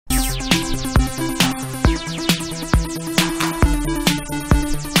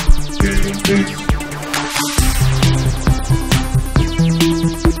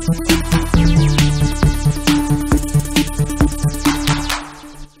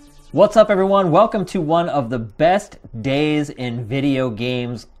What's up, everyone? Welcome to one of the best days in video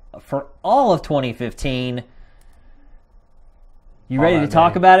games for all of 2015. You ready to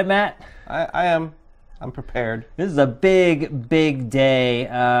talk about it, Matt? I am. I'm prepared. This is a big, big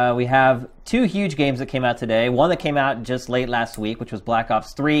day. We have two huge games that came out today. One that came out just late last week, which was Black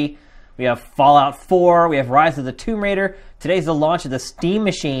Ops 3. We have Fallout 4. We have Rise of the Tomb Raider. Today's the launch of the Steam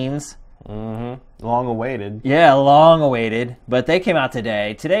machines. Long awaited. Yeah, long awaited. But they came out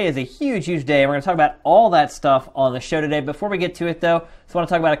today. Today is a huge, huge day. We're going to talk about all that stuff on the show today. Before we get to it, though, I just want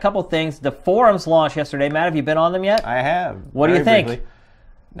to talk about a couple things. The forums launched yesterday. Matt, have you been on them yet? I have. What do you think? Briefly.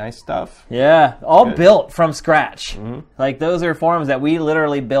 Nice stuff. Yeah, all good. Built from scratch. Like, those are forums that we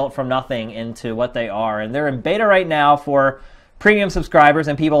literally built from nothing into what they are. And they're in beta right now for premium subscribers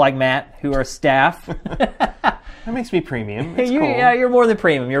and people like Matt, who are staff. That makes me premium. It's cool. Yeah, you're more than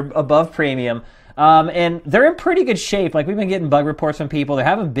premium. You're above premium. And they're in pretty good shape. Like, we've been getting bug reports from people. There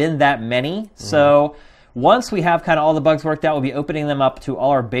haven't been that many. So once we have kind of all the bugs worked out, we'll be opening them up to all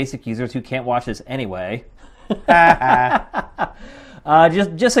our basic users who can't watch this anyway.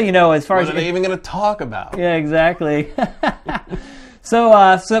 Just so you know, as far as... What are they even going to talk about? Yeah, exactly. So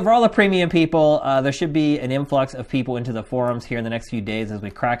for all the premium people, there should be an influx of people into the forums here in the next few days as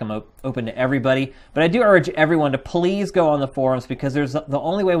we crack them open to everybody. But I do urge everyone to please go on the forums, because there's the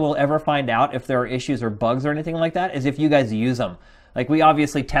only way we'll ever find out if there are issues or bugs or anything like that is if you guys use them. Like, we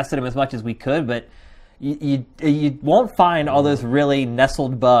obviously tested them as much as we could, but you won't find all those really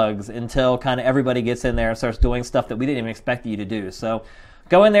nestled bugs until kind of everybody gets in there and starts doing stuff that we didn't even expect you to do. So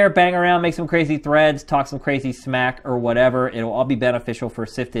go in there, bang around, make some crazy threads, talk some crazy smack or whatever. It'll all be beneficial for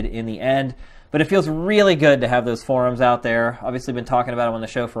Sifted in the end. But it feels really good to have those forums out there. Obviously, been talking about them on the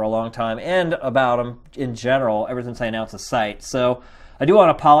show for a long time, and about them in general ever since I announced the site. So I do want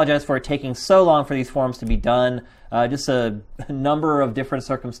to apologize for it taking so long for these forums to be done. Just a number of different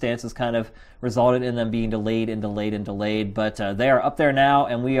circumstances kind of resulted in them being delayed and delayed and delayed. But they are up there now,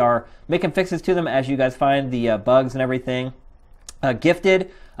 and we are making fixes to them as you guys find the bugs and everything.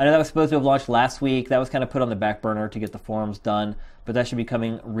 Gifted, I know that was supposed to have launched last week. That was kind of put on the back burner to get the forums done, but that should be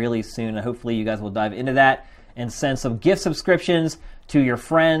coming really soon. And hopefully you guys will dive into that and send some gift subscriptions to your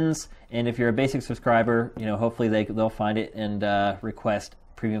friends. And if you're a basic subscriber, you know, hopefully they'll find it and request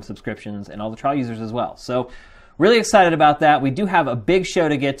premium subscriptions, and all the trial users as well. So really excited about that. We do have a big show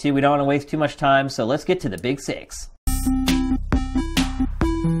to get to. We don't want to waste too much time, so let's get to the big six.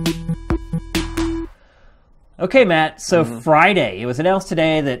 Okay, Matt, so Friday. It was announced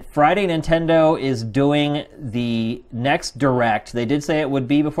today that Friday Nintendo is doing the next Direct. They did say it would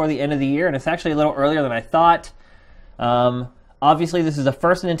be before the end of the year, and it's actually a little earlier than I thought. Obviously, this is the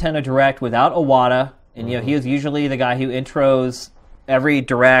first Nintendo Direct without Iwata, and you know, he was usually the guy who intros every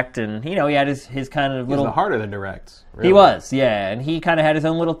Direct, and you know, he had his kind of little... He's the heart of the Directs. Really. He was, yeah, and he kind of had his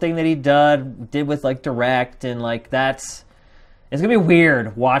own little thing that he did with like Direct, and like that's... It's going to be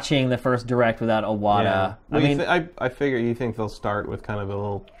weird watching the first Direct without Iwata. Yeah. Well, I mean, I figure you think they'll start with kind of a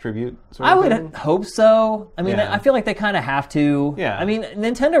little tribute sort I of would thing? hope so. I mean, Yeah. I feel like they kind of have to. Yeah. I mean,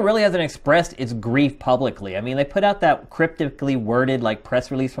 Nintendo really hasn't expressed its grief publicly. I mean, they put out that cryptically worded like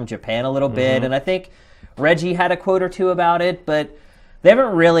press release from Japan a little bit, and I think Reggie had a quote or two about it, but they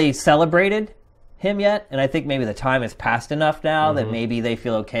haven't really celebrated him yet, and I think maybe the time has passed enough now that maybe they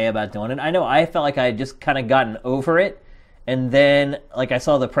feel okay about doing it. I know I felt like I had just kind of gotten over it. And then, like, I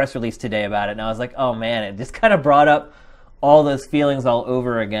saw the press release today about it, and I was like, oh, man, it just kind of brought up all those feelings all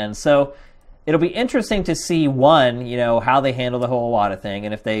over again. So it'll be interesting to see, one, you know, how they handle the whole Iwata thing,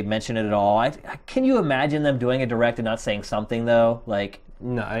 and if they mention it at all. Can you imagine them doing a Direct and not saying something, though? Like,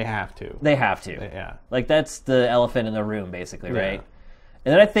 No, they have to. they have to. Yeah. Like, that's the elephant in the room, basically, right? Yeah.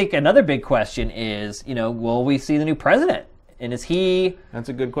 And then I think another big question is, you know, will we see the new president? And is he... That's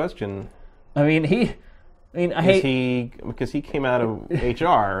a good question. I mean, Because he came out of HR,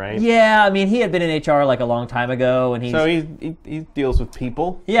 right? Yeah, I mean, he had been in HR like a long time ago, and he deals with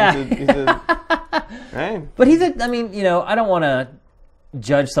people. Yeah. Right? But I mean, you know, I don't want to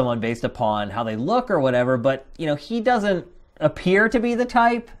judge someone based upon how they look or whatever, but, you know, he doesn't appear to be the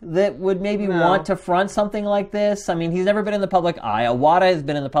type that would maybe want to front something like this. I mean, he's never been in the public eye. Iwata has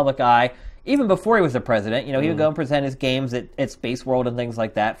been in the public eye even before he was the president. You know, he would go and present his games at Space World and things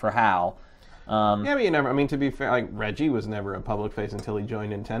like that for HAL. Yeah, but you never... I mean, to be fair, like, Reggie was never a public face until he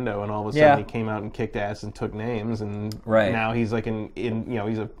joined Nintendo, and all of a sudden he came out and kicked ass and took names, and now he's like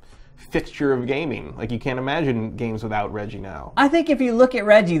he's a fixture of gaming. Like, you can't imagine games without Reggie now. I think if you look at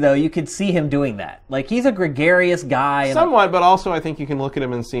Reggie, though, you could see him doing that. Like, he's a gregarious guy. And somewhat, but also I think you can look at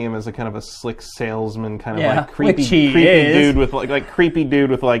him and see him as a kind of a slick salesman, kind of like creepy dude with creepy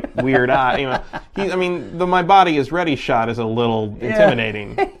dude with like weird eye. You know, the "my body is ready" shot is a little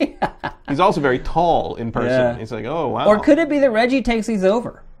intimidating. Yeah. He's also very tall in person. Yeah. He's like, oh wow. Or could it be that Reggie takes these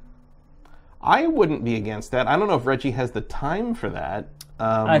over? I wouldn't be against that. I don't know if Reggie has the time for that.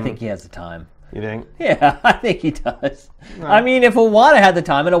 I think he has the time. You think? Yeah, I think he does. No. I mean, if Iwata had the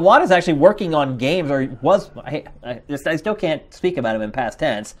time, and Iwata's actually working on games, or was, I still can't speak about him in past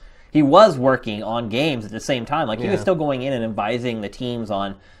tense. He was working on games at the same time. Like, he was still going in and advising the teams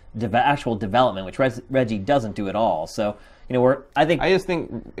on actual development, which Reggie doesn't do at all. So, I just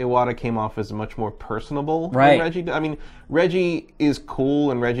think Iwata came off as much more personable than right. Reggie. I mean, Reggie is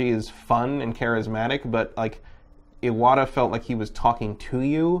cool and Reggie is fun and charismatic, but like Iwata felt like he was talking to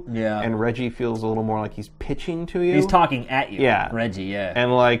you, and Reggie feels a little more like he's pitching to you. He's talking at you, yeah. Reggie, yeah.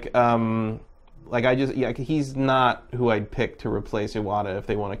 And he's not who I'd pick to replace Iwata if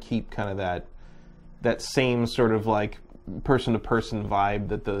they want to keep kind of that same sort of like person-to-person vibe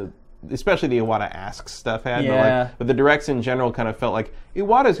that especially the Iwata Asks stuff had. Yeah. But the directs in general kind of felt like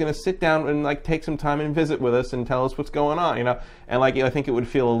Iwata's going to sit down and like take some time and visit with us and tell us what's going on, And like I think it would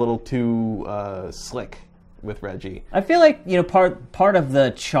feel a little too slick with Reggie. I feel like part of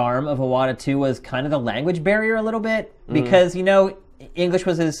the charm of Iwata too was kind of the language barrier a little bit, because English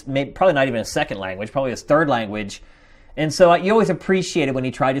was his probably not even his second language, probably his third language. And so you always appreciated when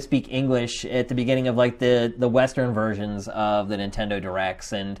he tried to speak English at the beginning of like the Western versions of the Nintendo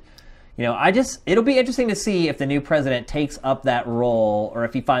Directs. And it'll be interesting to see if the new president takes up that role, or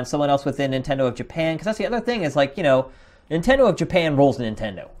if he finds someone else within Nintendo of Japan. Because that's the other thing is like, Nintendo of Japan rules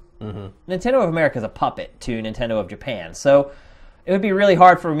Nintendo. Mm-hmm. Nintendo of America is a puppet to Nintendo of Japan. So it would be really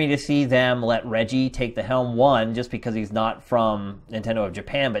hard for me to see them let Reggie take the helm, one, just because he's not from Nintendo of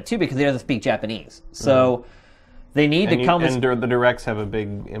Japan, but two, because he doesn't speak Japanese. So they need to come... And the directs have a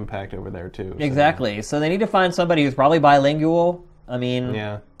big impact over there, too. Exactly. So they need to find somebody who's probably bilingual. I mean,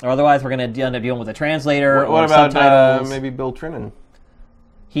 or otherwise we're going to end up dealing with a translator or about subtitles. Maybe Bill Trinan?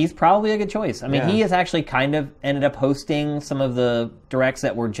 He's probably a good choice. I mean, he has actually kind of ended up hosting some of the directs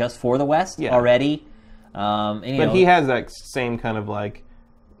that were just for the West already. But he has that same kind of like,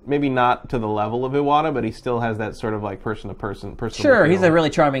 maybe not to the level of Iwata, but he still has that sort of like person-to-person. Sure, he's a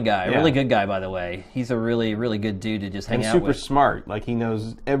really charming guy. A really good guy, by the way. He's a really, really good dude to just hang out with. And super smart. Like, he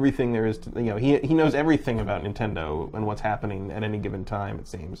knows everything there is to, he knows everything about Nintendo and what's happening at any given time, it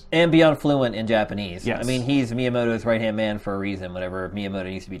seems. And beyond fluent in Japanese. Yes. I mean, he's Miyamoto's right-hand man for a reason. Whenever Miyamoto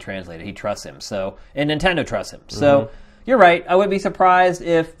needs to be translated, he trusts him. So, and Nintendo trusts him. So, you're right. I wouldn't be surprised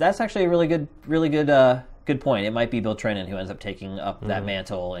if that's actually a really good point. It might be Bill Trinan who ends up taking up that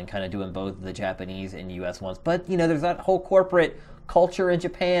mantle and kind of doing both the Japanese and U.S. ones. But, there's that whole corporate culture in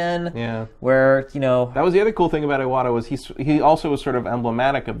Japan where, That was the other cool thing about Iwata, was he also was sort of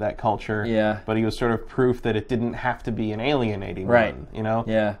emblematic of that culture. Yeah. But he was sort of proof that it didn't have to be an alienating one.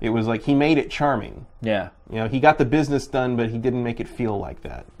 Yeah. It was like he made it charming. Yeah. He got the business done, but he didn't make it feel like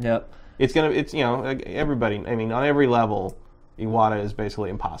that. Yep. It's everybody, I mean, on every level, Iwata is basically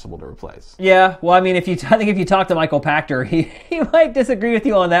impossible to replace. Yeah, well, I mean, I think if you talk to Michael Pachter, he might disagree with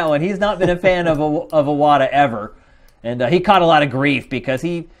you on that one. He's not been a fan of Iwata ever, and he caught a lot of grief because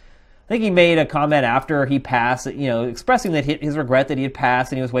I think he made a comment after he passed, expressing that his regret that he had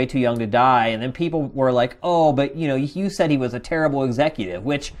passed and he was way too young to die, and then people were like, "Oh, but you said he was a terrible executive,"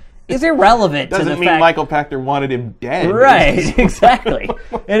 which is irrelevant to the fact... Doesn't mean Michael Pachter wanted him dead. Right, exactly.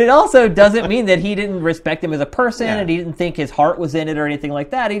 And it also doesn't mean that he didn't respect him as a person and he didn't think his heart was in it or anything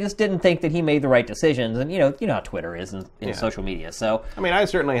like that. He just didn't think that he made the right decisions. And you know how Twitter is in social media. So I mean, I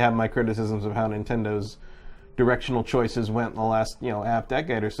certainly have my criticisms of how Nintendo's directional choices went in the last, half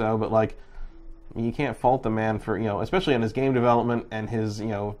decade or so, but like, you can't fault the man for, especially on his game development and his,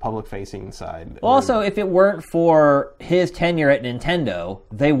 public-facing side. Well, also, if it weren't for his tenure at Nintendo,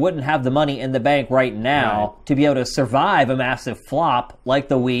 they wouldn't have the money in the bank right now to be able to survive a massive flop like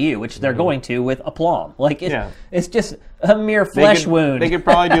the Wii U, which they're going to with aplomb. Like, it's just a mere flesh wound. They could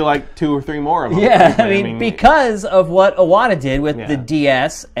probably do like 2 or 3 more of them. Yeah, I mean, because of what Iwata did with the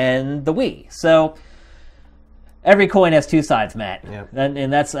DS and the Wii. So... every coin has 2 sides, Matt. Yep.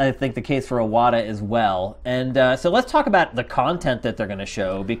 And that's, I think, the case for Iwata as well. And so let's talk about the content that they're going to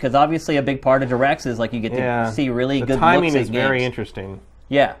show, because obviously a big part of Directs is like you get to see really good looks at games. The timing is very interesting.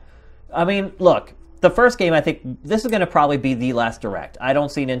 Yeah. I mean, look, the first game, I think this is going to probably be the last Direct. I don't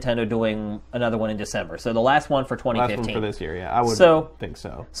see Nintendo doing another one in December. So the last one for 2015. Last one for this year, yeah. I would think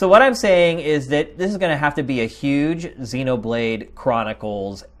so. So what I'm saying is that this is going to have to be a huge Xenoblade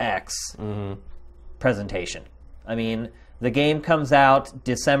Chronicles X presentation. I mean, the game comes out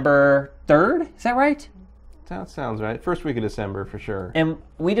December 3rd. Is that right? That sounds right. First week of December for sure. And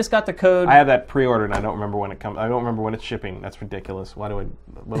we just got the code. I have that pre-ordered and I don't remember when it comes. I don't remember when it's shipping. That's ridiculous. What am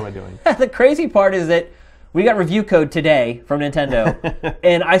I doing? The crazy part is that we got review code today from Nintendo,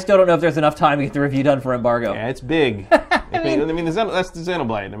 and I still don't know if there's enough time to get the review done for embargo. Yeah, it's big. that's the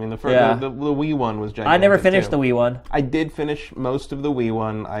Xenoblade. I mean, the Wii one was gigantic. I never finished the Wii one. I did finish most of the Wii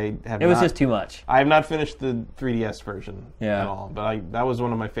one. It was just too much. I have not finished the 3DS version at all, but that was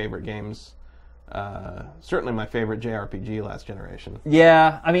one of my favorite games. Certainly my favorite JRPG last generation.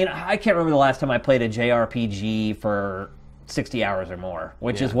 Yeah, I mean, I can't remember the last time I played a JRPG for 60 hours or more,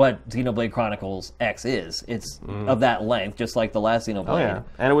 which is what Xenoblade Chronicles X is. It's of that length, just like the last Xenoblade. Oh yeah,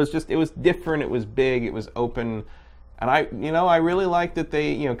 and it was different, it was big, it was open, and I really liked that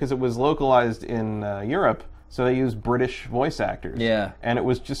they, because it was localized in Europe, so they used British voice actors. Yeah. And it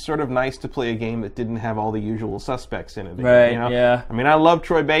was just sort of nice to play a game that didn't have all the usual suspects in it. Right, yeah. I mean, I love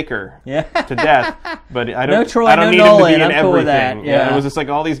Troy Baker to death, but I no don't, Troy, I don't no need Nolan. him to be in I'm everything. cool with that. Yeah. It was just like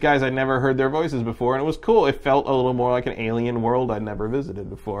all these guys I'd never heard their voices before, and it was cool. It felt a little more like an alien world I'd never visited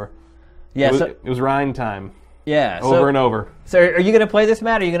before. Yeah, it was Rhine time. Yeah. Over and over. So are you going to play this,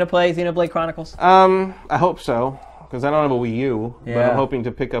 Matt? Are you going to play Xenoblade Chronicles? I hope so. Because I don't have a Wii U, but Yeah. I'm hoping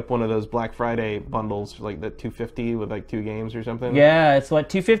to pick up one of those Black Friday bundles, like the $250 with like 2 games or something. Yeah, it's what,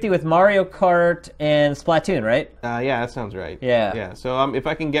 $250 with Mario Kart and Splatoon, right? Yeah, that sounds right. Yeah. Yeah. So if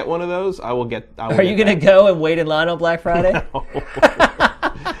I can get one of those, I will get. Are you going to go and wait in line on Black Friday?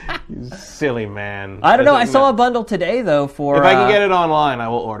 You silly man. I don't know. I saw a bundle today though for. If I can get it online, I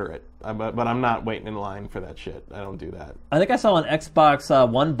will order it. But I'm not waiting in line for that shit. I don't do that. I think I saw on Xbox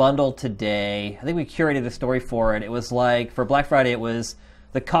One bundle today. I think we curated a story for it. It was like, for Black Friday, it was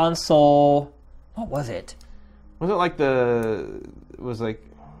the console. What was it? Was it like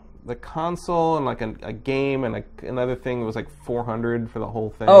the console and like a game and another thing? It was like $400 for the whole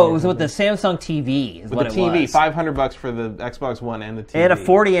thing. Oh, it was with the Samsung TV. With the TV, $500 for the Xbox One and the TV, and a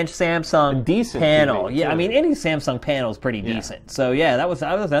 40-inch Samsung decent panel. TV, yeah, too. I mean, any Samsung panel is pretty decent. So yeah, that was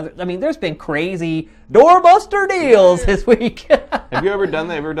another. I mean, there's been crazy doorbuster deals this week. Have you ever done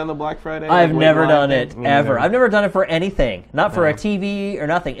that? Ever done the Black Friday? I've never done it ever. Either. I've never done it for anything. Not for a TV or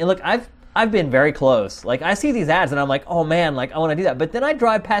nothing. And look, I've been very close. Like, I see these ads and I'm like, oh man, like I want to do that. But then I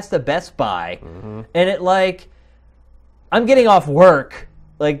drive past the Best Buy and it like, I'm getting off work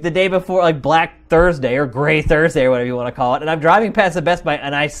like the day before, like Black Thursday or Gray Thursday or whatever you want to call it. And I'm driving past the Best Buy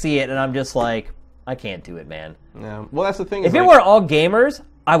and I see it and I'm just like, I can't do it, man. Yeah. Well, that's the thing. If it were all gamers,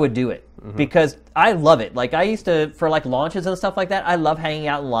 I would do it because I love it. Like I used to, for like launches and stuff like that, I love hanging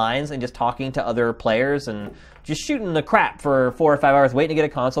out in lines and just talking to other players and just shooting the crap for 4 or 5 hours, waiting to get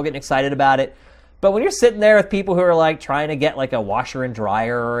a console, getting excited about it. But when you're sitting there with people who are like trying to get like a washer and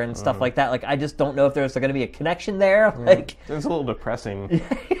dryer and stuff like that, like I just don't know if there's going to be a connection there. Like it's a little depressing.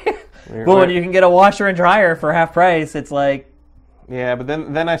 Well, when you can get a washer and dryer for half price, it's like. Yeah, but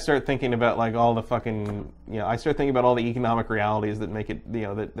then I start thinking about like all the fucking, I start thinking about all the economic realities that make it,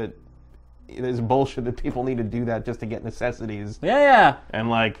 that there's bullshit that people need to do that just to get necessities. Yeah.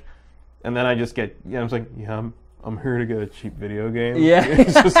 And then I just get, I was like, I'm here to get a cheap video game. Yeah.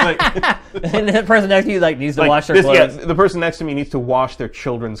 It's just like, and the person next to you like needs to wash their clothes. Yeah, the person next to me needs to wash their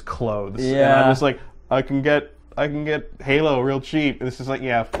children's clothes. Yeah. And I'm just like, I can get Halo real cheap. And it's just like,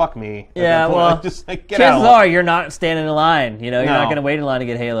 yeah, fuck me. Yeah, well, just like, get chances out. are you're not standing in line. You're not going to wait in line to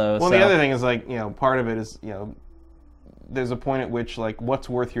get Halo. Well, the other thing is like, part of it is, there's a point at which like what's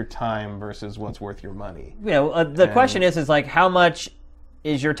worth your time versus what's worth your money. The question is like how much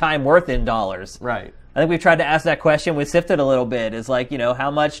is your time worth in dollars? Right. I think we've tried to ask that question. We sifted a little bit. It's like,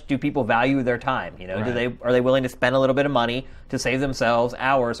 how much do people value their time? Right. Are they willing to spend a little bit of money to save themselves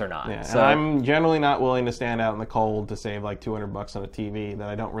hours or not? Yeah, so and I'm generally not willing to stand out in the cold to save like $200 on a TV that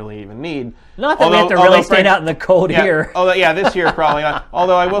I don't really even need. Not that we have to really stand out in the cold here. This year probably not.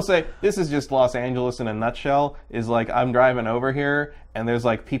 Although I will say, this is just Los Angeles in a nutshell, is like I'm driving over here and there's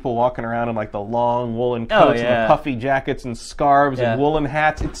like people walking around in like the long woolen coats and the puffy jackets and scarves and woolen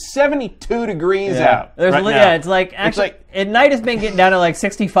hats. It's 72 degrees out. There's right now. it's like actually At night it's been getting down to like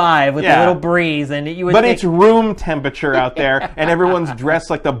 65 with a little breeze, and you would But think... it's room temperature out there, and everyone's dressed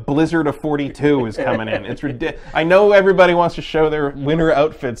like the blizzard of 42 is coming in. It's ridiculous. I know everybody wants to show their winter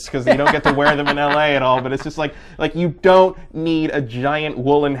outfits because you don't get to wear them in LA at all, but it's just like you don't need a giant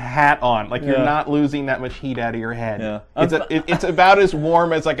woolen hat on. Like, you're not losing that much heat out of your head. Yeah. It's about as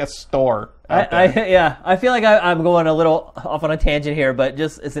warm as like a store. I feel like I'm going a little off on a tangent here, but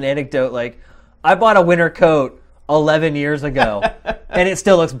just as an anecdote, like, I bought a winter coat 11 years ago, and it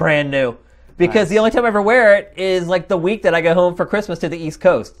still looks brand new. Because the only time I ever wear it is like the week that I go home for Christmas to the East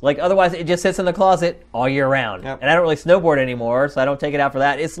Coast. Like, otherwise it just sits in the closet all year round. Yep. And I don't really snowboard anymore, so I don't take it out for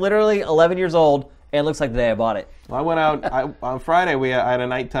that. It's literally 11 years old, and it looks like the day I bought it. Well, I went out on Friday. I had a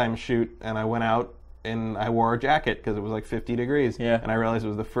nighttime shoot, and I went out and I wore a jacket because it was like 50 degrees. Yeah. And I realized it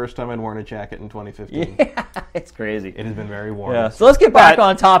was the first time I'd worn a jacket in 2015. Yeah, it's crazy. It has been very warm. Yeah. So let's get back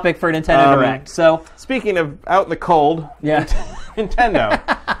on topic for Nintendo Direct. So, speaking of out in the cold, Nintendo.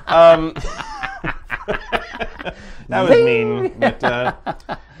 That was mean. But,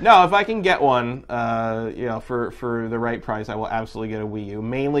 no, if I can get one, for the right price, I will absolutely get a Wii U.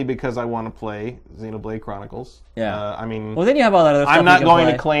 Mainly because I want to play Xenoblade Chronicles. Yeah. Well, then you have all that other stuff. I'm not going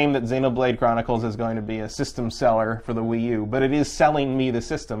to claim that Xenoblade Chronicles is going to be a system seller for the Wii U, but it is selling me the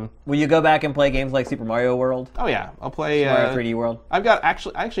system. Will you go back and play games like Super Mario World? Oh yeah, I'll play Mario 3D World. I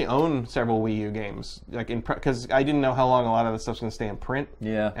actually own several Wii U games, like because I didn't know how long a lot of the stuff's going to stay in print.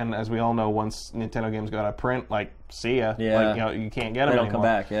 Yeah. And as we all know, once Nintendo games go out of print, like, see ya. Yeah. Like, you can't get them They don't anymore. come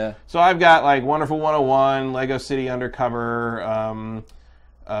back. Yeah. So I've got like Wonderful 101, Lego City Undercover.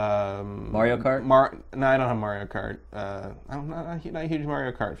 Mario Kart? No, I don't have Mario Kart. I'm not a huge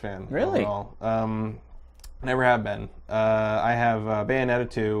Mario Kart fan. Really? Overall. Never have been. I have Bayonetta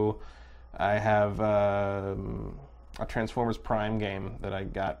 2. I have a Transformers Prime game that I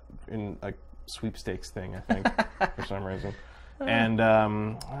got in a sweepstakes thing, I think, for some reason. And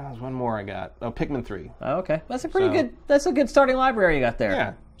there's one more I got. Oh, Pikmin 3. Oh, okay. That's a good. That's a good starting library you got there.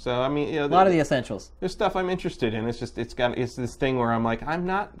 Yeah. So I mean, a lot of the essentials. There's stuff I'm interested in. It's just it's this thing where I'm like, I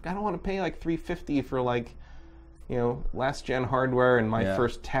don't want to pay like $350 for like, last gen hardware and my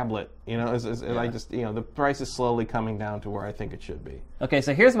first tablet. I just the price is slowly coming down to where I think it should be. Okay,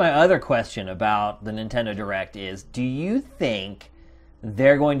 so here's my other question about the Nintendo Direct: is do you think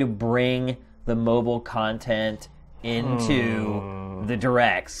they're going to bring the mobile content into the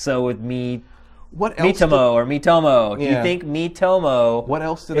Directs? So with Miitomo, do you think Miitomo what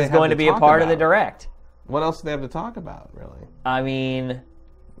else do is going to be a part of the Direct? What else do they have to talk about, really? I mean,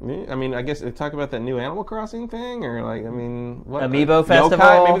 I guess they talk about that new Animal Crossing thing, or what? Amiibo Festival?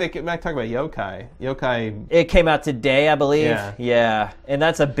 Yokai? Maybe they might talk about Yokai. Yokai. It came out today, I believe. Yeah. And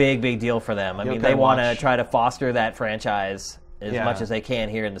that's a big deal for them. I mean, they want to try to foster that franchise as much as they can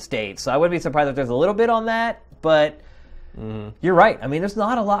here in the States. So I wouldn't be surprised if there's a little bit on that, but you're right. I mean, there's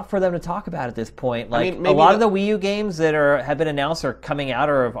not a lot for them to talk about at this point. Like, a lot of the Wii U games that have been announced are coming out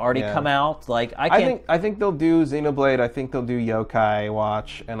or have already come out. Like, I think they'll do Xenoblade. I think they'll do Yokai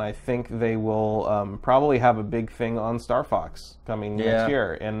Watch, and I think they will probably have a big thing on Star Fox coming next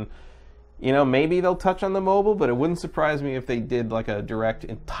year. And maybe they'll touch on the mobile, but it wouldn't surprise me if they did like a Direct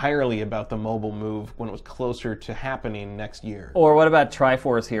entirely about the mobile move when it was closer to happening next year. Or what about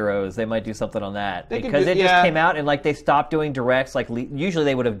Triforce Heroes? They might do something on that. Because it just came out and like they stopped doing Directs. Like usually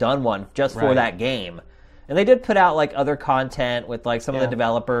they would have done one just for that game. And they did put out like other content with like some of the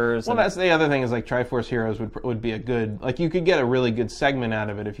developers. Well, that's the other thing is like Triforce Heroes would be a good, like you could get a really good segment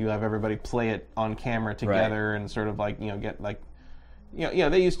out of it if you have everybody play it on camera together and sort of like, get like,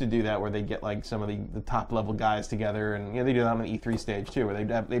 they used to do that where they get like some of the top level guys together, and they do that on the E3 stage too, where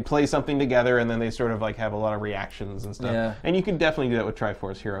they play something together and then they sort of like have a lot of reactions and stuff. Yeah. And you can definitely do that with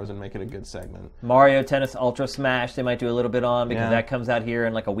Triforce Heroes and make it a good segment. Mario Tennis Ultra Smash they might do a little bit on because that comes out here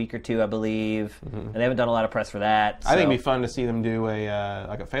in like a week or two, I believe, and they haven't done a lot of press for that. So. I think it'd be fun to see them do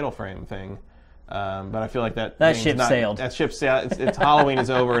a Fatal Frame thing. But I feel like that ship sailed. That ship sailed. It's Halloween is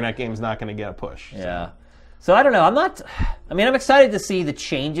over and that game's not going to get a push. Yeah. So I don't know. I'm excited to see the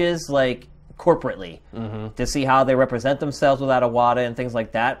changes, like, corporately, to see how they represent themselves without Iwata and things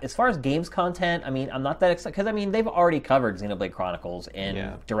like that. As far as games content, I'm not that excited, because, they've already covered Xenoblade Chronicles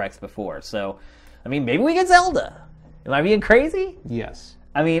in Directs before. So, maybe we get Zelda. Am I being crazy? Yes.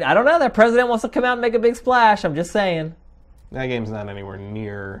 I don't know. That president wants to come out and make a big splash. I'm just saying. That game's not anywhere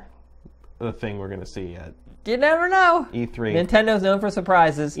near the thing we're going to see yet. You never know. E3. Nintendo's known for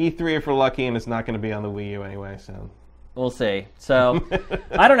surprises. E3 if we're lucky, and it's not going to be on the Wii U anyway, so. We'll see. So,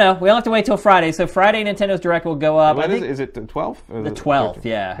 I don't know. We'll have to wait till Friday. So Friday, Nintendo's Direct will go up. Is it the 12th? The 12th,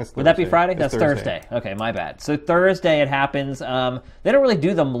 yeah. Would that be Friday? That's Thursday. Okay, my bad. So Thursday it happens. They don't really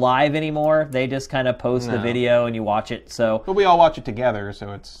do them live anymore. They just kind of post the video and you watch it. So, but we all watch it together,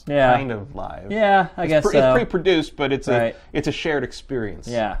 so it's kind of live. Yeah, I guess so. It's pre-produced, but it's a shared experience.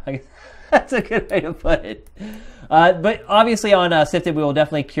 Yeah, I guess that's a good way to put it. But obviously on Sifted, we will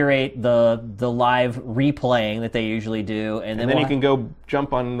definitely curate the live replaying that they usually do. And then you can go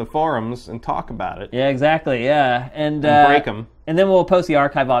jump on the forums and talk about it. Yeah, exactly, yeah. And break them. And then we'll post the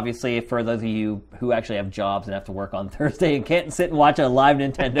archive, obviously, for those of you who actually have jobs and have to work on Thursday and can't sit and watch a live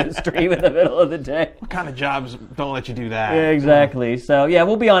Nintendo stream in the middle of the day. What kind of jobs don't let you do that? Yeah, exactly. So, yeah,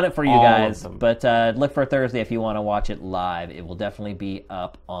 we'll be on it for you guys. But look for Thursday if you want to watch it live. It will definitely be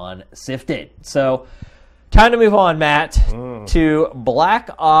up on Sifted. So, time to move on, Matt, to Black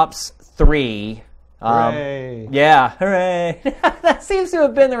Ops 3. Hooray. Yeah, hooray. That seems to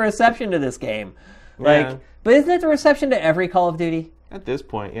have been the reception to this game. Yeah. But isn't it the reception to every Call of Duty? At this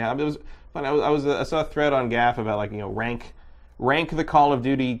point, yeah. It was fun. I saw a thread on GAF about rank the Call of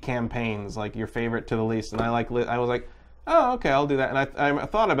Duty campaigns, like your favorite to the least. And I was like, oh, okay, I'll do that. And I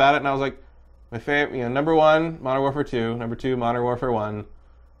thought about it, and I was like, my favorite, number 1, Modern Warfare 2. Number 2, Modern Warfare 1.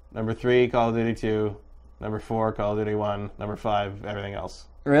 Number 3, Call of Duty 2. Number 4, Call of Duty 1. Number 5, everything else.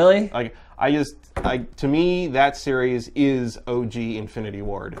 Really? To me, that series is OG Infinity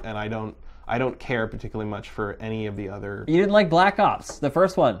Ward, and I don't care particularly much for any of the other. You didn't like Black Ops, the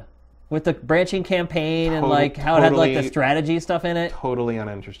first one, with the branching campaign and how it had the strategy stuff in it. Totally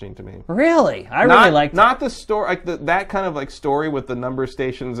uninteresting to me. Really, I really liked it. Not the story, that kind of story with the number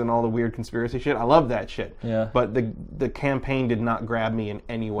stations and all the weird conspiracy shit. I love that shit. Yeah. But the campaign did not grab me in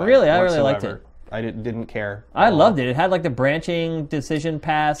any way. Really, whatsoever. I really liked it. I didn't care. I loved it. It had the branching decision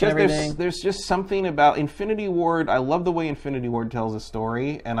pass and everything. There's just something about Infinity Ward. I love the way Infinity Ward tells a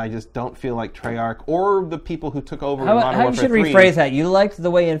story, and I just don't feel like Treyarch or the people who took over Modern Warfare 3. You should rephrase that. You liked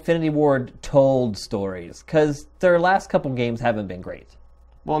the way Infinity Ward told stories, because their last couple games haven't been great.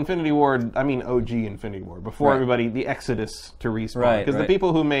 Well, Infinity Ward, I mean OG Infinity Ward, before everybody, the exodus to Respawn. Because the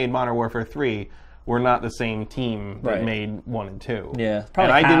people who made Modern Warfare 3 were not the same team that made 1 and 2. Yeah,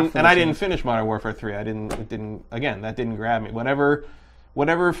 probably I didn't finish Modern Warfare 3. That didn't grab me.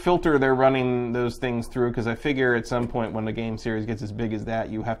 Whatever filter they're running those things through, because I figure at some point when the game series gets as big as that,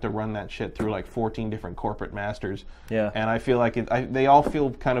 you have to run that shit through 14 different corporate masters. Yeah. And I feel like they all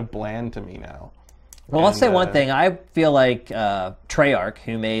feel kind of bland to me now. Well, I'll say one thing. I feel like Treyarch,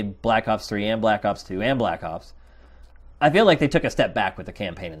 who made Black Ops 3 and Black Ops 2 and Black Ops, I feel like they took a step back with the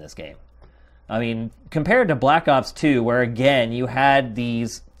campaign in this game. I mean, compared to Black Ops 2, where, again, you had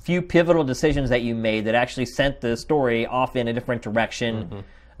these few pivotal decisions that you made that actually sent the story off in a different direction.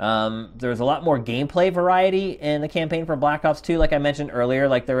 Mm-hmm. There was a lot more gameplay variety in the campaign for Black Ops 2, like I mentioned earlier.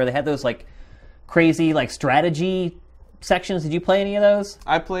 They had those, crazy, strategy sections. Did you play any of those?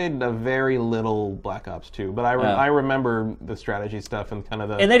 I played a very little Black Ops 2, but I remember the strategy stuff and kind of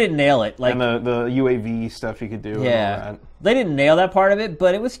and they didn't nail it. And the UAV stuff you could do. Yeah. And all that. They didn't nail that part of it,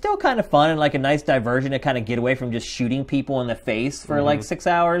 but it was still kind of fun and a nice diversion to kind of get away from just shooting people in the face for 6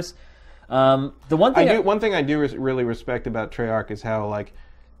 hours. One thing I do really respect about Treyarch is how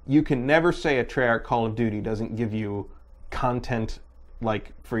you can never say a Treyarch Call of Duty doesn't give you content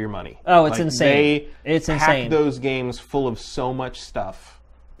for your money. Oh, it's insane. It's insane. Those games full of so much stuff,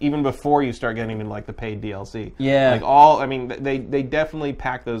 even before you start getting into the paid DLC. Yeah. They definitely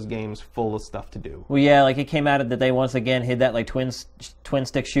pack those games full of stuff to do. Well, yeah, it came out that they once again hid that twin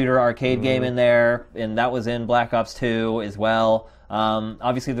stick shooter arcade game in there, and that was in Black Ops 2 as well.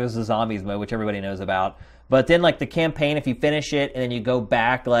 Obviously, there's the zombies mode, which everybody knows about. But then the campaign, if you finish it and then you go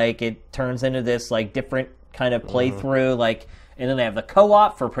back, it turns into this different kind of playthrough, and then they have the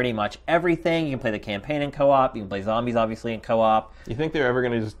co-op for pretty much everything. You can play the campaign in co-op. You can play zombies, obviously, in co-op. You think they're ever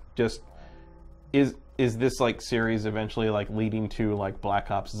going to just is this series eventually leading to Black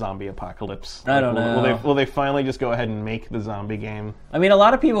Ops Zombie Apocalypse? I don't know. Will they finally just go ahead and make the zombie game? I mean, a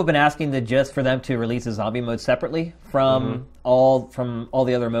lot of people have been asking for them to release a zombie mode separately from all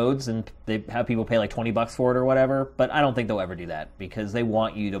the other modes, and they have people pay $20 for it or whatever. But I don't think they'll ever do that because they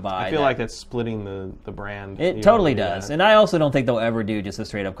want you to buy. I feel like that's splitting the brand. It totally does, and I also don't think they'll ever do just a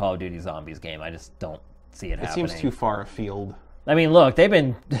straight up Call of Duty Zombies game. I just don't see it happening. It seems too far afield. I mean, look, they've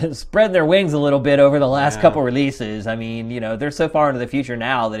been spreading their wings a little bit over the last couple releases. I mean, they're so far into the future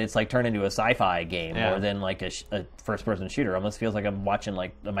now that it's turned into a sci-fi game more than a first-person shooter. It almost feels like I'm watching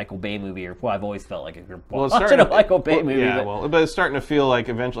a Michael Bay movie, or I've always felt like you're watching a Michael Bay movie. Yeah, but it's starting to feel like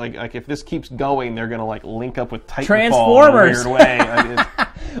eventually, if this keeps going, they're going to link up with Titanfall Transformers in a weird way.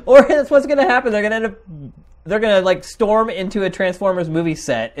 Or that's what's going to happen. They're going to end up they're gonna like storm into a Transformers movie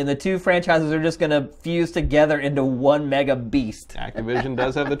set, and the two franchises are just gonna fuse together into one mega beast. Activision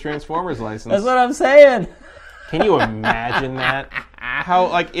does have the Transformers license. That's what I'm saying. Can you imagine that?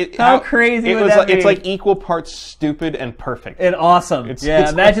 How crazy would that be? It's like equal parts stupid and perfect. And awesome.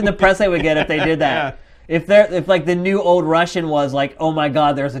 Imagine the press they would get if they did that. Yeah. If like the new old Russian was like, oh my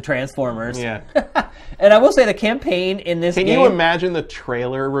god, there's the Transformers. Yeah. And I will say the campaign in this game... Can you imagine the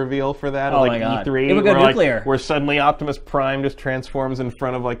trailer reveal for that? Oh my god. E3, it would go nuclear. Where suddenly Optimus Prime just transforms in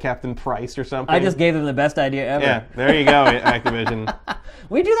front of like Captain Price or something. I just gave them the best idea ever. Yeah, there you go, Activision.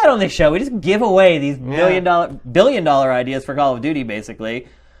 We do that on this show. We just give away these billion dollar ideas for Call of Duty, basically.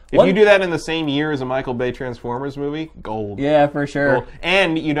 If you do that in the same year as a Michael Bay Transformers movie, gold. Yeah, for sure. Gold.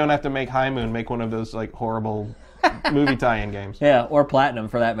 And you don't have to make High Moon make one of those like horrible movie tie-in games. Yeah, or Platinum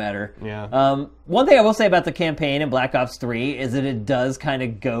for that matter. Yeah. One thing I will say about the campaign in Black Ops 3 is that it does kind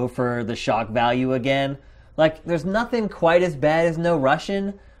of go for the shock value again. Like, there's nothing quite as bad as No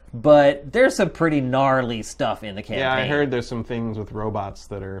Russian, but there's some pretty gnarly stuff in the campaign. Yeah, I heard there's some things with robots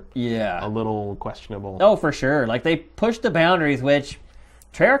that are a little questionable. Oh, for sure. Like, they push the boundaries, which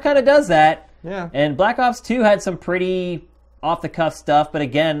Treyarch kind of does that. Yeah. And Black Ops 2 had some pretty off-the-cuff stuff, but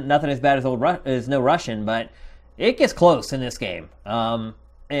again, nothing as bad as No Russian, but it gets close in this game.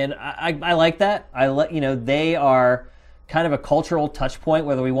 And I like that. They are kind of a cultural touch point,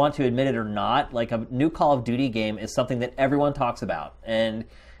 whether we want to admit it or not. Like, a new Call of Duty game is something that everyone talks about. And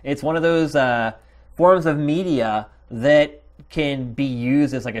it's one of those forms of media that can be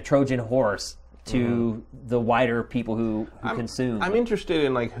used as like a Trojan horse to the wider people who consume. I'm interested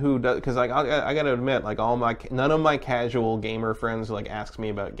in like who does, because like I gotta admit, like none of my casual gamer friends like ask me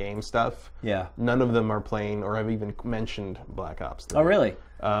about game stuff. Yeah. None of them are playing or have even mentioned Black Ops 3. Oh, really?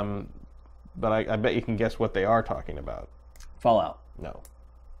 But I bet you can guess what they are talking about. Fallout. No.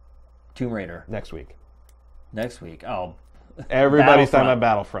 Tomb Raider. Next week. Oh. Everybody's talking about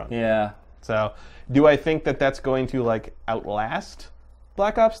Battlefront. Yeah. So, do I think that that's going to like outlast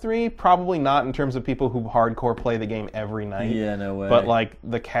Black Ops 3? Probably not in terms of people who hardcore play the game every night. Yeah, no way. But like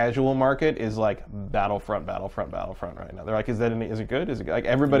the casual market is like Battlefront right now. They're like, is it good? Is it good? Like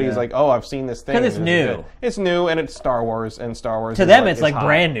everybody is like, oh, I've seen this thing. Because it's new. It's new, and it's Star Wars, and Star Wars. To them, it's like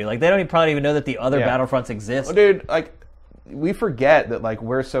brand new. Like they don't probably even know that the other Battlefronts exist. Well, dude, like we forget that like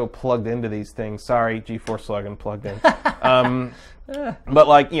we're so plugged into these things. Sorry, GeForce Slug plugged in. But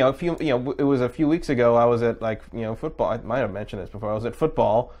like it was a few weeks ago. I was at like football. I might have mentioned this before. I was at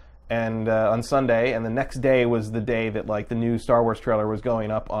football and on Sunday, and the next day was the day that like the new Star Wars trailer was going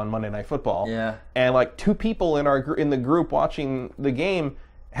up on Monday Night Football. Yeah. And like two people in the group watching the game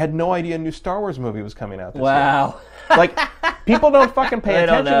had no idea a new Star Wars movie was coming out this year. Like, people don't fucking pay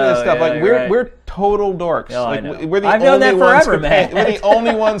attention to this stuff. Like, we're total dorks. Oh, like, I know. we're the I've only known that ones forever, Matt. we're the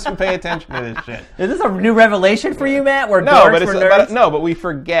only ones who pay attention to this shit. Is this a new revelation for you, Matt? We're dorks, we're nerds? But we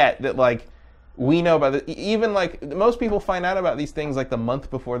forget that, like, we know about it. Even, like, most people find out about these things, like, the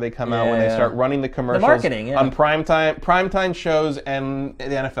month before they come out when they start running the commercials on primetime shows and the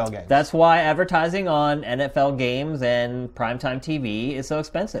NFL games. That's why advertising on NFL games and primetime TV is so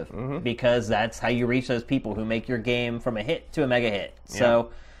expensive. Because that's how you reach those people who make your game from a hit to a mega hit. So,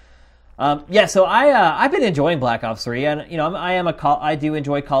 so I've been enjoying Black Ops 3, and I do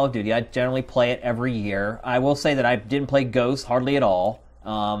enjoy Call of Duty. I generally play it every year. I will say that I didn't play Ghost hardly at all.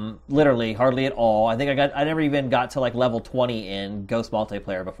 Literally hardly at all. I think I never even got to like level 20 in Ghost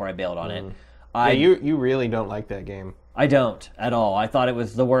multiplayer before I bailed on it. You really don't like that game. I don't at all. I thought it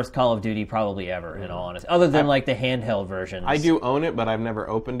was the worst Call of Duty probably ever, in all honesty. Other than like the handheld versions. I do own it, but I've never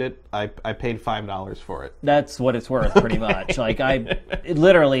opened it. I paid $5 for it. That's what it's worth, pretty much. Like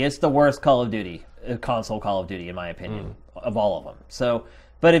it's the worst Call of Duty, console Call of Duty, in my opinion, of all of them. So.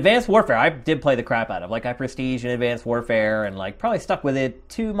 But Advanced Warfare, I did play the crap out of. Like, I prestiged in Advanced Warfare and, like, probably stuck with it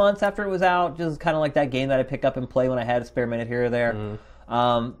 2 months after it was out. Just kind of like that game that I pick up and play when I had a spare minute here or there.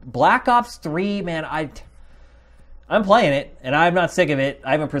 Black Ops 3, man, I'm playing it, and I'm not sick of it.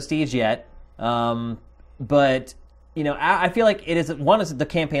 I haven't prestiged yet. But, I feel like it is... One is the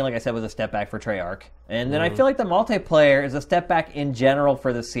campaign, like I said, was a step back for Treyarch. And then I feel like the multiplayer is a step back in general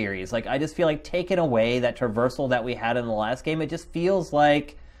for the series. Like, I just feel like taking away that traversal that we had in the last game, it just feels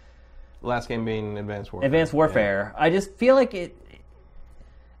like... Last game being Advanced Warfare. Advanced Warfare. Yeah. I just feel like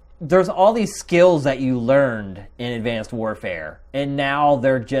there's all these skills that you learned in Advanced Warfare, and now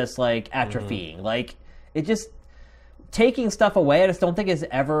they're just, like, atrophying. Like, it just... Taking stuff away, I just don't think is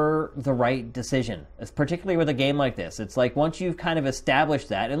ever the right decision, particularly with a game like this. It's like once you've kind of established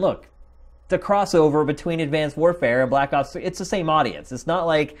that, and look, the crossover between Advanced Warfare and Black Ops 3. It's the same audience. It's not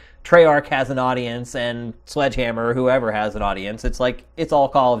like Treyarch has an audience and Sledgehammer or whoever has an audience. It's like, it's all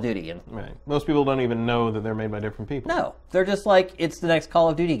Call of Duty. And right. Most people don't even know that they're made by different people. no, they're just like, it's the next Call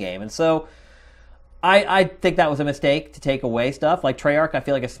of Duty game. And so I think that was a mistake to take away stuff. Like Treyarch, I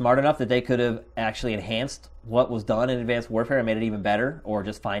feel like is smart enough that they could have actually enhanced what was done in Advanced Warfare and made it even better, or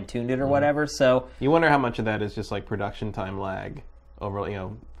just fine-tuned it or whatever. So you wonder how much of that is just like production time lag over,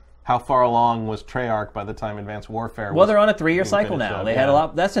 how far along was Treyarch by the time Advanced Warfare was. Well, they're on a 3-year cycle now. They had a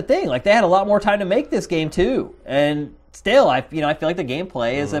lot. That's the thing. Like, they had a lot more time to make this game too, and still, I feel like the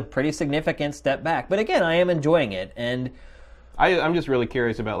gameplay is a pretty significant step back. But again, I am enjoying it, and I'm just really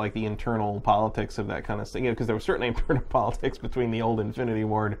curious about like the internal politics of that kind of thing, because there was certainly internal politics between the old Infinity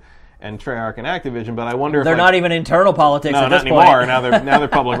Ward and Treyarch and Activision. But I wonder if they're not even internal politics at this anymore. point. Now they're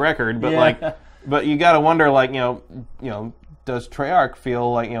public record. But but you got to wonder, like, does Treyarch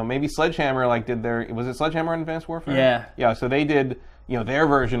feel like, maybe Sledgehammer was it Sledgehammer in Advanced Warfare? Yeah. Yeah, so they did, their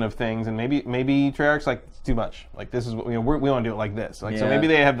version of things, and maybe Treyarch's like, it's too much. Like, this is what, we want to do it like this. Like, so maybe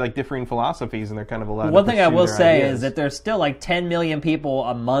they have like differing philosophies, and they're kind of allowed One to thing I will say ideas. is that there's still like 10 million people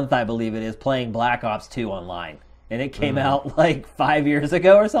a month, I believe it is, playing Black Ops 2 online. And it came out like 5 years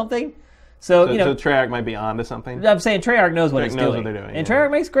ago or something. So Treyarch might be onto something. I'm saying Treyarch knows what it's doing. What they're doing. And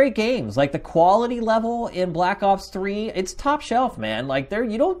Treyarch makes great games. Like, the quality level in Black Ops 3, it's top shelf, man. Like,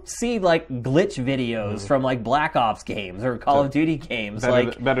 you don't see like glitch videos from like Black Ops games or Call of Duty games.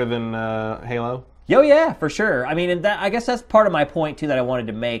 Better than Halo? Oh yeah, for sure. I mean, and I guess that's part of my point too that I wanted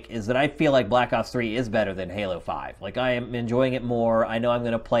to make, is that I feel like Black Ops 3 is better than Halo 5. Like, I am enjoying it more. I know I'm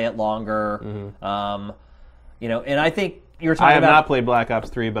going to play it longer. And I think I have not played Black Ops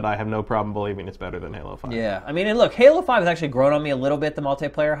 3, but I have no problem believing it's better than Halo 5. Yeah, I mean, and look, Halo 5 has actually grown on me a little bit. The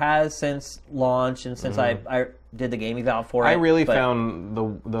multiplayer has since launch and since I did the game eval for it. I really found the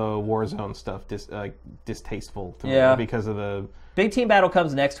Warzone stuff distasteful to me because of the Big Team Battle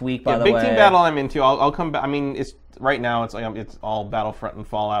comes next week. By the way, Big Team Battle I'm into. I'll come back. I mean, it's right now it's all Battlefront and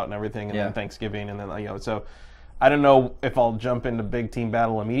Fallout and everything, and then Thanksgiving, and then so I don't know if I'll jump into Big Team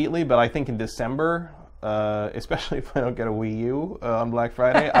Battle immediately, but I think in December. Especially if I don't get a Wii U on Black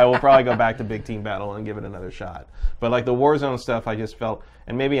Friday, I will probably go back to Big Team Battle and give it another shot. But like the Warzone stuff, I just felt,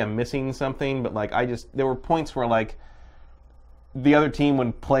 and maybe I'm missing something, but like there were points where like the other team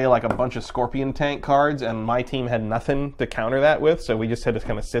would play like a bunch of Scorpion tank cards, and my team had nothing to counter that with, so we just had to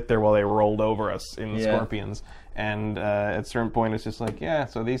kind of sit there while they rolled over us in Scorpions. And at a certain point, it's just like,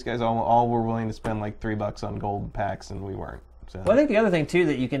 so these guys all were willing to spend like $3 on gold packs, and we weren't. So. Well, I think the other thing, too,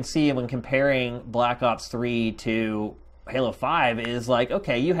 that you can see when comparing Black Ops 3 to Halo 5 is like,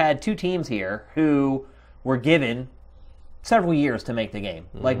 okay, you had two teams here who were given several years to make the game.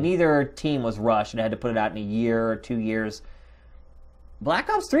 Like, neither team was rushed and had to put it out in a year or 2 years. Black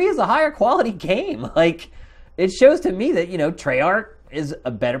Ops 3 is a higher quality game. Like, it shows to me that, Treyarch is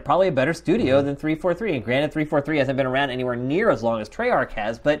probably a better studio than 343. And granted, 343 hasn't been around anywhere near as long as Treyarch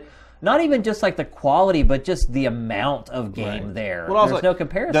has, but not even just like the quality, but just the amount of game there. Well, also, there's no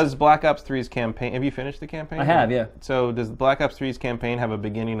comparison. Does Black Ops 3's campaign... Have you finished the campaign? I have, yeah. So does Black Ops 3's campaign have a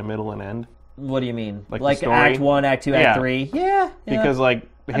beginning, a middle, and end? What do you mean? Like Act 1, Act 2, Act 3? Yeah. Because like...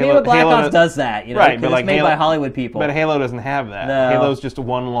 Black Ops does that, right? But it's made by Hollywood people. But Halo doesn't have that. No. Halo's just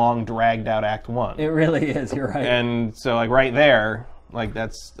one long, dragged-out Act 1. It really is, you're right. And so like right there, like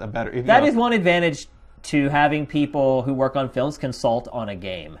that's a better... That is one advantage to having people who work on films consult on a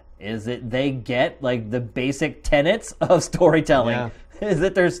game. Is that they get like the basic tenets of storytelling. Yeah. Is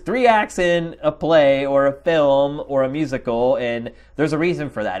that there's 3 acts in a play or a film or a musical, and there's a reason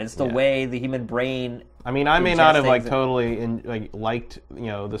for that. It's the way the human brain. I mean, I may not have like totally liked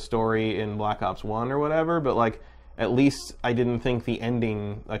the story in Black Ops 1 or whatever, but like at least I didn't think the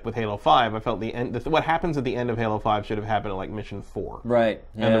ending, like with Halo 5, I felt the end. What happens at the end of Halo 5 should have happened at like Mission 4, right?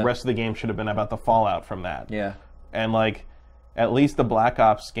 Yeah. And the rest of the game should have been about the fallout from that. Yeah, and like. At least the Black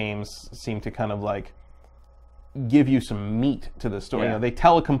Ops games seem to kind of like give you some meat to the story. Yeah. They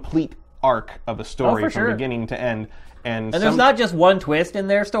tell a complete arc of a story from beginning to end. And there's not just one twist in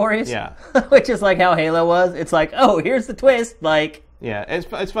their stories. Yeah. Which is like how Halo was. It's like, oh, here's the twist. Like, yeah,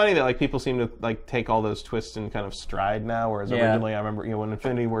 it's funny that like people seem to like take all those twists in kind of stride now, whereas originally I remember when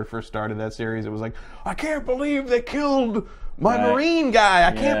Infinity Ward first started that series, it was like, I can't believe they killed my Marine guy.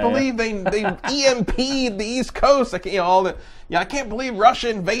 I can't believe they EMP'd the East Coast. I can't believe Russia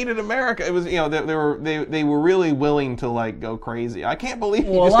invaded America. It was they were really willing to like go crazy. I can't believe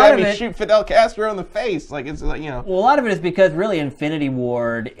you just had me shoot Fidel Castro in the face. Like it's like Well, a lot of it is because really Infinity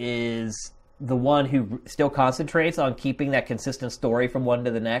Ward is the one who still concentrates on keeping that consistent story from one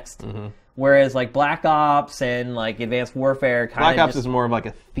to the next. Whereas like Black Ops and like Advanced Warfare kind of Black Ops is more of like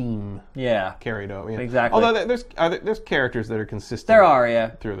a theme carried over. Exactly. Although there's characters that are consistent. There are,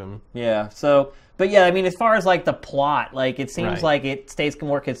 through them. Yeah. So, but yeah, I mean, as far as like the plot, like it seems like it stays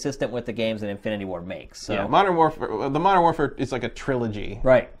more consistent with the games that Infinity Ward makes. So yeah, Modern Warfare is like a trilogy.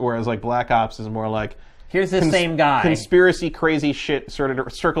 Right. Whereas like Black Ops is more like here's the same guy. Conspiracy, crazy shit centered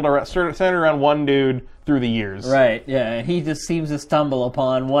around one dude through the years. Right, yeah. And he just seems to stumble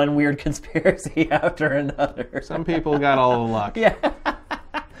upon one weird conspiracy after another. Some people got all the luck. Yeah.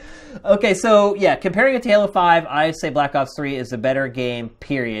 Okay, so yeah, comparing it to Halo 5, I say Black Ops 3 is the better game,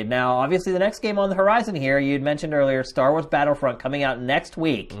 period. Now, obviously, the next game on the horizon here, you had mentioned earlier, Star Wars Battlefront coming out next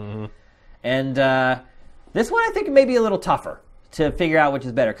week. And this one I think may be a little tougher to figure out which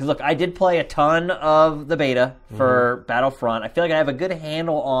is better. Because, look, I did play a ton of the beta for Battlefront. I feel like I have a good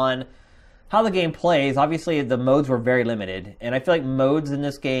handle on how the game plays. Obviously, the modes were very limited. And I feel like modes in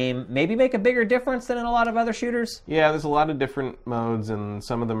this game maybe make a bigger difference than in a lot of other shooters. Yeah, there's a lot of different modes, and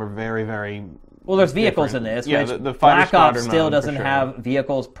some of them are very, very Well, there's vehicles in this, which the Black Ops still doesn't have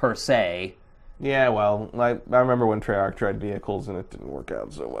vehicles per se. Yeah, well, I remember when Treyarch tried vehicles and it didn't work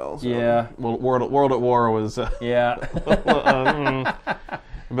out so well. So Yeah. World at War was... Yeah. But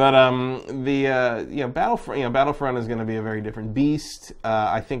Battlefront is going to be a very different beast.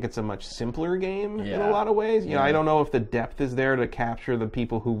 I think it's a much simpler game in a lot of ways. You know, I don't know if the depth is there to capture the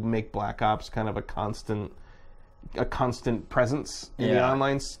people who make Black Ops kind of a constant presence in the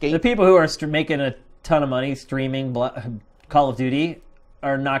online scape. The people who are making a ton of money streaming Call of Duty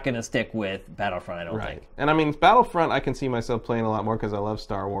are not going to stick with Battlefront, I don't think. And I mean, Battlefront, I can see myself playing a lot more because I love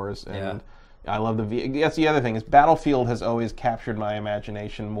Star Wars and I love that's the other thing is Battlefield has always captured my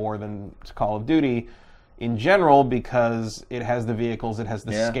imagination more than Call of Duty in general because it has the vehicles, it has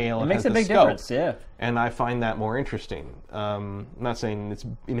the scale, it makes has a big scope. difference. Yeah, and I find that more interesting. I'm not saying it's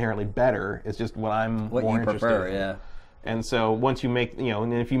inherently better; it's just what I'm more interested prefer. in. Yeah. And so once you make,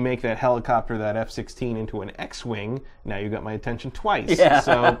 and if you make that helicopter, that F-16 into an X-wing, now you got my attention twice. Yeah.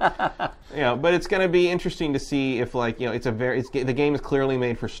 So, but it's going to be interesting to see if, the game is clearly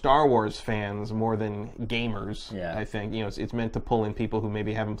made for Star Wars fans more than gamers. Yeah. I think, it's meant to pull in people who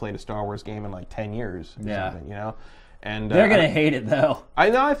maybe haven't played a Star Wars game in like 10 years or something, And they're going to hate it though.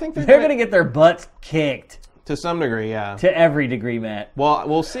 I know. I think they're going to get their butts kicked. To some degree, yeah. To every degree, Matt. Well,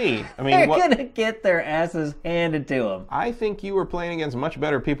 we'll see. I mean, they're going to get their asses handed to them. I think you were playing against much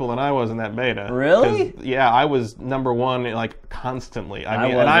better people than I was in that beta. Really? Yeah, I was number one, constantly. I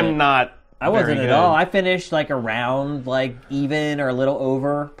mean, and I'm not. I wasn't at all. I finished around even or a little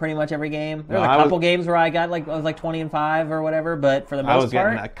over pretty much every game. There were a couple games where I got I was 20-5 or whatever, but for the most part, I was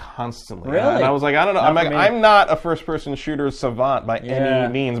getting that constantly. Really? And I was like, I don't know. I'm not a first-person shooter savant by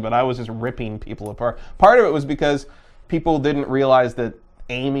any means, but I was just ripping people apart. Part of it was because people didn't realize that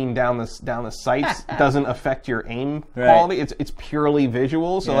aiming down the sights doesn't affect your aim quality. It's purely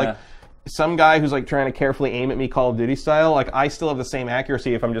visual. So some guy who's trying to carefully aim at me Call of Duty style, I still have the same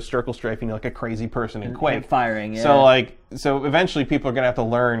accuracy if I'm just circle strafing like a crazy person in Quake. Firing, yeah. So eventually people are going to have to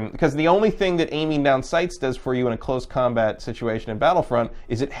learn, because the only thing that aiming down sights does for you in a close combat situation in Battlefront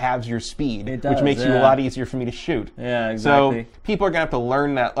is it halves your speed, which makes you a lot easier for me to shoot. Yeah, exactly. So people are going to have to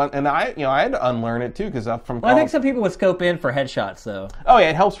learn that, and I had to unlearn it too, because I think some people would scope in for headshots though. Oh yeah,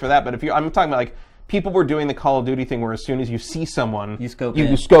 it helps for that, but I'm talking about people were doing the Call of Duty thing where as soon as you see someone, you scope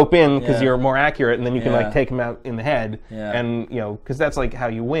in because you're more accurate, and then you can take them out in the head, and because that's how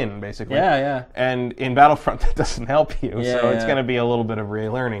you win basically. Yeah. And in Battlefront that doesn't help you, so it's going to be a little bit of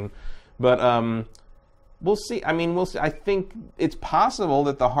relearning. But we'll see. I mean, we'll see. I think it's possible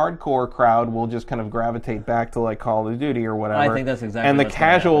that the hardcore crowd will just kind of gravitate back to Call of Duty or whatever. I think that's exactly. And the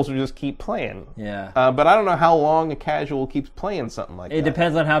casuals will just keep playing. Yeah. But I don't know how long a casual keeps playing something like that. It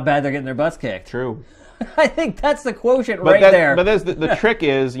depends on how bad they're getting their butts kicked. True. I think that's the quotient there. But the trick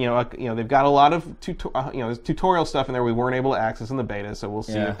is, they've got a lot of there's tutorial stuff in there we weren't able to access in the beta, so we'll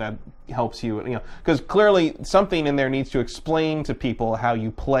see if that helps you. Because clearly something in there needs to explain to people how you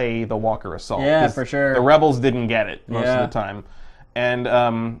play the Walker Assault. Yeah, for sure. The rebels didn't get it most of the time, and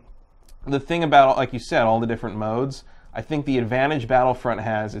the thing about, like you said, all the different modes. I think the advantage Battlefront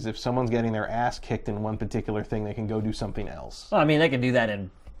has is if someone's getting their ass kicked in one particular thing, they can go do something else. Well, I mean, they can do that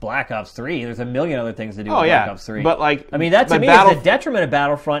in Black Ops 3. There's a million other things to do in Black Ops 3. But that to me is the detriment of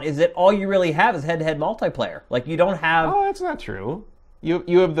Battlefront, is that all you really have is head-to-head multiplayer. You don't have. Oh, that's not true.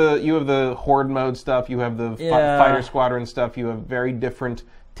 You have the horde mode stuff. You have the fighter squadron stuff. You have very different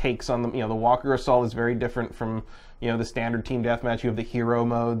takes on them. The Walker Assault is very different from the standard team deathmatch. You have the hero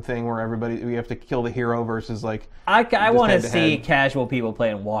mode thing where you have to kill the hero versus I want to see casual people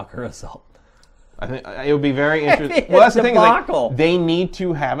playing Walker Assault. I think it would be very interesting. It's Well, that's the thing. Is debacle. like, they need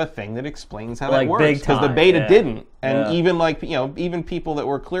to have a thing that explains how Like, that works big because the time, beta yeah. didn't, and Yeah. even like even people that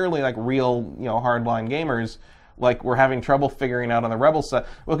were clearly like real hardline gamers like were having trouble figuring out on the Rebel side.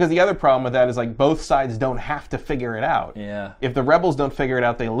 Well, because the other problem with that is like both sides don't have to figure it out. Yeah. If the Rebels don't figure it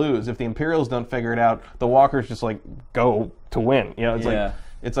out, they lose. If the Imperials don't figure it out, the Walkers just like go to win.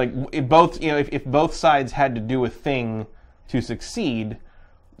 It's like if both if both sides had to do a thing to succeed,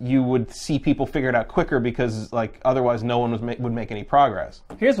 you would see people figure it out quicker because like otherwise no one would make any progress.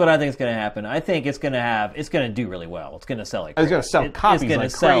 Here's what I think is going to happen. I think it's going to do really well. It's going to sell like It's crazy. going to sell copies It's going like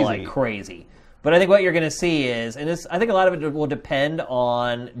to sell crazy. like crazy. But I think what you're going to see is, and I think a lot of it will depend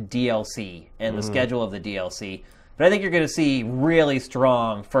on DLC and the schedule of the DLC. But I think you're going to see really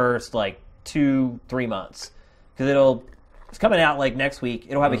strong first like 2-3 months because it's coming out like next week.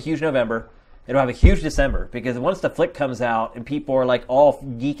 It'll have a huge November. It'll have a huge December because once the flick comes out and people are like all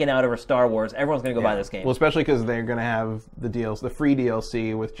geeking out over Star Wars, everyone's going to go buy this game. Well, especially because they're going to have the free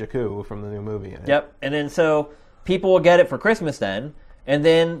DLC with Jakku from the new movie. In it. Yep, and then so people will get it for Christmas then. And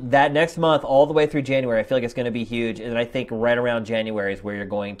then that next month, all the way through January, I feel like it's going to be huge. And I think right around January is where you're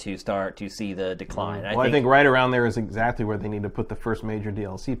going to start to see the decline. I think right around there is exactly where they need to put the first major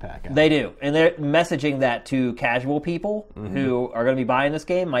DLC pack out. They do. And they're messaging that to casual people who are going to be buying this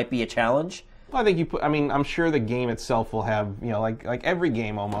game might be a challenge. Well, I think I'm sure the game itself will have, like every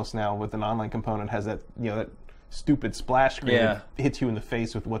game almost now with an online component has that, that stupid splash screen that hits you in the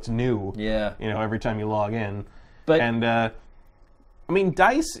face with what's new. Yeah. Every time you log in. But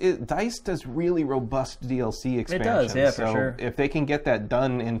DICE does really robust DLC expansions. It does, for sure. If they can get that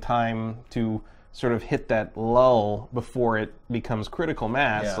done in time to sort of hit that lull before it becomes critical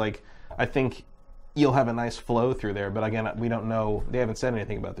mass, I think you'll have a nice flow through there. But again, we don't know. They haven't said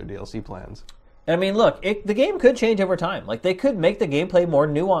anything about their DLC plans. I mean, look, the game could change over time. Like, they could make the gameplay more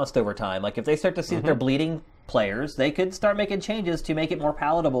nuanced over time. Like, if they start to see that they're bleeding players, they could start making changes to make it more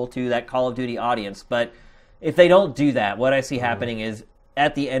palatable to that Call of Duty audience. But if they don't do that, what I see happening is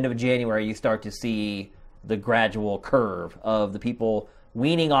at the end of January, you start to see the gradual curve of the people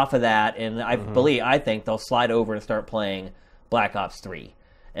weaning off of that. And I think they'll slide over and start playing Black Ops 3.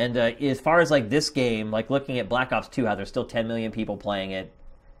 And as far as like this game, like looking at Black Ops 2, how there's still 10 million people playing it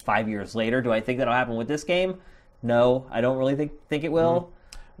 5 years later, do I think that'll happen with this game? No, I don't really think it will.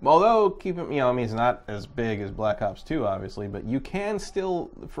 Although, it's not as big as Black Ops 2, obviously, but you can still,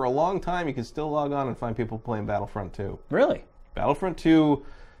 for a long time, you can still log on and find people playing Battlefront 2. Really? Battlefront 2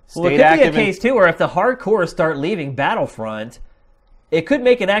 stayed well, it could active. Be a case, too, where if the hardcore start leaving Battlefront, it could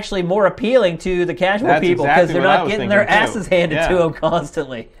make it actually more appealing to the casual people because they're not getting their asses handed to them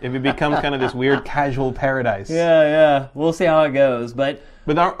constantly. If it becomes kind of this weird casual paradise. Yeah. We'll see how it goes, But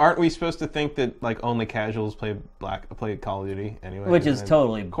aren't we supposed to think that like only casuals play Call of Duty anyway? Which is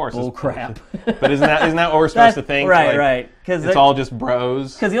totally bull crap. But isn't that what we're supposed to think? Right. Because it's all just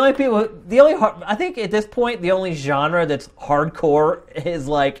bros. Because I think at this point the only genre that's hardcore is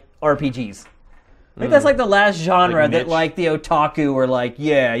like RPGs. I think that's like the last genre that like the otaku are like,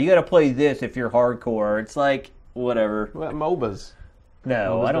 yeah, you got to play this if you're hardcore. It's like whatever. What about MOBAs?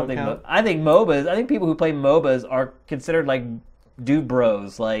 No, MOBAs I don't think. count? I think MOBAs. I think people who play MOBAs are considered like dude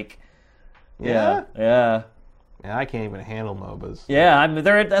bros. Like, yeah. Yeah, I can't even handle MOBAs. Yeah,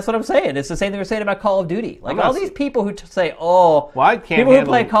 that's what I'm saying. It's the same thing we're saying about Call of Duty. Like all these people who say, "Oh, I can't people who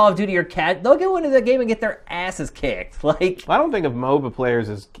play Call of Duty are they'll go into the game and get their asses kicked." Like, I don't think of MOBA players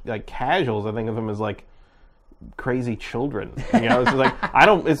as like casuals. I think of them as like crazy children. It's like I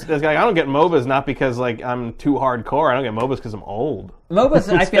don't get MOBAs not because like I'm too hardcore. I don't get MOBAs because I'm old.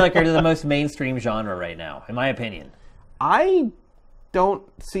 MOBAs, I feel like are the most mainstream genre right now, in my opinion. I don't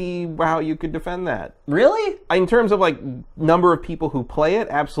see how you could defend that. Really? In terms of like number of people who play it,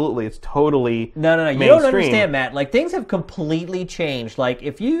 absolutely, it's totally No. mainstream. You don't understand, Matt. Like things have completely changed. Like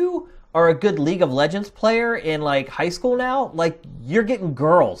if you are a good League of Legends player in like high school now, like you're getting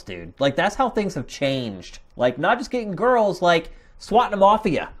girls, dude. Like that's how things have changed. Like not just getting girls, like swatting them off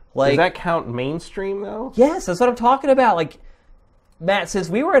of you. Like, does that count mainstream though? Yes, that's what I'm talking about. Like Matt, since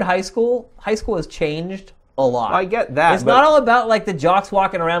we were in high school has changed a lot. Well, I get that. It's not all about like the jocks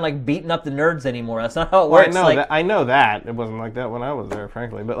walking around like beating up the nerds anymore. That's not how it works. I know that. It wasn't like that when I was there,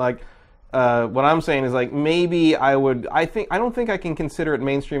 frankly. But like, what I'm saying is like maybe I don't think I can consider it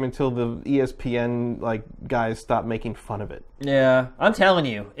mainstream until the ESPN like guys stop making fun of it. Yeah, I'm telling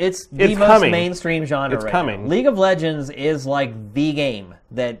you, it's the most mainstream genre. It's right coming. Now. League of Legends is like the game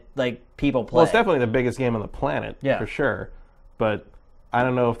that like people play. Well, it's definitely the biggest game on the planet, for sure. But I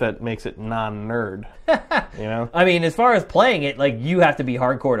don't know if that makes it non-nerd. You know? I mean, as far as playing it, like, you have to be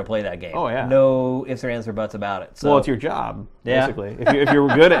hardcore to play that game. Oh, yeah. No ifs or ands or buts about it. So. Well, it's your job, Yeah. basically. If you're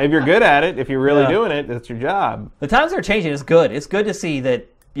good at it, if you're really doing it, it's your job. The times are changing. It's good. It's good to see that,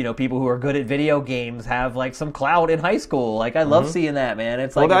 you know, people who are good at video games have, like, some clout in high school. Like, I love seeing that, man.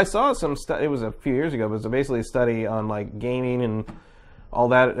 It's like... Well, I saw some it was a few years ago, but it was basically a study on, like, gaming and all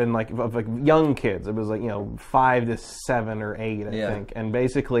that, and like of like young kids. It was like, you know, 5 to 7 or 8, I think. And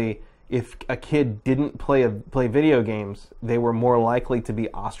basically, if a kid didn't play video games, they were more likely to be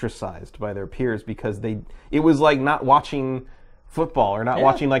ostracized by their peers because it was like not watching football or not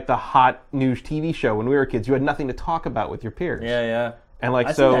watching like the hot news TV show when we were kids. You had nothing to talk about with your peers. Yeah. And like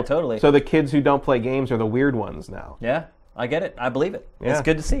I see that totally. So the kids who don't play games are the weird ones now. Yeah, I get it. I believe it. Yeah. It's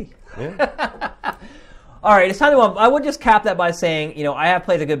good to see. Yeah. All right, it's time to. I would just cap that by saying, you know, I have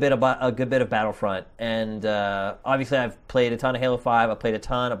played a good bit of Battlefront, and obviously I've played a ton of Halo 5. I've played a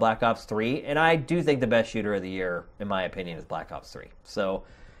ton of Black Ops 3, and I do think the best shooter of the year, in my opinion, is Black Ops 3. So,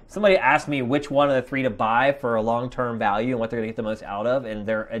 if somebody asked me which one of the 3 to buy for a long-term value and what they're going to get the most out of, and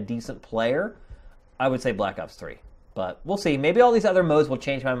they're a decent player, I would say Black Ops 3. But we'll see. Maybe all these other modes will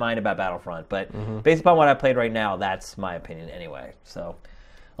change my mind about Battlefront. But based upon what I played right now, that's my opinion anyway. So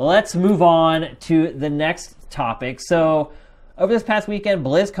let's move on to the next topic. So over this past weekend,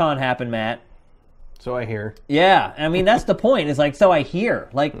 BlizzCon happened, Matt. So I hear. Yeah. I mean, that's the point. It's like, so I hear.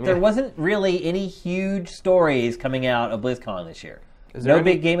 Like, there wasn't really any huge stories coming out of BlizzCon this year. No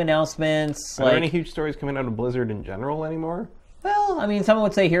big game announcements. Are there any huge stories coming out of Blizzard in general anymore? Well, I mean, someone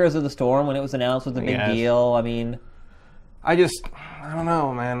would say Heroes of the Storm when it was announced was a big deal. I mean... I don't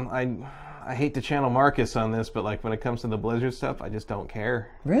know, man. I hate to channel Marcus on this, but like when it comes to the Blizzard stuff, I just don't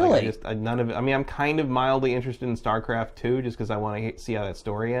care. Really? Like, none of it. I mean, I'm kind of mildly interested in StarCraft 2 just because I want to see how that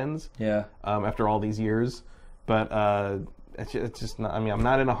story ends. Yeah. After all these years, but it's just not. I mean, I'm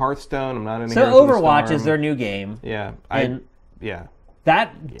not in a Hearthstone. I'm not in a So Heroes of the Overwatch Storm. is their new game. Yeah. Yeah.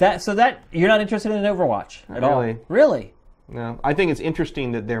 That you're not interested in Overwatch at all? Really? No. I think it's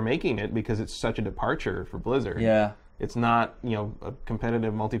interesting that they're making it because it's such a departure for Blizzard. Yeah. It's not, you know, a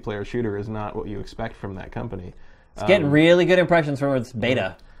competitive multiplayer shooter is not what you expect from that company. It's getting really good impressions from its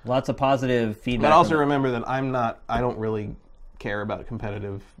beta. Lots of positive feedback. But also remember that I don't really care about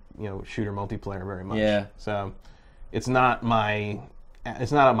competitive, you know, shooter multiplayer very much. Yeah. So it's not up my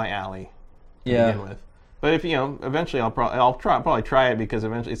alley to begin with. But if, you know, eventually I'll probably try it because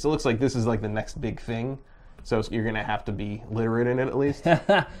eventually it looks like this is like the next big thing. So you're going to have to be literate in it at least.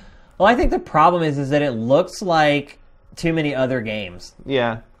 Well, I think the problem is that it looks like too many other games.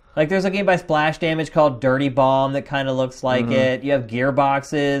 Yeah. Like there's a game by Splash Damage called Dirty Bomb that kind of looks like it. You have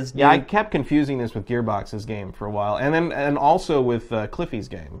Gearbox's. Yeah, I kept confusing this with Gearbox's game for a while, and also with Cliffy's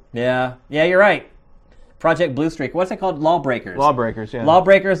game. Yeah, you're right. Project Blue Streak. What's it called? Lawbreakers. Lawbreakers, yeah.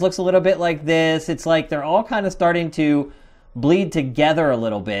 Lawbreakers looks a little bit like this. It's like they're all kind of starting to bleed together a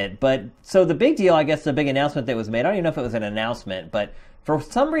little bit. But so the big deal, I guess, the big announcement that was made. I don't even know if it was an announcement, but for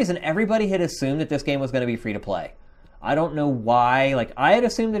some reason, everybody had assumed that this game was going to be free to play. I don't know why. Like, I had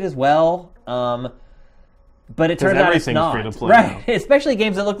assumed it as well, but it turns out it's not. Free to play right? Now. Especially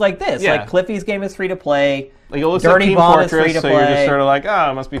games that look like this. Yeah. Like Cliffy's game is free to play. Like it looks Dirty like Team Bomb Fortress, is free to so play. you're just sort of like,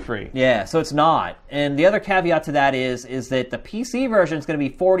 it must be free. Yeah, so it's not. And the other caveat to that is that the PC version is going to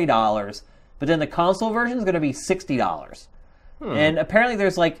be $40, but then the console version is going to be $60. And apparently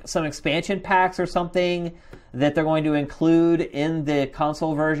there's like some expansion packs or something that they're going to include in the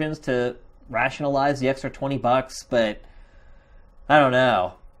console versions to rationalize the extra $20, but I don't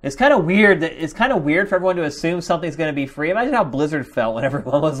know. It's kind of weird for everyone to assume something's going to be free. Imagine how Blizzard felt when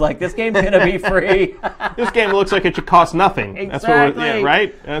everyone was like, "This game's going to be free." This game looks like it should cost nothing. Exactly. That's what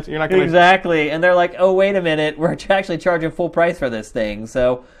right? You're not going Exactly. And they're like, "Oh, wait a minute. We're actually charging full price for this thing."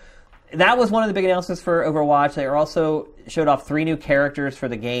 So that was one of the big announcements for Overwatch. They also showed off 3 new characters for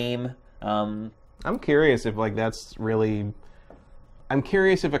the game. I'm curious if that's really. I'm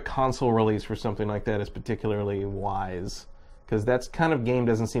curious if a console release for something like that is particularly wise. Because that kind of game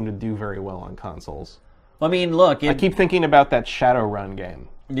doesn't seem to do very well on consoles. I mean, look... I keep thinking about that Shadowrun game.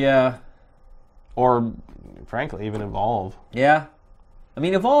 Yeah. Or, frankly, even Evolve. Yeah. I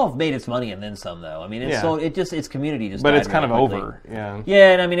mean, Evolve made its money and then some, though. I mean, its community just But died it's kind of quickly. over, yeah.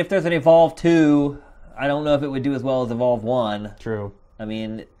 Yeah, and I mean, if there's an Evolve 2, I don't know if it would do as well as Evolve 1. True. I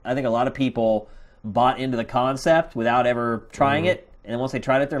mean, I think a lot of people bought into the concept without ever trying it. And then once they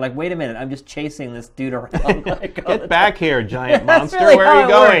tried it, they're like, wait a minute, I'm just chasing this dude around. Get back here, giant monster. Really Where are you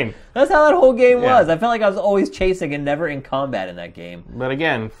going? Worked. That's how that whole game was. I felt like I was always chasing and never in combat in that game. But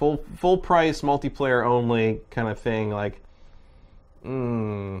again, full price, multiplayer only kind of thing. Like, I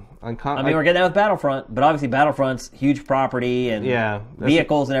mean, we're getting that with Battlefront, but obviously Battlefront's huge property and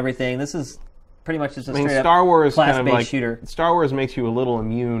vehicles and everything. This is pretty much just a straight Star Wars class-based kind of like, shooter. Star Wars makes you a little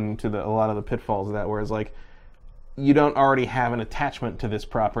immune to a lot of the pitfalls of that, whereas like you don't already have an attachment to this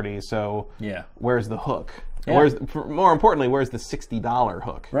property, so where's the hook? Yeah. More importantly, where's the $60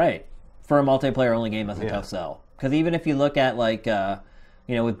 hook? Right. For a multiplayer-only game, that's a tough sell. Because even if you look at like...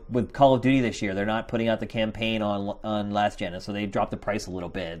 with Call of Duty this year, they're not putting out the campaign on last gen, so they dropped the price a little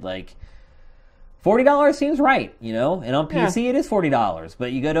bit. Like $40 seems right, and on PC it is $40,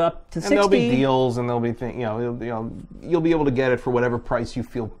 but you go to up to $60. And there'll be deals, and there'll be things. You'll be able to get it for whatever price you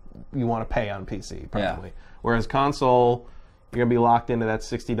feel you want to pay on PC, probably. Yeah. Whereas console, you're gonna be locked into that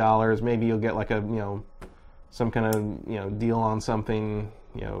 $60. Maybe you'll get like a some kind of deal on something.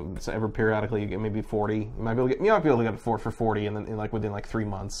 So every periodically you get maybe 40. You might be able to get it for 40, and then within 3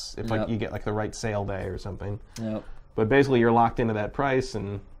 months, if you get like the right sale day or something. Yep. But basically, you're locked into that price,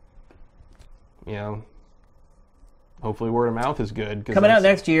 and hopefully word of mouth is good. Coming out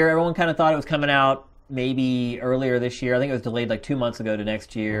next year, everyone kind of thought it was coming out maybe earlier this year. I think it was delayed like 2 months ago to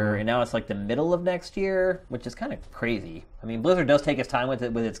next year, and now it's like the middle of next year, which is kind of crazy. I mean, Blizzard does take its time with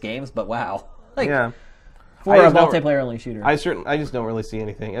its games, but wow, for a multiplayer-only shooter. I just don't really see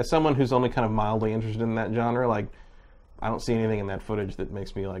anything. As someone who's only kind of mildly interested in that genre, like, I don't see anything in that footage that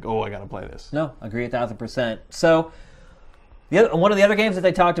makes me like, oh, I gotta play this. No, agree 1,000%. So, one of the other games that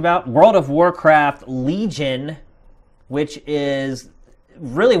they talked about, World of Warcraft Legion, which is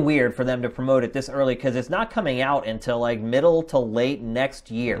really weird for them to promote it this early because it's not coming out until like middle to late next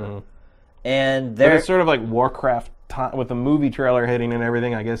year. Mm-hmm. And it's sort of like Warcraft with the movie trailer hitting and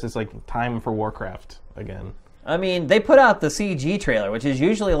everything. I guess it's like time for Warcraft again. I mean, they put out the CG trailer, which is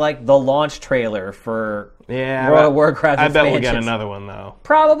usually like the launch trailer for World of Warcraft I bet we'll get another one, though.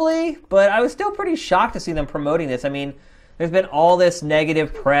 Probably, but I was still pretty shocked to see them promoting this. I mean, there's been all this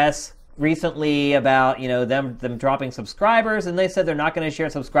negative press recently about, them dropping subscribers, and they said they're not going to share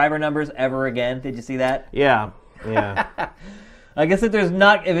subscriber numbers ever again. Did you see that? Yeah. I guess if it's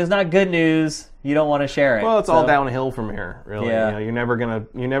not good news, you don't want to share it. Well, it's all downhill from here, really. Yeah. You're never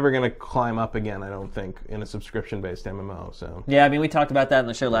gonna climb up again, I don't think, in a subscription-based MMO. So yeah, I mean, we talked about that in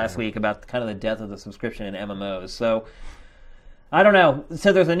the show last week about kind of the death of the subscription in MMOs. So I don't know.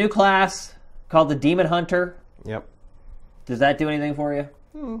 So there's a new class called the Demon Hunter. Yep. Does that do anything for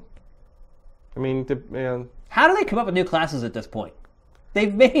you? I mean, how do they come up with new classes at this point?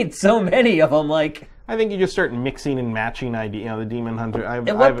 They've made so many of them, like... I think you just start mixing and matching ideas. The Demon Hunter...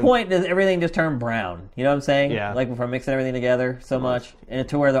 At what point does everything just turn brown? You know what I'm saying? Yeah. Like, if we're mixing everything together so much, and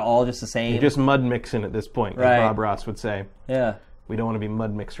to where they're all just the same. You're just mud mixing at this point, right. As Bob Ross would say. Yeah. We don't want to be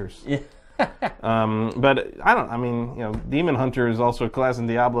mud mixers. Yeah. But, Demon Hunter is also a class in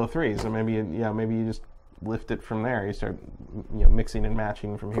Diablo 3, so maybe you just lift it from there. You start, mixing and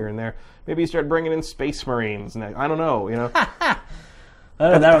matching from here and there. Maybe you start bringing in Space Marines. I don't know, I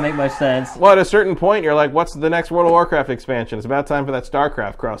don't know, that don't make much sense. Well, at a certain point, you're like, what's the next World of Warcraft expansion? It's about time for that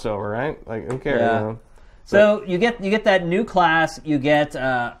StarCraft crossover, right? Like, who cares? Yeah. So you get that new class. You get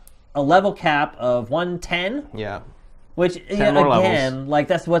a level cap of 110. Yeah. Which, again, like,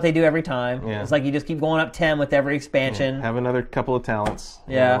 that's what they do every time. Yeah. It's like you just keep going up 10 with every expansion. Yeah. Have another couple of talents.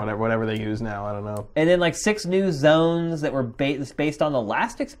 Yeah. Whatever they use now, I don't know. And then, 6 new zones that were based on the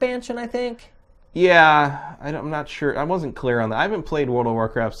last expansion, I think. Yeah, I'm not sure. I wasn't clear on that. I haven't played World of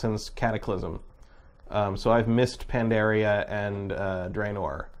Warcraft since Cataclysm, so I've missed Pandaria and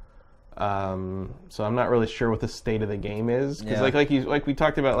Draenor. So I'm not really sure what the state of the game is because, like we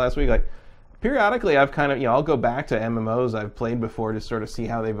talked about last week, like periodically I've kind of I'll go back to MMOs I've played before to sort of see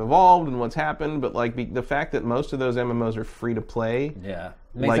how they've evolved and what's happened. But the fact that most of those MMOs are free to play,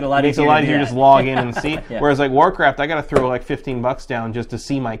 makes it a lot easier to just log in and see. Yeah. Whereas Warcraft, I got to throw $15 down just to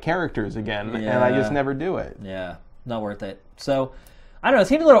see my characters again, and I just never do it. Yeah, not worth it. So I don't know. It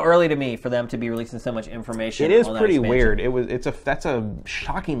seemed a little early to me for them to be releasing so much information. It is pretty weird. That's a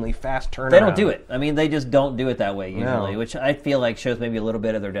shockingly fast turnaround. They don't do it. I mean, they just don't do it that way usually, which I feel like shows maybe a little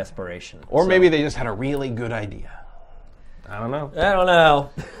bit of their desperation. Or maybe they just had a really good idea. I don't know.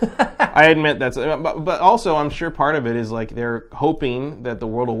 I admit but also I'm sure part of it is like they're hoping that the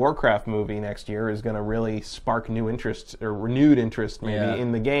World of Warcraft movie next year is going to really spark new interest or renewed interest maybe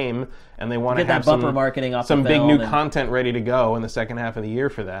in the game, and they want to have that bumper marketing off some big new content ready to go in the second half of the year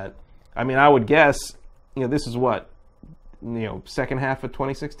for that. I mean, I would guess this is what second half of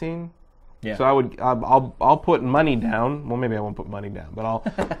 2016. Yeah. So I'll put money down. Well, maybe I won't put money down, but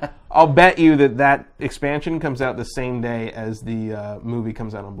I'll bet you that expansion comes out the same day as the movie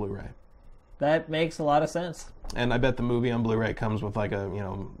comes out on Blu-ray. That makes a lot of sense. And I bet the movie on Blu-ray comes with like a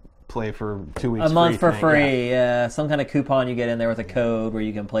play for 2 weeks a month free for thing. free. Yeah, some kind of coupon you get in there with a code where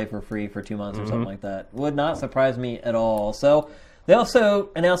you can play for free for 2 months or something like that. Would not surprise me at all. So they also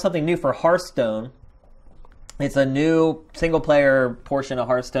announced something new for Hearthstone. It's a new single-player portion of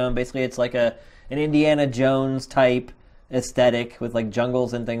Hearthstone. Basically, it's like an Indiana Jones type aesthetic with like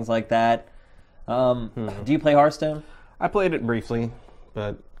jungles and things like that. Do you play Hearthstone? I played it briefly,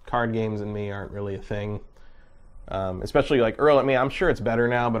 but card games and me aren't really a thing. Especially like early. I mean, I'm sure it's better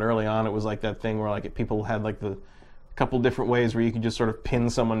now, but early on, it was like that thing where like people had like the couple different ways where you could just sort of pin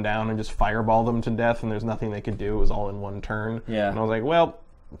someone down and just fireball them to death, and there's nothing they could do. It was all in one turn. Yeah. And I was like, well,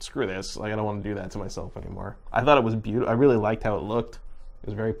 screw this. Like, I don't want to do that to myself anymore. I thought it was beautiful. I really liked how it looked. It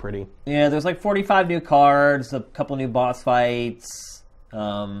was very pretty. Yeah, there's like 45 new cards, a couple new boss fights.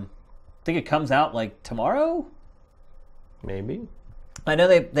 I think it comes out like tomorrow? Maybe. I know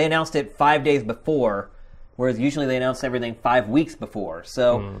they announced it 5 days before, whereas usually they announce everything 5 weeks before.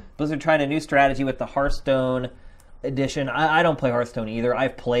 So Blizzard tried a new strategy with the Hearthstone edition. I don't play Hearthstone either.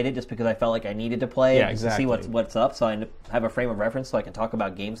 I've played it just because I felt like I needed to play it to see what's up, so I have a frame of reference so I can talk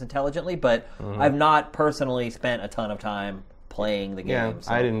about games intelligently. But I've not personally spent a ton of time playing the game. Yeah,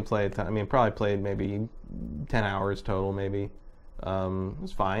 so. I didn't play a ton. I mean, probably played maybe 10 hours total, maybe. It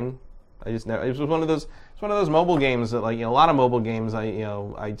was fine. I just never. It was one of those. It's one of those mobile games that, like, a lot of mobile games.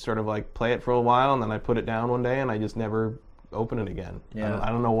 I sort of like play it for a while and then I put it down one day and I just never open it again. Yeah. I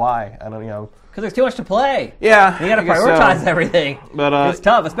don't know why. I don't Because there's too much to play. Yeah, You got to prioritize everything. But it's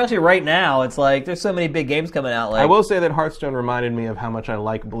tough, especially right now. It's like there's so many big games coming out. Like, I will say that Hearthstone reminded me of how much I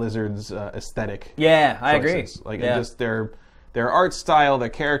like Blizzard's aesthetic. Yeah, I agree. Like just their art style, their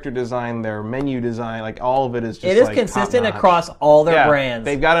character design, their menu design, like all of it is just it is consistent top-notch. across all their brands.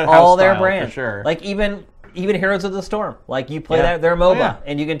 They've got all their style, brands for sure. Like even Heroes of the Storm. Like you play their MOBA,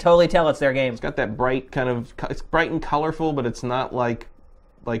 and you can totally tell it's their game. It's got that bright kind of. It's bright and colorful, but it's not like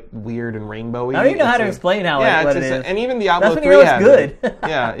weird and rainbowy. I don't even know how to explain what it is. And even Diablo That's 3 when has good.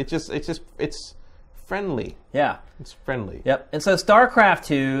 Yeah, it's friendly. Yeah. It's friendly. Yep. And so StarCraft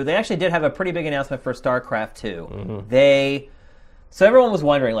 2, they actually did have a pretty big announcement for StarCraft 2. So everyone was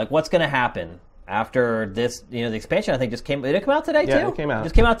wondering, like, what's going to happen after this, the expansion I think just came. Did it come out today, too? Yeah, it came out. It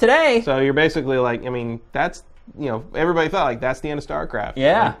just came out today. So you're basically like, I mean, that's, everybody thought, like, that's the end of StarCraft.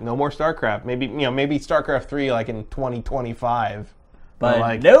 Yeah. Like, no more StarCraft. Maybe StarCraft 3, like, in 2025. But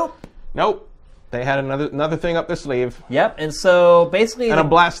like, nope. They had another thing up their sleeve. Yep, and so basically... And a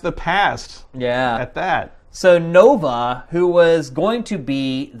blast of the past. Yeah. At that. So Nova, who was going to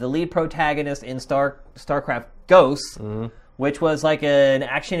be the lead protagonist in StarCraft Ghosts, which was like an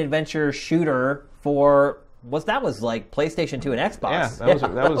action-adventure shooter for... That was like PlayStation 2 and Xbox. Yeah,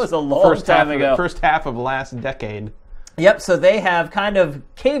 that was a long time ago. First half of last decade. Yep, so they have kind of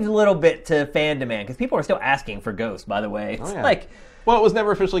caved a little bit to fan demand, because people are still asking for Ghosts, by the way. It's like... Well, it was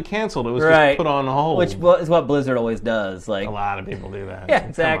never officially canceled. It was just put on hold. Which is what Blizzard always does. Like a lot of people do that. Yeah,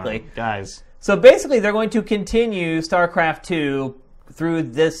 exactly. Come on, guys. So basically, they're going to continue StarCraft 2 through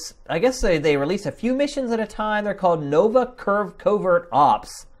this. I guess they release a few missions at a time. They're called Nova Covert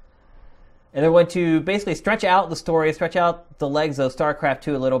Ops. And they're going to basically stretch out the story, stretch out the legs of StarCraft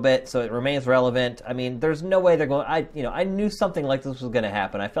 2 a little bit so it remains relevant. I mean, there's no way they're going... I knew something like this was going to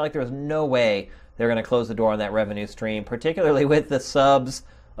happen. I felt like there was no way they're going to close the door on that revenue stream, particularly with the subs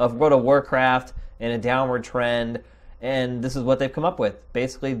of World of Warcraft and a downward trend. And this is what they've come up with.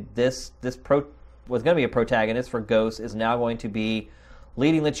 Basically, this was going to be a protagonist for Ghosts is now going to be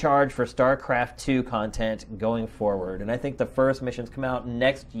leading the charge for StarCraft 2 content going forward. And I think the first missions come out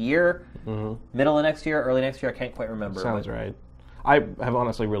next year, middle of next year, early next year. I can't quite remember. Sounds right. I have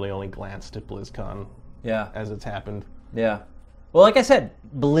honestly really only glanced at BlizzCon as it's happened. Yeah. Well, like I said,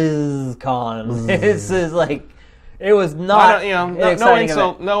 BlizzCon. This is like... It was not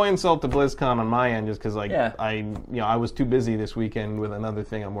no insult to BlizzCon on my end, just because I was too busy this weekend with another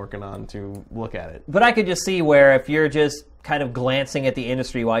thing I'm working on to look at it. But I could just see where if you're just kind of glancing at the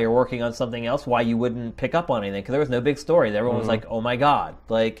industry while you're working on something else, why you wouldn't pick up on anything, because there was no big story. Everyone was like, "Oh my god!"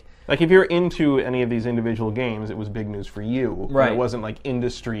 Like if you're into any of these individual games, it was big news for you. Right. It wasn't like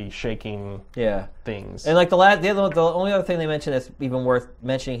industry shaking things. And like the only other thing they mentioned that's even worth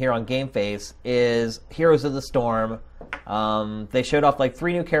mentioning here on GameFace is Heroes of the Storm. They showed off like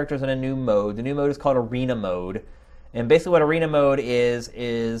 3 new characters in a new mode. The new mode is called Arena Mode. And basically what Arena Mode is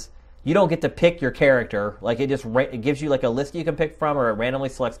you don't get to pick your character. Like it gives you like a list you can pick from, or it randomly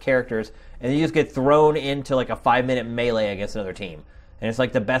selects characters, and you just get thrown into like a 5-minute melee against another team. And it's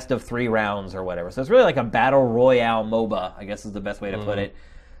like the best of 3 rounds or whatever. So it's really like a battle royale MOBA, I guess is the best way to put it.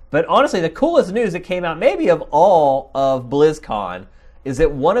 But honestly, the coolest news that came out maybe of all of BlizzCon is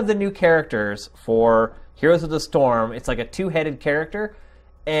that one of the new characters for Heroes of the Storm, it's like a 2-headed character,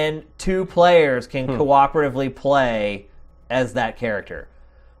 and 2 players can cooperatively play as that character.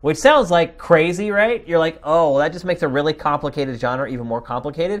 Which sounds like crazy, right? You're like, oh, well, that just makes a really complicated genre even more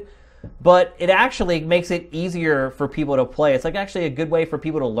complicated. But it actually makes it easier for people to play. It's like actually a good way for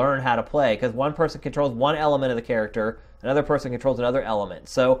people to learn how to play, because one person controls one element of the character, another person controls another element.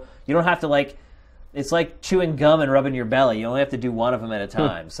 So you don't have to, like, it's like chewing gum and rubbing your belly. You only have to do one of them at a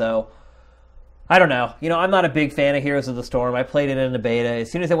time. So I don't know. I'm not a big fan of Heroes of the Storm. I played it in the beta. As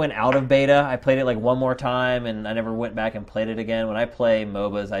soon as it went out of beta, I played it like one more time, and I never went back and played it again. When I play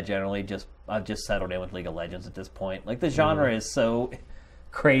MOBAs, I've just settled in with League of Legends at this point. Like, the genre is so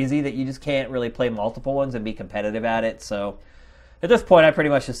crazy that you just can't really play multiple ones and be competitive at it. So at this point, I pretty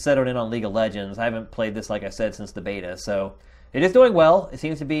much just settled in on League of Legends. I haven't played this, like I said, since the beta. So it is doing well. It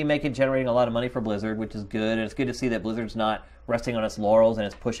seems to be generating a lot of money for Blizzard, which is good. And it's good to see that Blizzard's not resting on its laurels and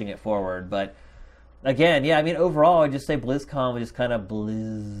it's pushing it forward. But again, yeah, I mean, overall, I'd just say BlizzCon was just kind of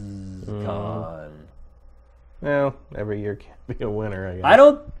BlizzCon. Well, every year can't be a winner, I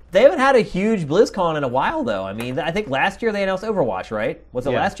guess. They haven't had a huge BlizzCon in a while, though. I mean, I think last year they announced Overwatch, right? Was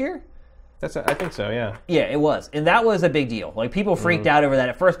it last year? I think so, yeah. Yeah, it was. And that was a big deal. Like, people freaked out over that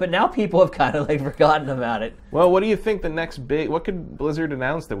at first, but now people have kind of, like, forgotten about it. Well, what do you think the next what could Blizzard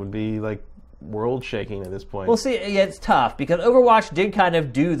announce that would be, like, world-shaking at this point? Well, see, yeah, it's tough, because Overwatch did kind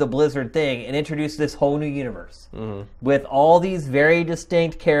of do the Blizzard thing and introduce this whole new universe with all these very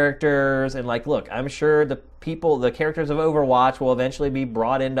distinct characters. And, like, look, I'm sure the characters of Overwatch will eventually be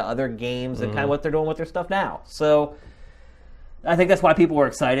brought into other games and kind of what they're doing with their stuff now. So I think that's why people were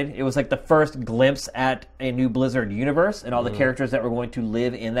excited. It was like the first glimpse at a new Blizzard universe and all the characters that were going to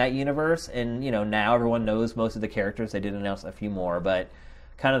live in that universe. And, now everyone knows most of the characters. They did announce a few more, but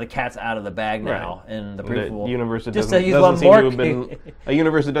kind of the cat's out of the bag now, and the proof will... universe that doesn't seem to have been a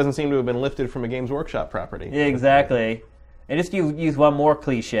universe that doesn't seem to have been lifted from a Games Workshop property. Yeah, exactly. And just to use one more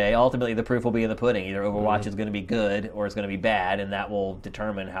cliche, ultimately the proof will be in the pudding. Either Overwatch is going to be good or it's going to be bad, and that will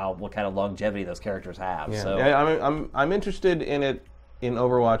determine what kind of longevity those characters have. Yeah. So I'm interested in it in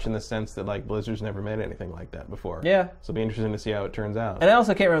Overwatch in the sense that, like, Blizzard's never made anything like that before. Yeah. So it'll be interesting to see how it turns out. And I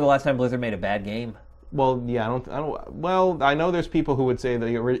also can't remember the last time Blizzard made a bad game. Well, yeah, I don't. Well, I know there's people who would say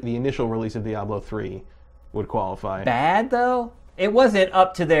the initial release of Diablo 3 would qualify. Bad, though? It wasn't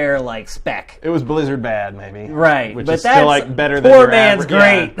up to their, like, spec. It was Blizzard bad, maybe. Right. Which but is still, like, better than poor man's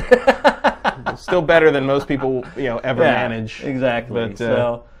great. Yeah. Still better than most people, ever manage. Exactly. But,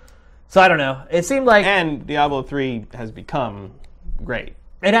 so I don't know. It seemed like... And Diablo 3 has become great.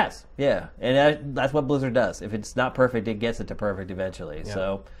 It has, yeah. And that's what Blizzard does. If it's not perfect, it gets it to perfect eventually. Yeah.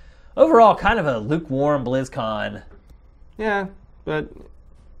 So overall, kind of a lukewarm BlizzCon. Yeah, but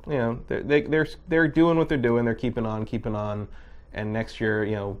they're doing what they're doing. They're keeping on, and next year,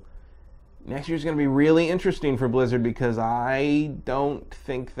 next year's going to be really interesting for Blizzard because I don't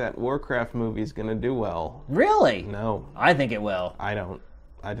think that Warcraft movie is going to do well. Really? No, I think it will. I don't.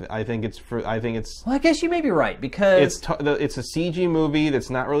 I think it's. Well, I guess you may be right because it's a CG movie that's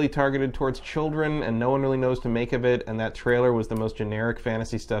not really targeted towards children, and no one really knows to make of it. And that trailer was the most generic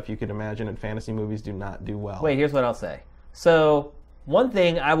fantasy stuff you could imagine, and fantasy movies do not do well. Wait, here's what I'll say. So one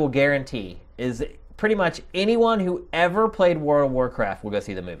thing I will guarantee is pretty much anyone who ever played World of Warcraft will go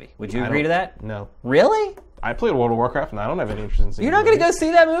see the movie. Would you agree to that? No. Really? I played World of Warcraft, and I don't have any interest in seeing it. You're not going to go see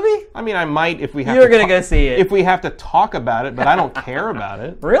that movie? I mean, I might if we have You're going to go see it. If we have to talk about it, but I don't care about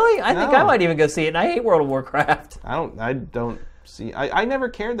it. Really? I think I might even go see it, and I hate World of Warcraft. I don't see... I never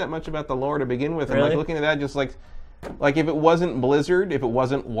cared that much about the lore to begin with. Really? And, looking at that, just like if it wasn't Blizzard, if it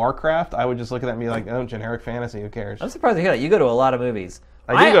wasn't Warcraft, I would just look at that and be like, oh, generic fantasy, who cares? I'm surprised you hear that. You go to a lot of movies.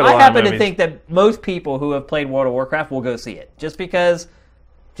 I do go to a lot of movies. I happen to think that most people who have played World of Warcraft will go see it. Just because.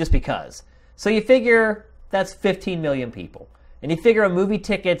 So you figure that's 15 million people. And you figure a movie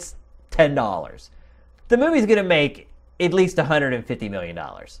ticket's $10. The movie's going to make at least $150 million.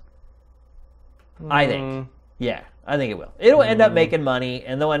 I think. Yeah, I think it will. It'll end up making money,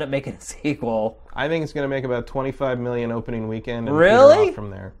 and they'll end up making a sequel. I think it's going to make about $25 million opening weekend and really? peter off from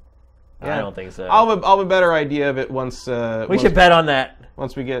there. Yeah. I don't think so. I'll have a better idea of it once... we should bet on that.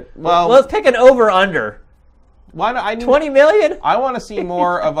 Once we get... Well, let's pick an over-under. Why not? 20 million? I want to see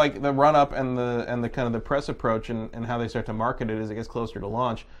more of like the run-up and the kind of the press approach and how they start to market it as it gets closer to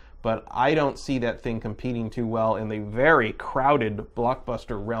launch. But I don't see that thing competing too well in the very crowded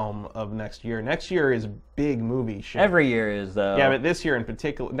blockbuster realm of next year. Next year is big movie shit. Every year is, though. Yeah, but next year in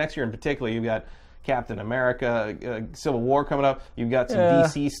particular, you've got Captain America, Civil War coming up. You've got some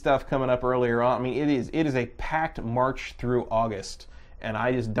DC stuff coming up earlier on. I mean, it is a packed March through August. And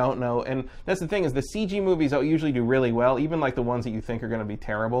I just don't know. And that's the thing is the CG movies usually do really well, even like the ones that you think are going to be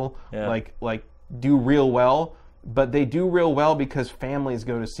terrible, like do real well. but they do real well because families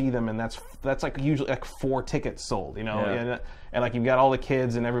go to see them, and that's like usually like 4 tickets sold, you know, and like you've got all the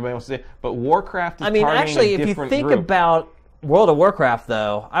kids and everybody wants to see. But Warcraft is targeting actually, a different if you think group. about World of Warcraft,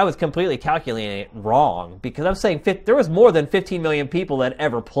 though, I was completely calculating it wrong because I'm saying there was more than 15 million people that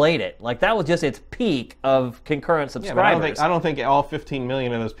ever played it. Like that was just its peak of concurrent subscribers. But I don't think all 15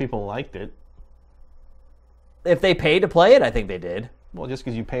 million of those people liked it. If they paid to play it, I think they did. Well, just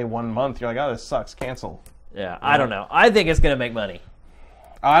because you pay 1 month, you're like, oh, this sucks, cancel. Yeah, I don't know. I think it's going to make money.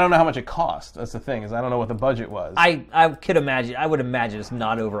 I don't know how much it cost. That's the thing, is I don't know what the budget was. I could imagine. I would imagine it's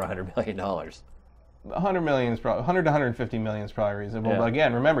not over $100 million. 100 million is probably 100 to 150 million is probably reasonable. Yeah. But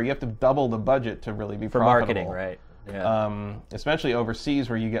again, remember, you have to double the budget to really be For profitable. marketing, right? Yeah. Especially overseas,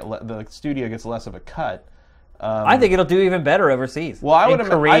 where you get the studio gets less of a cut. I think it'll do even better overseas. Well, I would in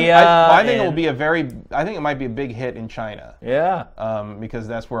imagine. Korea. I think it will be I think it might be a big hit in China. Yeah. Because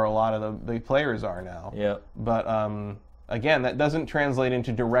that's where a lot of the players are now. Yeah. But again, that doesn't translate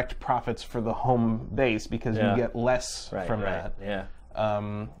into direct profits for the home base because you get less from that.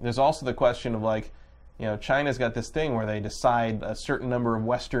 Yeah. There's also the question of like, you know, China's got this thing where they decide a certain number of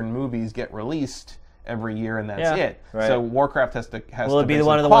Western movies get released every year, and that's it. Right. So Warcraft has to be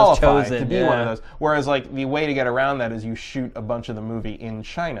one of the ones chosen to be one of those. Whereas like the way to get around that is you shoot a bunch of the movie in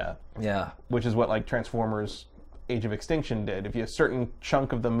China. Yeah. Which is what like Transformers: Age of Extinction did. If you have a certain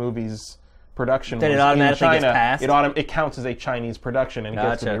chunk of the movie's production then was it automatically in China, gets passed? it counts as a Chinese production and it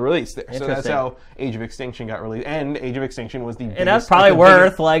gets to be released there. So that's how Age of Extinction got released. And Age of Extinction was the biggest. And that's probably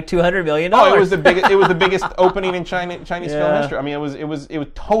worth like $200 million. Oh, it was the biggest. It was the biggest opening in Chinese film history. I mean, it was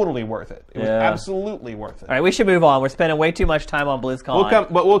totally worth it. It was absolutely worth it. All right, we should move on. We're spending way too much time on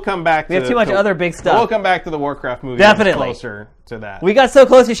BlizzCon. We'll come back. We have too much other big stuff. We'll come back to the Warcraft movie. Definitely Closer to that. We got so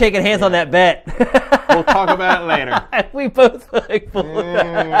close to shaking hands on that bet. We'll talk about it later. We both like.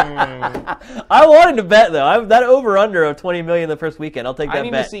 I wanted to bet though. That over under of 20 million the first weekend. I'll take that bet. I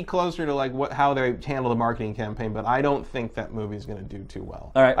need to see closer to like how they handle the marketing campaign, but I don't think that movie is going to do too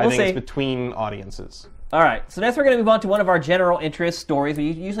well. All right, I think it's between audiences. All right, so next we're going to move on to one of our general interest stories.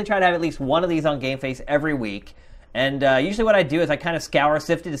 We usually try to have at least one of these on GameFace every week, and usually what I do is I kind of scour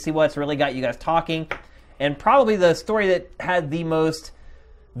sifted to see what's really got you guys talking, and probably the story that had the most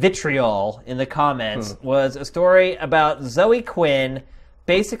vitriol in the comments was a story about Zoe Quinn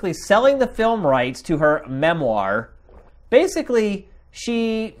basically selling the film rights to her memoir. Basically,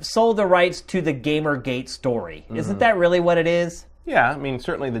 she sold the rights to the Gamergate story. Isn't that really what it is? Yeah, I mean,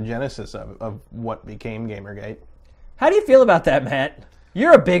 certainly the genesis of what became Gamergate. How do you feel about that, Matt?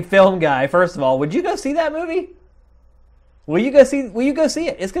 You're a big film guy, first of all. Would you go see that movie? Will you go see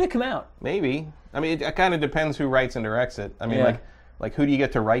it? It's going to come out. Maybe. I mean, it kind of depends who writes and directs it. I mean, like who do you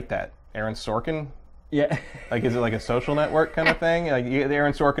get to write that? Aaron Sorkin? Yeah. Like, is it like a Social Network kind of thing? Like, you get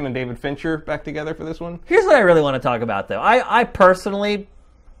Aaron Sorkin and David Fincher back together for this one? Here's what I really want to talk about, though. I personally,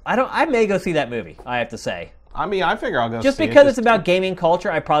 I may go see that movie, I have to say. I mean, I figure I'll go just see it. Just because it's about gaming culture,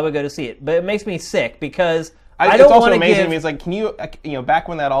 I probably would go to see it. But it makes me sick because I don't want to give... It's also amazing to me. It's like, can you, back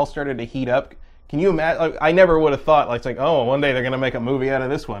when that all started to heat up, can you imagine? Like, I never would have thought, like, oh, one day they're going to make a movie out of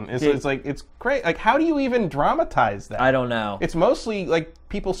this one. It's like, it's great. Like, how do you even dramatize that? I don't know. It's mostly, like,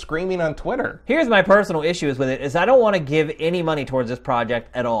 people screaming on Twitter. Here's my personal issues with it, is I don't want to give any money towards this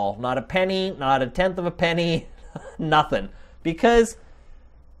project at all. Not a penny, not a tenth of a penny, nothing. Because,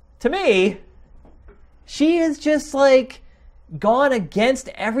 to me, she is just, like, gone against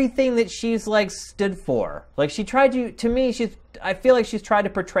everything that she's, like, stood for. Like, she tried to me, I feel like she's tried to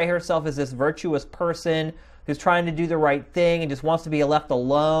portray herself as this virtuous person who's trying to do the right thing and just wants to be left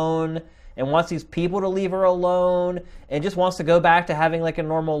alone and wants these people to leave her alone and just wants to go back to having like a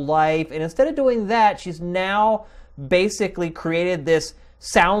normal life. And instead of doing that, she's now basically created this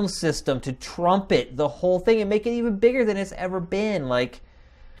sound system to trumpet the whole thing and make it even bigger than it's ever been. Like,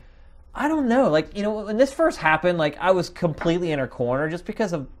 I don't know. Like, you know, when this first happened, like, I was completely in her corner just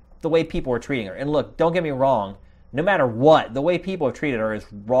because of the way people were treating her. And look, don't get me wrong. No matter what, the way people have treated her is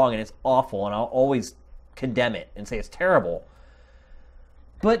wrong and it's awful, and I'll always condemn it and say it's terrible.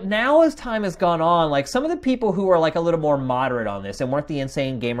 But now as time has gone on, like, some of the people who are like a little more moderate on this and weren't the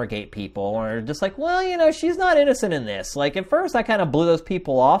insane Gamergate people are just like, well, you know, she's not innocent in this. Like, at first I kind of blew those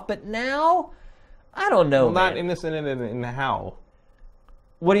people off, but now, I don't know, well, not innocent in how?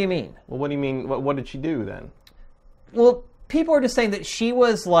 What do you mean? Well, what do you mean? What did she do then? Well, people are just saying that she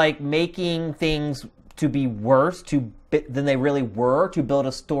was like making things to be worse than they really were, to build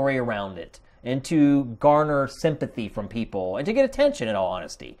a story around it and to garner sympathy from people and to get attention, in all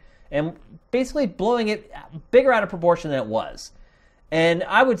honesty, and basically blowing it bigger out of proportion than it was. And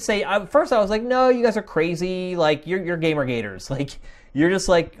I would say, first I was like, no, you guys are crazy. Like, you're Gamergaters. Like, you're just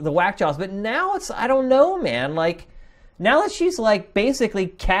like the whack jaws. But now it's, I don't know, man. Like, now that she's like basically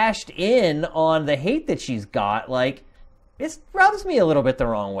cashed in on the hate that she's got, like, it rubs me a little bit the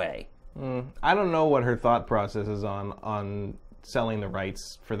wrong way. I don't know what her thought process is on selling the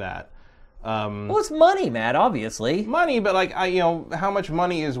rights for that. Well, it's money, Matt, obviously. Money, but like, how much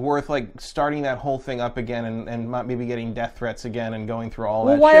money is worth like starting that whole thing up again and maybe getting death threats again and going through all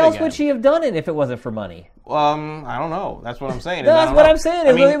that shit Well, why else again? would she have done it if it wasn't for money? I don't know. That's what I'm saying. No, that's what I'm saying.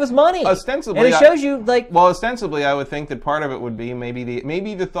 It was money. Ostensibly, and it shows you like. Well, ostensibly, I would think that part of it would be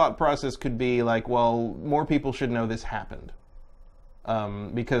maybe the thought process could be like, well, more people should know this happened.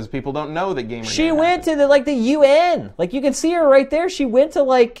 Because people don't know that Gamergate She went to the UN. Like, you can see her right there. She went to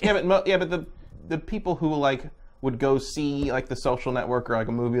like. Yeah, but the people who like would go see like the Social Network or like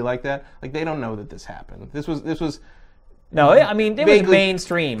a movie like that, like they don't know that this happened. This was. No, I mean, it was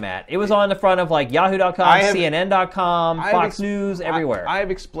mainstream, Matt. It was on the front of like Yahoo.com, CNN.com, Fox News, everywhere. I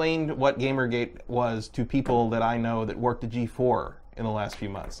have explained what Gamergate was to people that I know that worked at G4 in the last few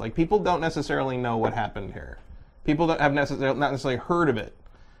months. Like, people don't necessarily know what happened here. People not necessarily heard of it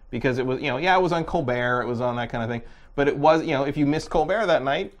because it was, it was on Colbert, it was on that kind of thing. But it was, if you missed Colbert that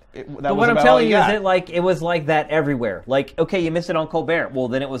night, but what I'm telling you is that it was like that everywhere. Like, okay, you missed it on Colbert, well,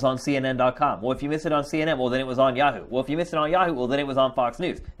 then it was on CNN.com. Well, if you missed it on CNN, well, then it was on Yahoo. Well, if you missed it on Yahoo, well, then it was on Fox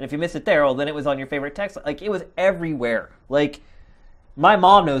News. And if you missed it there, well, then it was on your favorite text. Like, it was everywhere. Like, my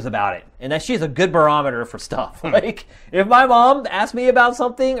mom knows about it, and that she's a good barometer for stuff. Like, if my mom asks me about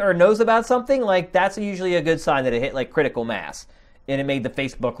something or knows about something, like, that's usually a good sign that it hit, like, critical mass. And it made the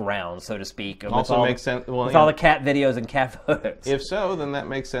Facebook rounds, so to speak. Also makes sense. Well, with all the cat videos and cat photos. If so, then that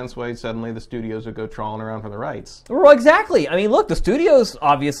makes sense why suddenly the studios would go trawling around for the rights. Well, exactly. I mean, look, the studios,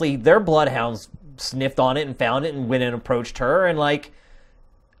 obviously, their bloodhounds sniffed on it and found it and went and approached her. And, like,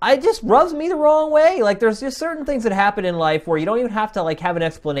 it just rubs me the wrong way. Like, there's just certain things that happen in life where you don't even have to, like, have an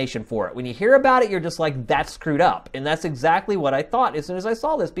explanation for it. When you hear about it, you're just like, that's screwed up. And that's exactly what I thought as soon as I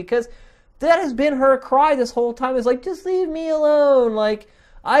saw this, because that has been her cry this whole time. Is like, just leave me alone. Like,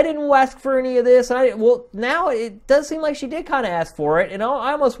 I didn't ask for any of this. Well, now it does seem like she did kind of ask for it. And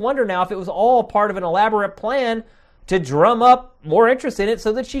I almost wonder now if it was all part of an elaborate plan to drum up more interest in it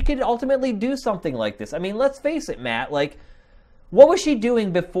so that she could ultimately do something like this. I mean, let's face it, Matt. Like, what was she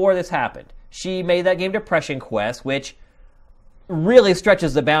doing before this happened? She made that game Depression Quest, which really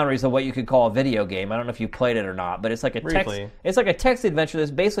stretches the boundaries of what you could call a video game. I don't know if you played it or not, but it's like a text adventure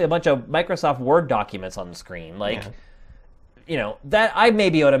that's basically a bunch of Microsoft Word documents on the screen. Like, that I may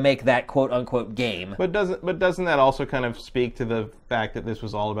be able to make that quote unquote game. But doesn't that also kind of speak to the fact that this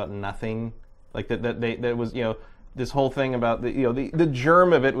was all about nothing? Like that was this whole thing about the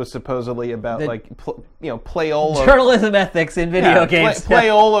germ of it was supposedly about Playola journalism ethics in video games.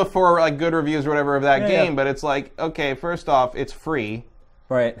 Playola for like good reviews or whatever of that game, but it's like, okay, first off, it's free.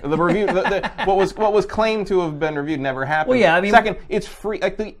 Right. The review, what was claimed to have been reviewed never happened. Well, yeah, I mean, second, it's free.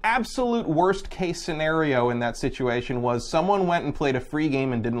 Like, the absolute worst case scenario in that situation was someone went and played a free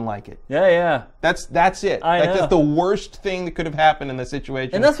game and didn't like it. Yeah. That's it. That's the worst thing that could have happened in the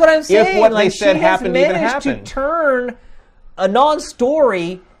situation. And that's what I'm saying. If what they said happened even happened. To turn a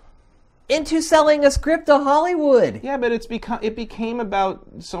non-story into selling a script to Hollywood. Yeah, but it became about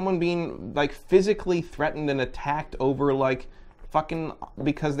someone being like physically threatened and attacked over like fucking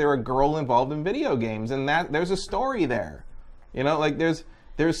because they're a girl involved in video games, and that there's a story there. Like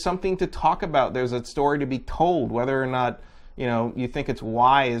there's something to talk about. There's a story to be told, whether or not you think it's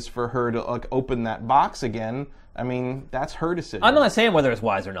wise for her to like open that box again. I mean, that's her decision. I'm not saying whether it's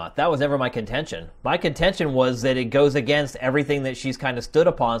wise or not. That was never my contention. My contention was that it goes against everything that she's kind of stood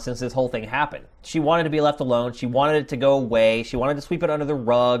upon since this whole thing happened. She wanted to be left alone. She wanted it to go away. She wanted to sweep it under the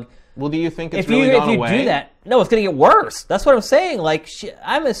rug. Well, do you think it's really gone away? If you do that, no, it's going to get worse. That's what I'm saying. Like,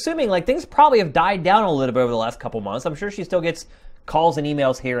 I'm assuming like things probably have died down a little bit over the last couple months. I'm sure she still gets calls and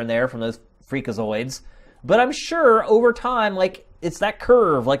emails here and there from those freakazoids. But I'm sure over time, like, it's that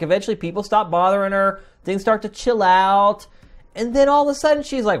curve. Like, eventually people stop bothering her, things start to chill out, and then all of a sudden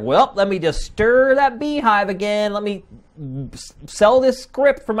she's like, well, let me just stir that beehive again. Let me sell this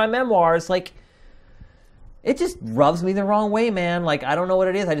script for my memoirs. Like, it just rubs me the wrong way, man. Like, I don't know what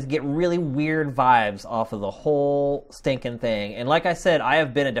it is. I just get really weird vibes off of the whole stinking thing. And like I said, I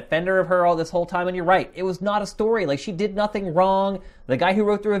have been a defender of her all this whole time, and you're right. It was not a story. Like, she did nothing wrong. The guy who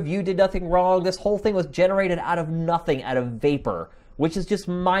wrote the review did nothing wrong. This whole thing was generated out of nothing, out of vapor, which is just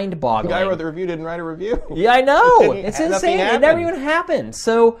mind-boggling. The guy who wrote the review didn't write a review. Yeah, I know. It's insane. It never even happened.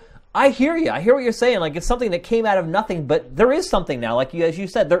 So I hear you. I hear what you're saying. Like, it's something that came out of nothing, but there is something now. Like, as you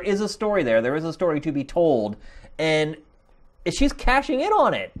said, there is a story there. There is a story to be told, and she's cashing in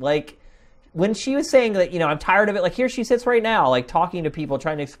on it. Like, when she was saying that, I'm tired of it, like here she sits right now, like talking to people,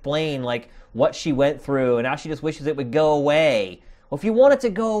 trying to explain like what she went through, and now she just wishes it would go away. Well, if you want it to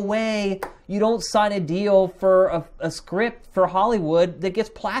go away, you don't sign a deal for a script for Hollywood that gets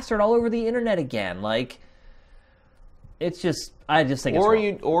plastered all over the internet again. Like, it's just, I just think it's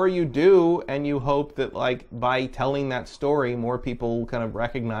wrong. Or you do, and you hope that, like, by telling that story, more people kind of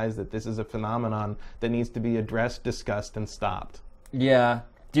recognize that this is a phenomenon that needs to be addressed, discussed, and stopped. Yeah.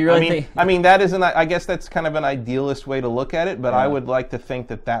 Do you really think... I mean, that isn't... I guess that's kind of an idealist way to look at it, but I would like to think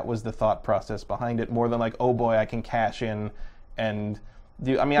that that was the thought process behind it, more than like, oh boy, I can cash in and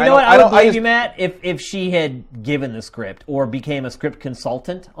do... I mean, I would believe you, Matt, if she had given the script or became a script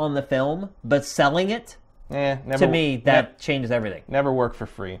consultant on the film, but selling it, to me, that changes everything. Never work for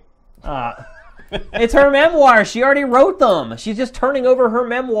free. It's her memoir. She already wrote them. She's just turning over her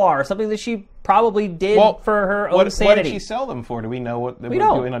memoir, something that she probably did for her own sanity. What did she sell them for? Do we know what they were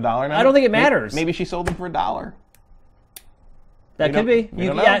doing $1 now? I don't think it matters. Maybe she sold them for $1. That could be.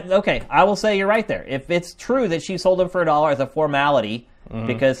 Okay, I will say you're right there. If it's true that she sold them for $1 as a formality,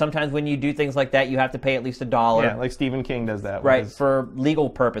 because sometimes when you do things like that, you have to pay at least $1. Yeah, like Stephen King does that. Right, for legal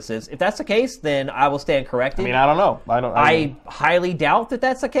purposes. If that's the case, then I will stand corrected. I mean, I don't know. I highly doubt that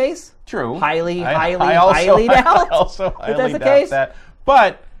that's the case. True. Highly doubt. I also highly doubt that.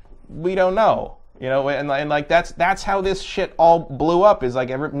 But we don't know. And like that's how this shit all blew up, is like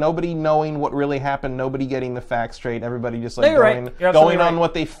nobody knowing what really happened, nobody getting the facts straight, everybody just like going on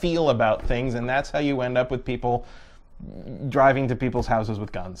what they feel about things, and that's how you end up with people driving to people's houses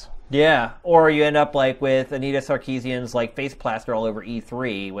with guns. Yeah, or you end up like with Anita Sarkeesian's like face plaster all over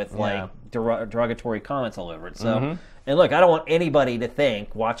E3 with like derogatory comments all over it. So, and look, I don't want anybody to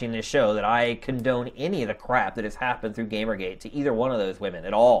think watching this show that I condone any of the crap that has happened through Gamergate to either one of those women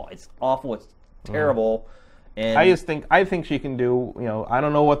at all. It's awful. It's terrible. And I think she can do, I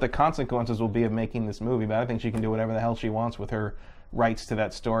don't know what the consequences will be of making this movie, but I think she can do whatever the hell she wants with her rights to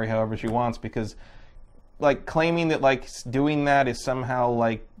that story however she wants, because like claiming that like doing that is somehow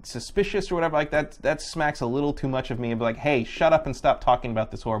like suspicious or whatever, like that smacks a little too much of me, and be like, hey, shut up and stop talking about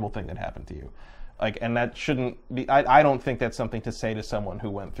this horrible thing that happened to you. Like, and that shouldn't be, I don't think that's something to say to someone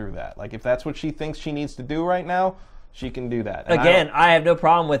who went through that. Like, if that's what she thinks she needs to do right now, she can do that. And again, I have no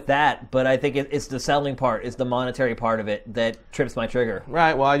problem with that, but I think it's the selling part, it's the monetary part of it that trips my trigger.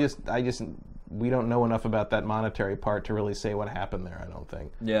 Right. Well, we don't know enough about that monetary part to really say what happened there, I don't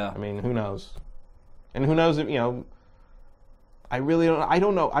think. Yeah. I mean, who knows? And who knows if, I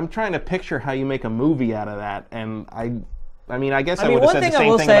don't know. I'm trying to picture how you make a movie out of that, and I guess I would have said the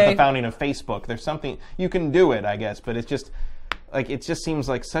same thing about the founding of Facebook. There's something, you can do it, I guess, but it's just, like, it just seems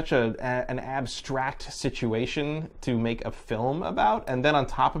like such an abstract situation to make a film about, and then on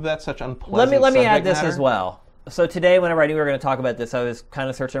top of that, such unpleasant Let me add this matter. as well. So today, whenever I knew we were going to talk about this, I was kind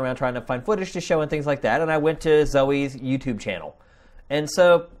of searching around trying to find footage to show and things like that, and I went to Zoe's YouTube channel. And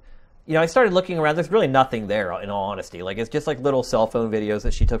so, I started looking around. There's really nothing there, in all honesty. Like, it's just like little cell phone videos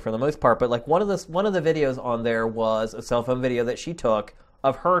that she took for the most part. But like one of the videos on there was a cell phone video that she took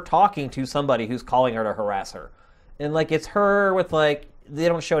of her talking to somebody who's calling her to harass her. And like it's her with like, they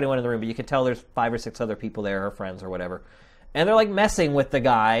don't show anyone in the room, but you can tell there's 5 or 6 other people there, her friends or whatever. And they're like messing with the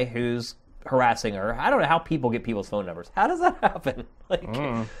guy who's harassing her. I don't know how people get people's phone numbers. How does that happen?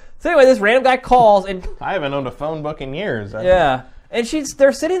 So anyway, this random guy calls and I haven't owned a phone book in years. Yeah. And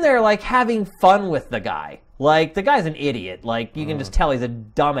they're sitting there like having fun with the guy. Like, the guy's an idiot. Like, you can just tell he's a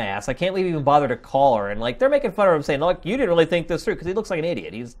dumbass. I can't believe he even bother to call her. And like, they're making fun of him saying, look, you didn't really think this through, because he looks like an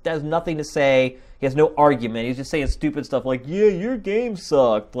idiot. He has nothing to say. He has no argument. He's just saying stupid stuff like, yeah, your game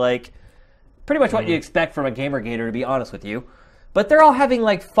sucked. Like, pretty much what you expect from a Gamergator, to be honest with you. But they're all having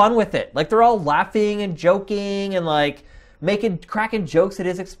like fun with it. Like, they're all laughing and joking and like cracking jokes at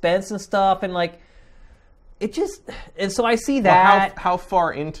his expense and stuff. And like, and so I see that. Well, how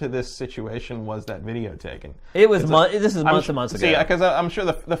far into this situation was that video taken? It was this is months and months ago. See, because I'm sure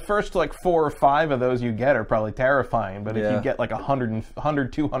the first like 4 or 5 of those you get are probably terrifying. But if you get like 100,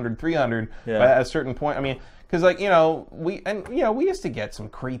 200, 300, at a certain point, I mean, because like we used to get some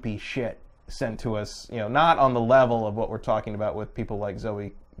creepy shit sent to us. Not on the level of what we're talking about with people like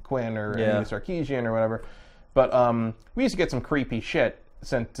Zoe Quinn or Anita Sarkeesian or whatever, but we used to get some creepy shit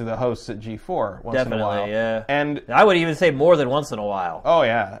sent to the hosts at G4 once in a while. Yeah. And I would even say more than once in a while. Oh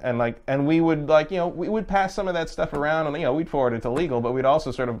yeah, and we would we would pass some of that stuff around, and we'd forward it to legal, but we'd also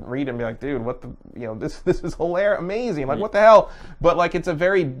sort of read it and be like, dude, what the this is hilarious, amazing, like what the hell? But like it's a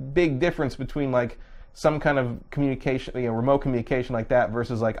very big difference between like some kind of communication, remote communication like that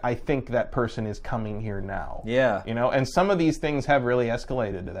versus like I think that person is coming here now. Yeah. And some of these things have really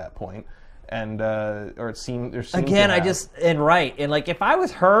escalated to that point. and or it seemed there seemed again. to have. And like if I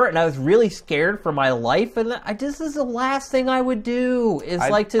was her and I was really scared for my life, and this is the last thing I would do is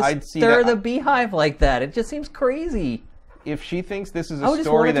I'd stir the beehive like that. It just seems crazy. If she thinks this is I would a just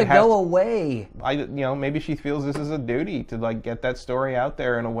want story it that to go away. Maybe she feels this is a duty to like get that story out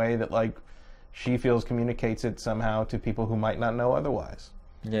there in a way that like she feels communicates it somehow to people who might not know otherwise.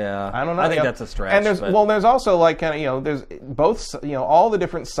 Yeah, I don't know. I think that's a stretch. And there's also like kind of there's both all the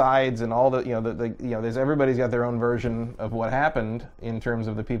different sides and all the there's everybody's got their own version of what happened in terms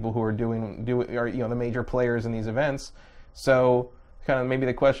of the people who are doing the major players in these events. So kind of maybe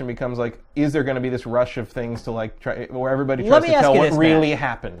the question becomes like, is there going to be this rush of things to like try where everybody tries to tell what really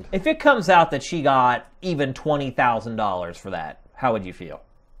happened? If it comes out that she got even $20,000 for that, how would you feel?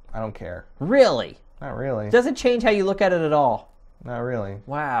 I don't care. Really? Not really. Doesn't change how you look at it at all. Not really.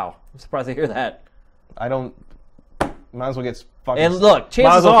 Wow. I'm surprised to hear that. I don't. Might as well get fucking. And look, chances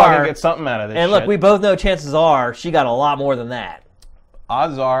might as well are. fucking get something out of this. And look, we both know chances are she got a lot more than that.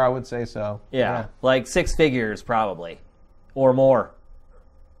 Odds are, I would say so. Yeah. Like 6 figures probably, or more.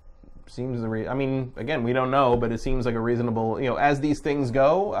 Seems I mean, again, we don't know, but it seems like a reasonable. As these things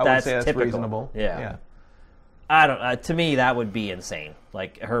go, I would say that's typical. Reasonable. Yeah. I don't. To me, that would be insane.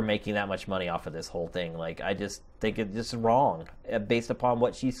 Like her making that much money off of this whole thing. Like I just think it's just wrong, based upon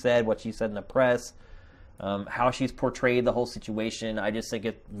what she said in the press, how she's portrayed the whole situation. I just think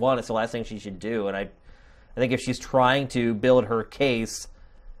it's the last thing she should do. And I think if she's trying to build her case,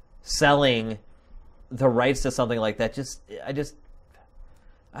 selling the rights to something like that,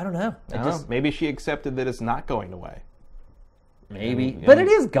 I don't know. Maybe she accepted that it's not going away. Maybe. But it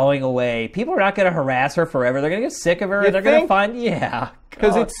is going away. People are not going to harass her forever. They're going to get sick of her. They're going to find... Yeah.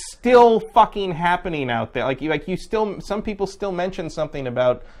 Because it's still fucking happening out there. Some people still mention something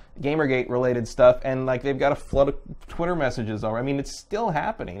about Gamergate-related stuff, and like they've got a flood of Twitter messages over. I mean, it's still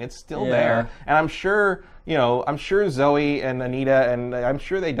happening. It's still there. And I'm sure, Zoe and Anita, and I'm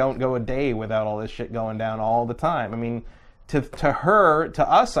sure they don't go a day without all this shit going down all the time. I mean... To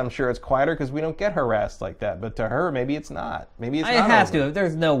us, I'm sure it's quieter because we don't get harassed like that. But to her, maybe it's not. Maybe it's not. It has to.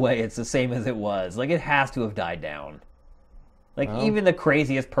 There's no way it's the same as it was. Like, it has to have died down. Like, even the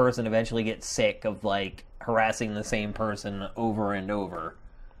craziest person eventually gets sick of, like, harassing the same person over and over.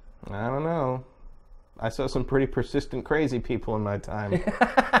 I don't know. I saw some pretty persistent crazy people in my time.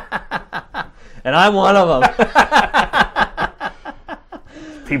 And I'm one of them.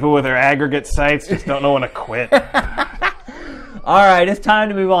 People with their aggregate sites just don't know when to quit. All right, it's time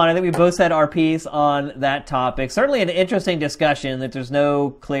to move on. I think we both said our piece on that topic. Certainly an interesting discussion that there's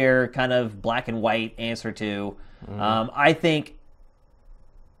no clear kind of black and white answer to. I think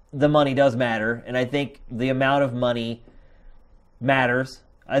the money does matter, and I think the amount of money matters.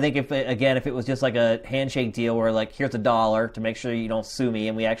 I think if it was just like a handshake deal where like, here's $1 to make sure you don't sue me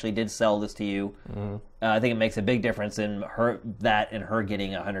and we actually did sell this to you, I think it makes a big difference in her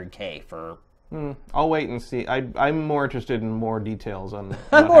getting $100K for... I'll wait and see. I'm more interested in more details on.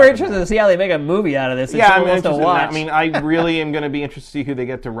 I'm more interested to see how they make a movie out of this. I'm interested in that. I mean, I really am going to be interested to see who they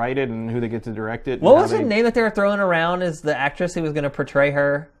get to write it and who they get to direct it. What was the name that they were throwing around as the actress who was going to portray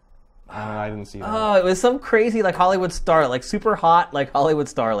her? I didn't see that. Oh, it was some crazy like Hollywood starlet, like super hot like Hollywood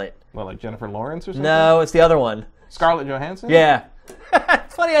starlet. Well, like Jennifer Lawrence or something? No, it's the other one. Scarlett Johansson? Yeah.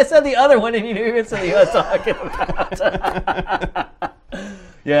 It's funny, I said the other one and you knew what you were talking about.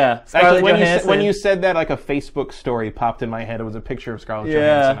 Yeah, Scarlett Johansson. When you said that, like a Facebook story popped in my head. It was a picture of Scarlett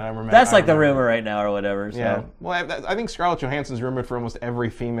Johansson. I remember. That's like the rumor right now or whatever. So. Yeah. Well, I think Scarlett Johansson's rumored for almost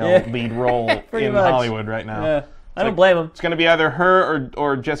every female lead role in Hollywood right now. Yeah. I don't blame him. It's going to be either her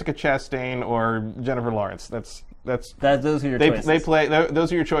or Jessica Chastain or Jennifer Lawrence. Those are your choices.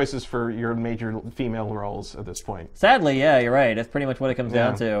 Those are your choices for your major female roles at this point. Sadly, yeah, you're right. That's pretty much what it comes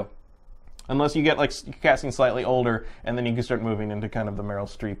down to. Unless you get like casting slightly older, and then you can start moving into kind of the Meryl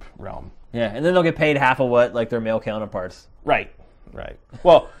Streep realm. Yeah, and then they'll get paid half of what like their male counterparts. Right.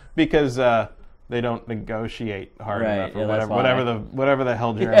 Well, because they don't negotiate hard enough, or whatever the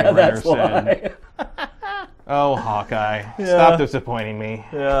hell Jeremy Renner said. Oh, Hawkeye! Stop disappointing me.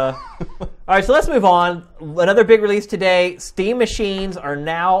 Yeah. All right, so let's move on. Another big release today: Steam machines are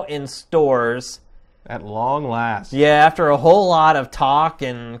now in stores. At long last. Yeah, after a whole lot of talk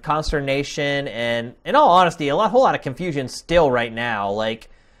and consternation and, in all honesty, whole lot of confusion still right now. Like,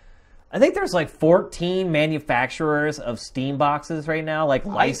 I think there's like 14 manufacturers of Steam boxes right now, like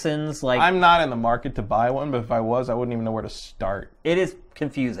licensed. I'm not in the market to buy one, but if I was, I wouldn't even know where to start. It is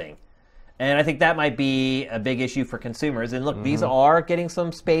confusing. And I think that might be a big issue for consumers. And look, these are getting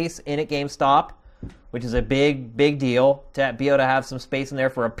some space in at GameStop, which is a big, big deal to be able to have some space in there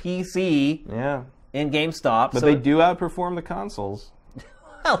for a PC. Yeah. In GameStop. But they do outperform the consoles.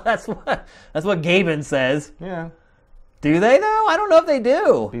 Well, that's what Gaben says. Yeah. Do they though? I don't know if they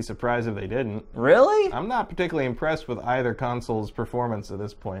do. Be surprised if they didn't. Really? I'm not particularly impressed with either console's performance at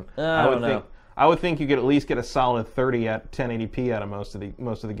this point. I don't know. I would think you could at least get a solid 30 at 1080p out of most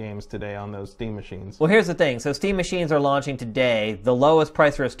of the games today on those Steam machines. Well, here's the thing. So Steam machines are launching today. The lowest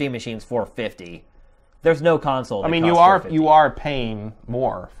price for a Steam machine is $450. There's no console. I mean, you are paying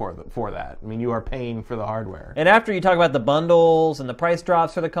more for that. I mean, you are paying for the hardware. And after you talk about the bundles and the price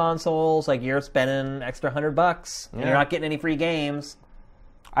drops for the consoles, like you're spending extra $100, and you're not getting any free games.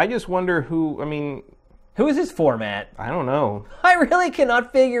 I just wonder who is this for, Matt? I don't know. I really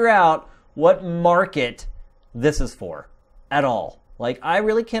cannot figure out what market this is for at all. Like, I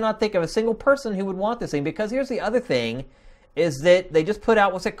really cannot think of a single person who would want this thing, because here's the other thing. Is that they just put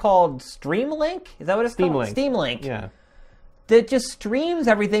out, what's it called? Streamlink? Is that what it's called? Steam Link. Yeah. That just streams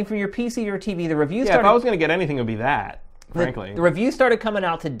everything from your PC to your TV. The reviews if I was going to get anything, it would be that, frankly. The reviews started coming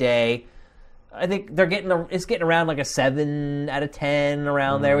out today. I think it's getting around like a 7 out of 10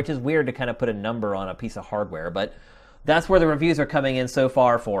 around there, which is weird to kind of put a number on a piece of hardware. But that's where the reviews are coming in so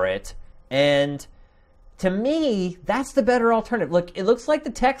far for it. And to me, that's the better alternative. Look, it looks like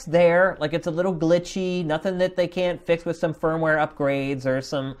the tech's there, like it's a little glitchy, nothing that they can't fix with some firmware upgrades or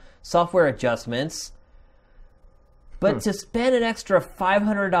some software adjustments. But to spend an extra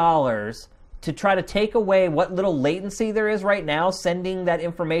 $500 to try to take away what little latency there is right now, sending that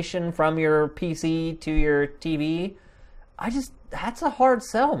information from your PC to your TV, that's a hard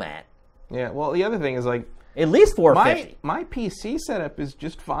sell, Matt. Yeah, well, the other thing is, like, at least $450. My PC setup is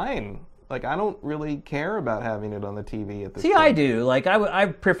just fine. Like, I don't really care about having it on the TV at this point. I do. Like, I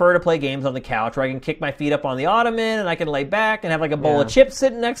prefer to play games on the couch where I can kick my feet up on the ottoman and I can lay back and have like a bowl of chips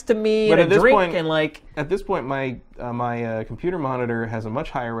sitting next to me and a drink and like. At this point, my computer monitor has a much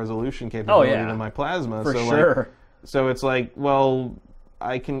higher resolution capability than my plasma. For sure. So it's like, well,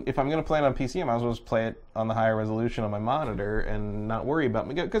 I can, if I'm going to play it on PC, I might as well just play it on the higher resolution on my monitor and not worry about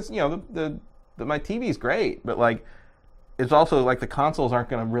me, because my TV's great, but like, it's also like the consoles aren't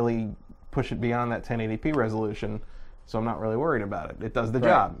going to really push it beyond that 1080p resolution, so I'm not really worried about it. It does the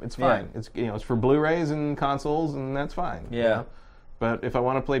job. It's fine. Yeah. It's for Blu-rays and consoles, and that's fine. Yeah. But if I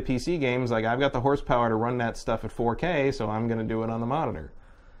want to play PC games, like, I've got the horsepower to run that stuff at 4K, so I'm going to do it on the monitor.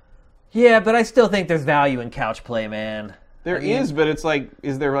 Yeah, but I still think there's value in couch play, man. There is, but it's like,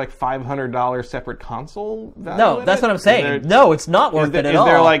 is there like $500 separate console value? No, that's what I'm saying. No, it's not worth it at all.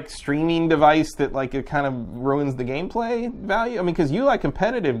 Is there like streaming device that like it kind of ruins the gameplay value? I mean, because you like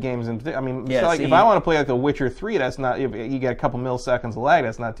competitive games, and I mean, so like, if I want to play like a Witcher 3, that's not, if you get a couple milliseconds of lag,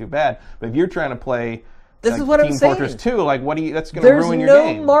 that's not too bad. But if you're trying to play This is what I'm saying. Team Fortress 2, like, that's going to ruin your game.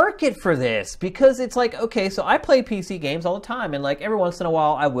 There's no market for this, because it's like, okay, so I play PC games all the time, and like every once in a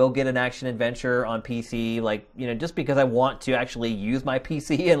while I will get an action adventure on PC, like, just because I want to actually use my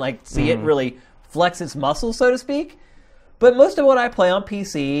PC and like see it really flex its muscles, so to speak. But most of what I play on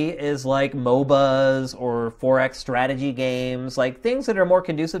PC is like MOBAs or 4X strategy games, like things that are more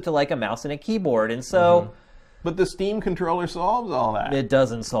conducive to like a mouse and a keyboard. And so... But the Steam controller solves all that. It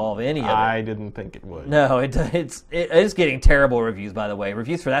doesn't solve any of it. I didn't think it would. No, it is getting terrible reviews, by the way.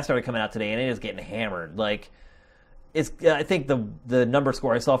 Reviews for that started coming out today, and it is getting hammered. Like, I think the number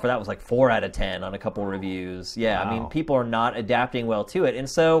score I saw for that was like 4 out of 10 on a couple reviews. Yeah, wow. I mean, people are not adapting well to it. And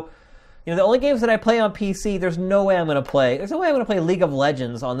so, the only games that I play on PC, there's no way I'm going to play League of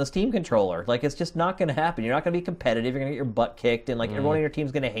Legends on the Steam controller. Like, it's just not going to happen. You're not going to be competitive. You're going to get your butt kicked, and like everyone on your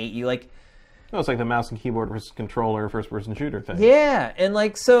team's going to hate you. Like, no, it's like the mouse and keyboard versus controller first-person shooter thing. Yeah, and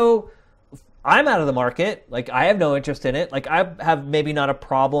like, so I'm out of the market. Like, I have no interest in it. Like, I have maybe not a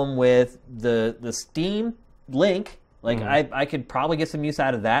problem with the Steam Link. Like, I could probably get some use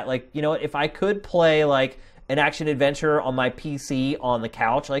out of that. Like, if I could play like an action adventure on my PC on the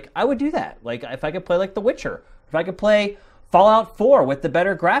couch, like, I would do that. Like, if I could play like The Witcher, if I could play Fallout 4 with the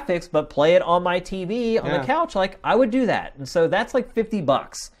better graphics, but play it on my TV on the couch, like, I would do that. And so that's like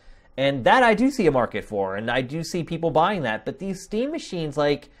 $50. And that I do see a market for, and I do see people buying that. But these Steam machines,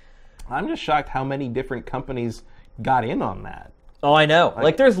 like... I'm just shocked how many different companies got in on that. Oh, I know.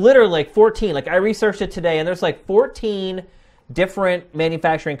 Like there's literally like 14. Like, I researched it today, and there's like 14 different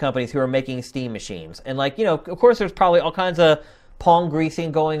manufacturing companies who are making Steam machines. And like, of course there's probably all kinds of palm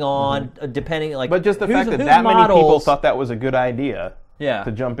greasing going on, depending... like. But just the fact that many people thought that was a good idea...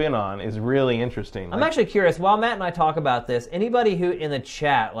 to jump in on is really interesting. I'm actually curious, while Matt and I talk about this, anybody who in the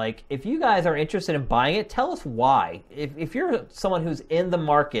chat, like, if you guys are interested in buying it, tell us why. If you're someone who's in the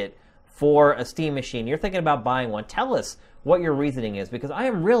market for a Steam machine, you're thinking about buying one, tell us what your reasoning is, because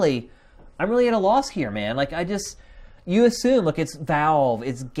I'm really at a loss here, man. Like, I just, you assume, look, it's Valve,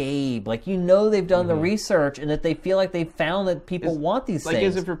 it's Gabe. Like, you know they've done the research and that they feel like they've found that people want these things. Like,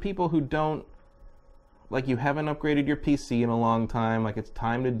 is it for people who don't, like, you haven't upgraded your PC in a long time, like, it's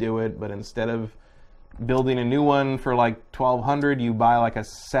time to do it, but instead of building a new one for like $1,200, you buy like a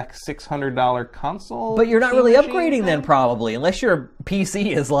 $600 console. But you're not really upgrading then, probably, unless your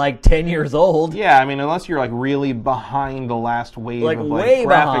PC is like 10 years old. Yeah, I mean, unless you're like really behind the last wave of like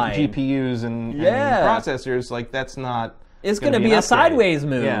graphic GPUs and processors, like that's not. It's going to be a sideways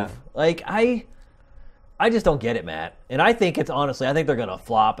move. Yeah. Like I just don't get it, Matt. And I think it's honestly, I think they're going to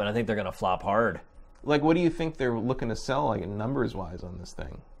flop, and I think they're going to flop hard. Like, what do you think they're looking to sell, like, numbers-wise on this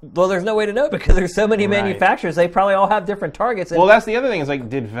thing? Well, there's no way to know because there's so many manufacturers. They probably all have different targets. Well, that's the other thing is, like,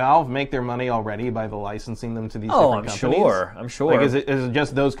 did Valve make their money already by the licensing them to these different companies? I'm sure. Like, is it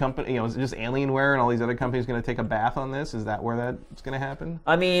just those companies, is it just Alienware and all these other companies going to take a bath on this? Is that where that's going to happen?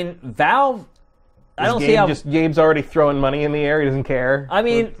 I mean, Valve... I don't see how... Gabe's already throwing money in the air. He doesn't care. I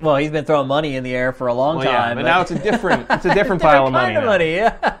mean, well, he's been throwing money in the air for a long time. Yeah, but now it's a different pile of money.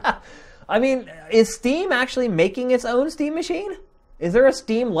 Yeah. I mean, is Steam actually making its own Steam machine? Is there a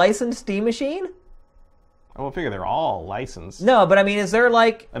Steam licensed Steam machine? I would figure they're all licensed. No, but I mean, is there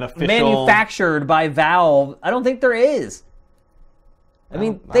like an official manufactured by Valve? I don't think there is. I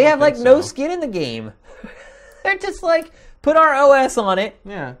mean, they have like no skin in the game. They're just like, put our OS on it.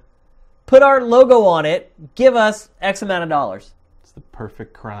 Yeah. Put our logo on it. Give us X amount of dollars. It's the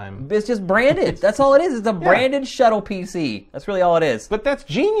perfect crime. It's just branded. That's all it is. It's a branded shuttle PC. That's really all it is. But that's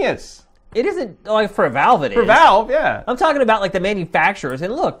genius. It isn't, like, for Valve it is. For Valve, yeah. I'm talking about, like, the manufacturers.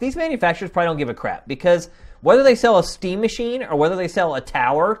 And look, these manufacturers probably don't give a crap because whether they sell a Steam machine or whether they sell a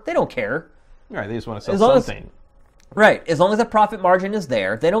tower, they don't care. Right, they just want to sell something. Right, as long as the profit margin is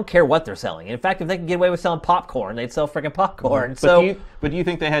there, they don't care what they're selling. In fact, if they can get away with selling popcorn, they'd sell freaking popcorn. But do you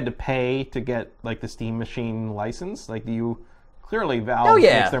think they had to pay to get, like, the Steam machine license? Like, clearly Valve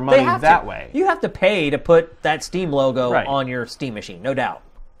makes their money that way. You have to pay to put that Steam logo on your Steam machine, no doubt.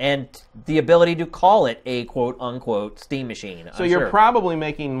 And the ability to call it a quote-unquote Steam machine. So you're probably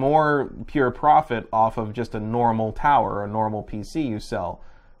making more pure profit off of just a normal tower, a normal PC you sell.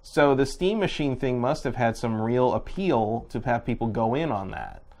 So the Steam machine thing must have had some real appeal to have people go in on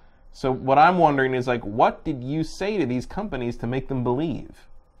that. So what I'm wondering is, like, what did you say to these companies to make them believe?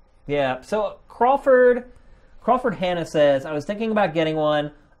 Yeah, so Crawford Hanna says, I was thinking about getting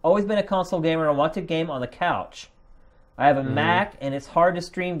one, always been a console gamer and want to game on the couch. I have a Mac, and it's hard to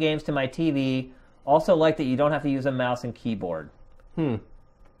stream games to my TV. Also like that you don't have to use a mouse and keyboard. All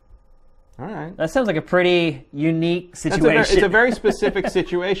right. That sounds like a pretty unique situation. It's a very specific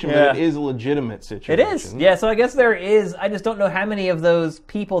situation, but it is a legitimate situation. It is. Yeah, so I guess there is. I just don't know how many of those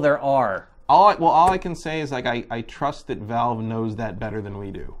people there are. All I can say is, like, I trust that Valve knows that better than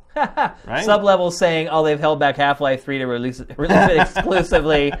we do. Right? Sublevel saying, they've held back Half-Life 3 to release it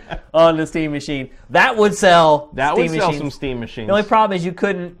exclusively on the Steam machine. That would sell some Steam machines. The only problem is you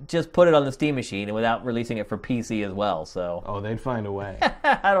couldn't just put it on the Steam machine without releasing it for PC as well. So. Oh, they'd find a way.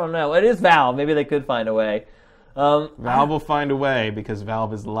 I don't know. It is Valve. Maybe they could find a way. Valve will find a way because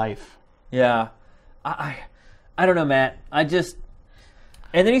Valve is life. Yeah. I don't know, Matt.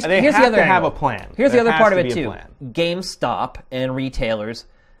 And then they here's have the other to have a plan. Here's the other part of it too. GameStop and retailers,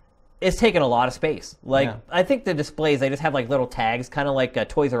 it's taking a lot of space. Like I think the displays, they just have like little tags, kind of like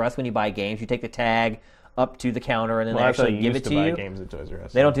Toys R Us when you buy games. You take the tag up to the counter and then they actually give it to you. I used to buy games at Toys R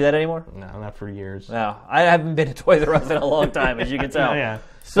Us. They don't do that anymore? No, not for years. No, I haven't been to Toys R Us in a long time, as you can tell. Yeah.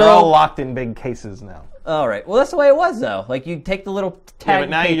 So, they're all locked in big cases now. All right. Well, that's the way it was, though. Like, you take the little tag. Yeah, but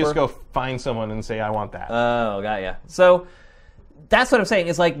now you just go find someone and say, I want that. Oh, got ya. So that's what I'm saying.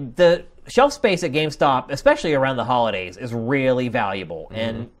 It's like the shelf space at GameStop, especially around the holidays, is really valuable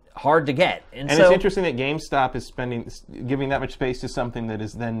and hard to get. And so, it's interesting that GameStop is giving that much space to something that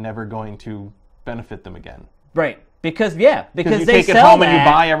is then never going to benefit them again. Right. Because you they take it home and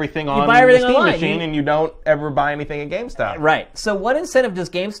you buy everything on the Steam online. machine and you don't ever buy anything at GameStop. Right. So what incentive does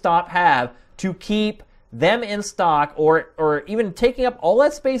GameStop have to keep them in stock or even taking up all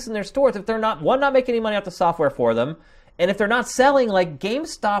that space in their stores if they're not making any money off the software for them? And if they're not selling, like,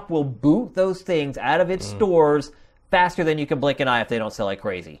 GameStop will boot those things out of its stores faster than you can blink an eye if they don't sell like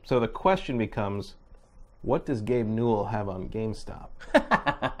crazy. So the question becomes, what does Gabe Newell have on GameStop?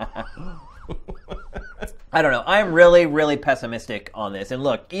 I don't know. I'm really, really pessimistic on this. And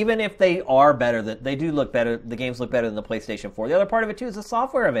look, even if they are better, they do look better, the games look better than the PlayStation 4. The other part of it, too, is the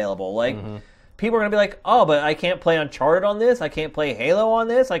software available. Like, people are going to be like, oh, but I can't play Uncharted on this. I can't play Halo on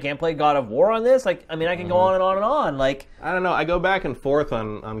this. I can't play God of War on this. Like, I mean, I can go on and on and on. Like, I don't know. I go back and forth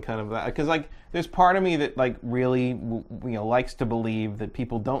on kind of that. Because, like, there's part of me that, like, really, likes to believe that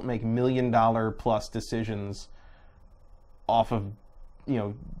people don't make $1 million+ decisions off of,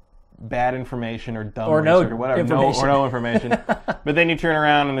 bad information or dumb Or no research or whatever, information. no information. But then you turn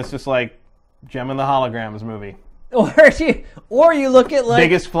around and it's just like Gem and the Holograms movie. Or you look at like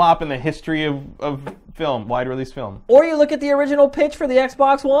Biggest flop in the history of film, wide release film. Or you look at the original pitch for the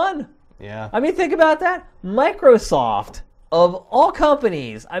Xbox One. Yeah. I mean, think about that. Microsoft, of all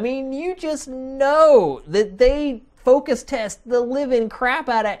companies, I mean, you just know that they focus test the living crap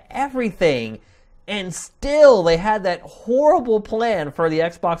out of everything. And still, they had that horrible plan for the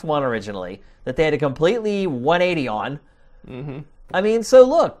Xbox One originally that they had to completely 180 on. Mm-hmm. I mean, so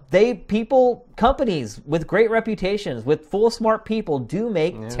look, companies with great reputations, with full smart people, do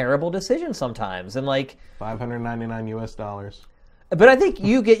make terrible decisions sometimes, and like $599 US. But I think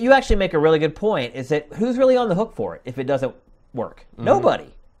you actually make a really good point. Is that who's really on the hook for it if it doesn't work? Mm-hmm.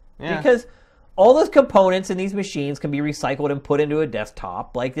 Nobody, because all those components in these machines can be recycled and put into a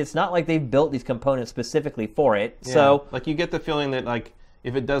desktop. Like, it's not like they've built these components specifically for it. Yeah. So, like, you get the feeling that like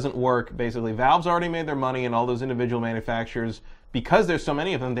if it doesn't work, basically Valve's already made their money, and all those individual manufacturers, because there's so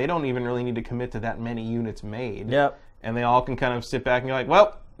many of them, they don't even really need to commit to that many units made. Yep. And they all can kind of sit back and go like,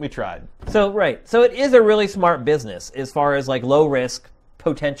 well, we tried. So, right. So it is a really smart business as far as like low risk,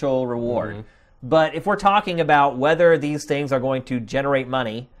 potential reward. Mm-hmm. But if we're talking about whether these things are going to generate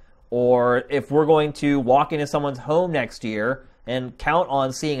money, or if we're going to walk into someone's home next year and count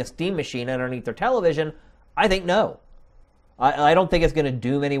on seeing a Steam machine underneath their television, I think no. I don't think it's going to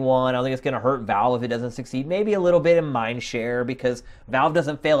doom anyone. I don't think it's going to hurt Valve if it doesn't succeed. Maybe a little bit in mind share because Valve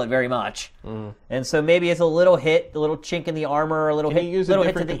doesn't fail it very much. Mm. And so maybe it's a little hit, a little chink in the armor, a little Can hit, you use little a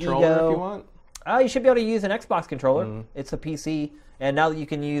hit to different the controller ego. if you want? You should be able to use an Xbox controller. Mm. It's a PC. And now that you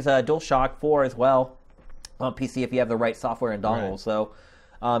can use DualShock 4 as well on PC if you have the right software and dongle. Right. So,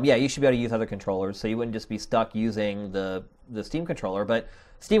 you should be able to use other controllers. So you wouldn't just be stuck using the Steam controller. But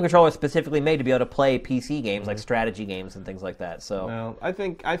Steam controller is specifically made to be able to play PC games like strategy games and things like that. So, well, I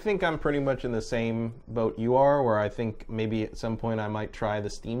think I'm pretty much in the same boat you are, where I think maybe at some point I might try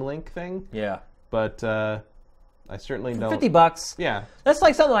the Steam Link thing. Yeah, but I certainly don't. $50. Yeah, that's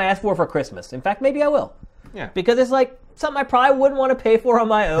like something I asked for Christmas. In fact, maybe I will. Yeah, because it's like something I probably wouldn't want to pay for on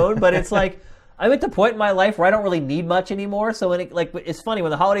my own, but it's like I'm at the point in my life where I don't really need much anymore. So when it's funny when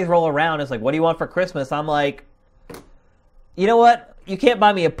the holidays roll around, it's like, what do you want for Christmas? I'm like, you know what? You can't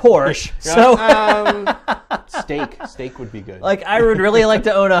buy me a Porsche, so steak would be good. Like, I would really like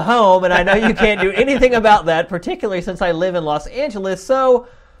to own a home, and I know you can't do anything about that, particularly since I live in Los Angeles. So,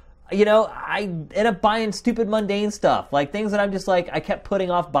 I end up buying stupid, mundane stuff, like things that I'm just like I kept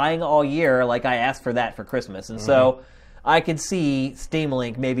putting off buying all year. Like I asked for that for Christmas, and so I could see Steam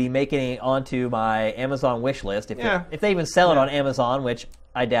Link maybe making it onto my Amazon wish list if they even sell it on Amazon, which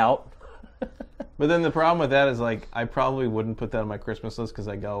I doubt. But then the problem with that is, like, I probably wouldn't put that on my Christmas list because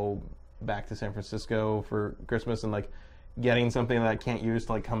I go back to San Francisco for Christmas, and, like, getting something that I can't use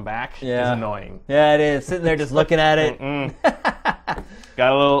to, like, come back is annoying. Yeah, it is. Sitting there just looking at it.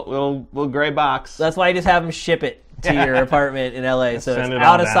 Got a little gray box. That's why you just have them ship it to your apartment in LA. So it's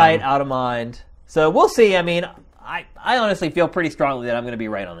out of sight, out of mind. So we'll see. I mean, I honestly feel pretty strongly that I'm going to be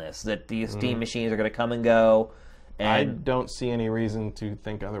right on this, that these Steam machines are going to come and go. And I don't see any reason to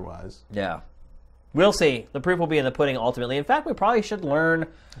think otherwise. Yeah. We'll see. The proof will be in the pudding ultimately. In fact, we probably should learn.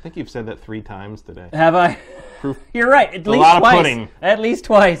 I think you've said that 3 times today. Have I? Proof. You're right. At least lot twice. Of pudding. At least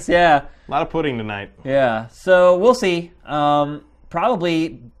twice, yeah. A lot of pudding tonight. Yeah. So we'll see.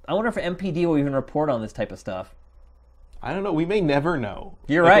 Probably, I wonder if MPD will even report on this type of stuff. I don't know. We may never know.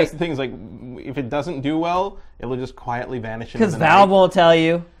 You're right. That's the thing is, like, if it doesn't do well, it'll just quietly vanish. Because Valve won't tell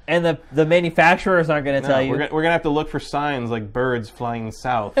you, and the manufacturers aren't going to tell you. We're going to have to look for signs like birds flying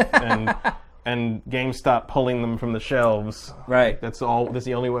south and GameStop pulling them from the shelves. Right. That's the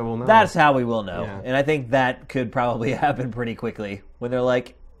only way we'll know. That's how we will know. Yeah. And I think that could probably happen pretty quickly when they're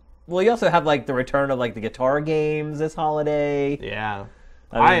like, well, you also have like the return of like the guitar games this holiday. Yeah.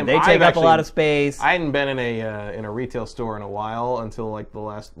 I mean, they take up a lot of space. I hadn't been in a retail store in a while until like the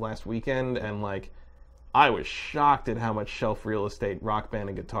last weekend, and like I was shocked at how much shelf real estate Rock Band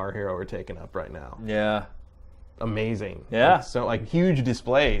and Guitar Hero are taking up right now. Yeah. Amazing. Yeah. Like, so like huge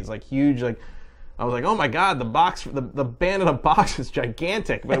displays, like huge like I was like, oh my god, the box, the band in a box is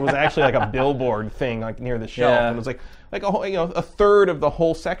gigantic, but it was actually like a billboard thing like near the shelf, and it was like a whole, a third of the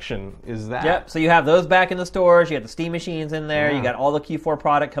whole section is that. Yep. So you have those back in the stores. You got the Steam machines in there. You got all the Q4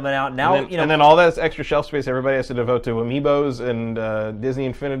 product coming out now. And then all that extra shelf space everybody has to devote to Amiibos and Disney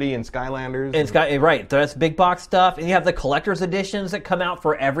Infinity and Skylanders. Right. That's big box stuff, and you have the collector's editions that come out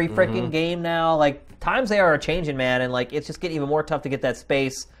for every freaking game now. Like times they are changing, man, and like it's just getting even more tough to get that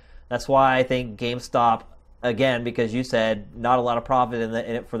space. That's why I think GameStop, again, because you said not a lot of profit in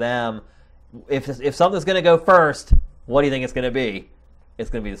it for them. If something's going to go first, what do you think it's going to be? It's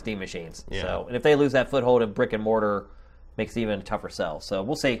going to be the Steam machines. Yeah. So, and if they lose that foothold in brick and mortar, makes it even a tougher sell. So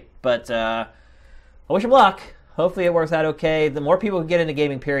we'll see. But I wish them luck. Hopefully it works out okay. The more people who get into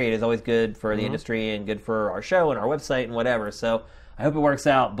gaming, period, is always good for the industry and good for our show and our website and whatever. So I hope it works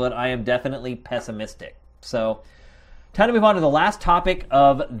out, but I am definitely pessimistic. So time to move on to the last topic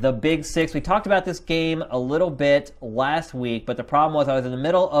of the Big Six. We talked about this game a little bit last week, but the problem was I was in the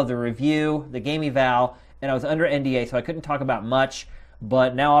middle of the review, the game eval, and I was under NDA, so I couldn't talk about much.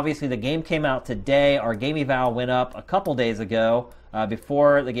 But now, obviously, the game came out today. Our game eval went up a couple days ago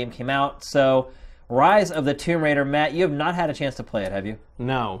before the game came out. So, Rise of the Tomb Raider. Matt, you have not had a chance to play it, have you?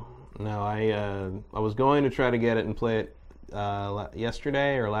 No. I was going to try to get it and play it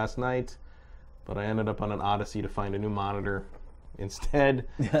yesterday or last night, but I ended up on an odyssey to find a new monitor instead.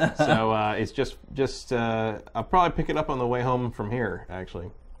 So it's just I'll probably pick it up on the way home from here, actually.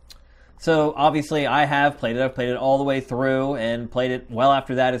 So, obviously, I have played it. I've played it all the way through and played it well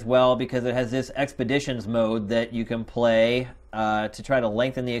after that as well because it has this Expeditions mode that you can play to try to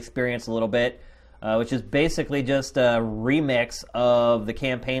lengthen the experience a little bit, which is basically just a remix of the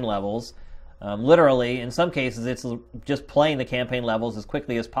campaign levels. Literally, in some cases, it's just playing the campaign levels as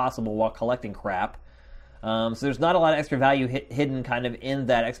quickly as possible while collecting crap. So there's not a lot of extra value hidden kind of in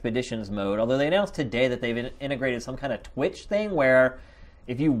that Expeditions mode, although they announced today that they've integrated some kind of Twitch thing where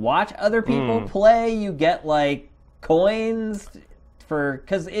if you watch other people play, you get, like, coins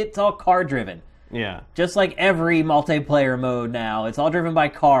because it's all card-driven. Yeah. Just like every multiplayer mode now, it's all driven by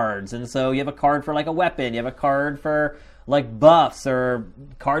cards. And so you have a card for, like, a weapon. You have a card for, like, buffs or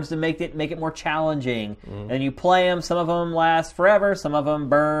cards to make it more challenging. And you play them. Some of them last forever. Some of them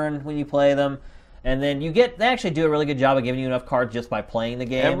burn when you play them. And then they actually do a really good job of giving you enough cards just by playing the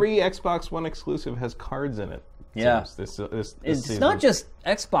game. Every Xbox One exclusive has cards in it. Yeah, this it's season. not just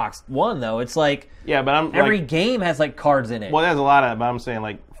Xbox One though. It's like but every game has like cards in it. Well, there's a lot of it, but I'm saying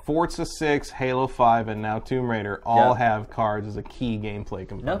like Forza 6, Halo 5, and now Tomb Raider all have cards as a key gameplay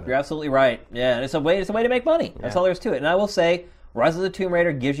component. Nope, you're absolutely right. Yeah, and it's a way to make money. That's all there is to it. And I will say, Rise of the Tomb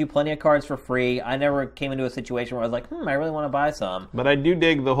Raider gives you plenty of cards for free. I never came into a situation where I was like, I really want to buy some. But I do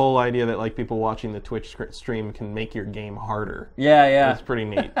dig the whole idea that like people watching the Twitch stream can make your game harder. Yeah. That's pretty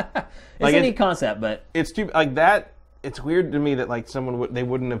neat. It's a neat concept, but it's too like that. It's weird to me that like they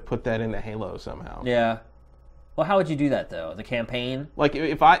wouldn't have put that into Halo somehow. Yeah. Well, how would you do that though? The campaign? Like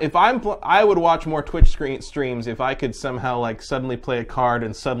I would watch more Twitch streams if I could somehow like suddenly play a card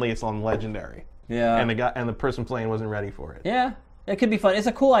and suddenly it's on Legendary. Yeah. And the person playing wasn't ready for it. Yeah. It could be fun. It's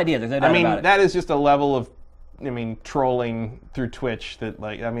a cool idea. There's no doubt about it. That is just a level of trolling through Twitch that's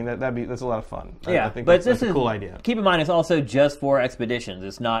a lot of fun. Yeah, I think but that's a cool idea. Keep in mind, it's also just for Expeditions.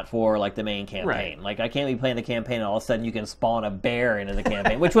 It's not for like the main campaign. Right. Like I can't be playing the campaign and all of a sudden you can spawn a bear into the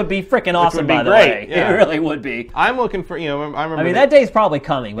campaign, which would be freaking awesome. By the way, yeah. It really would be. I'm looking for I remember. That day's probably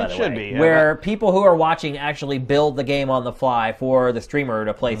coming. By the way, should be, yeah, where people who are watching actually build the game on the fly for the streamer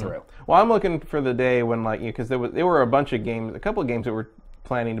to play through. Well, I'm looking for the day when because there were a couple of games that were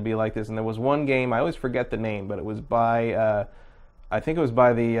planning to be like this, and there was one game I always forget the name, but it was by I think it was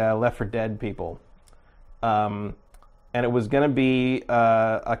by the Left 4 Dead people, and it was going to be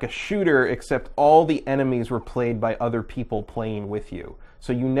like a shooter, except all the enemies were played by other people playing with you,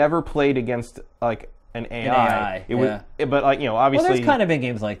 so you never played against like an AI. But like obviously, well, there's kind of been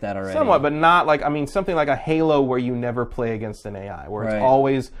games like that already, somewhat, but not like something like a Halo where you never play against an AI, where it's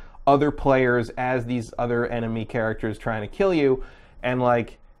always other players as these other enemy characters trying to kill you. And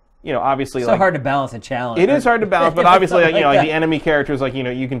obviously, so hard to balance a challenge. It is hard to balance, but obviously, like the enemy characters,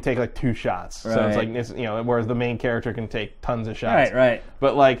 you can take like 2 shots. So it's like whereas the main character can take tons of shots. Right.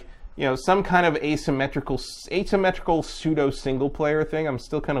 But some kind of asymmetrical pseudo single player thing. I'm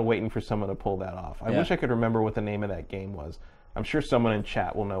still kind of waiting for someone to pull that off. I wish I could remember what the name of that game was. I'm sure someone in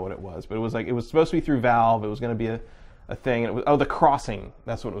chat will know what it was. But it was supposed to be through Valve. It was going to be a thing. And it was The Crossing.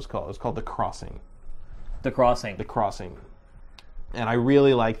 That's what it was called. It was called The Crossing. The Crossing. The Crossing. And I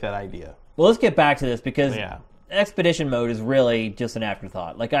really like that idea. Well, let's get back to this because Expedition mode is really just an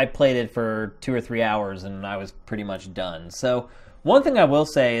afterthought. Like, I played it for 2 or 3 hours and I was pretty much done. So, one thing I will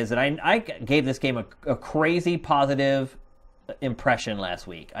say is that I gave this game a crazy positive impression last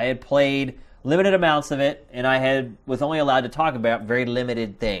week. I had played limited amounts of it and I was only allowed to talk about very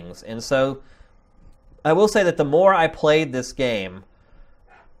limited things. And so, I will say that the more I played this game,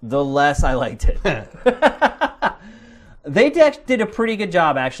 the less I liked it. They did a pretty good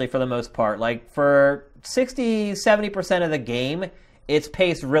job, actually, for the most part. Like, for 60-70% of the game, it's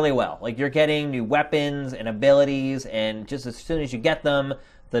paced really well. Like, you're getting new weapons and abilities, and just as soon as you get them,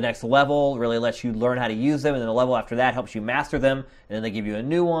 the next level really lets you learn how to use them, and then the level after that helps you master them, and then they give you a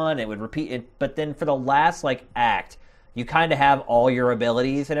new one. It would repeat it. But then for the last, act, you kind of have all your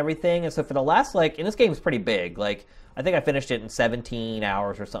abilities and everything. And so for the last, like, and this game's pretty big. Like, I think I finished it in 17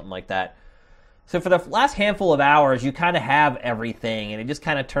 hours or something like that. So for the last handful of hours, you kind of have everything, and it just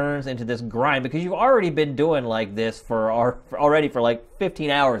kind of turns into this grind because you've already been doing like this already for like 15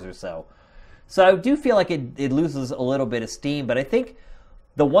 hours or so. So I do feel like it loses a little bit of steam, but I think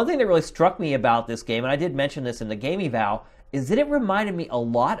the one thing that really struck me about this game, and I did mention this in the game eval, is that it reminded me a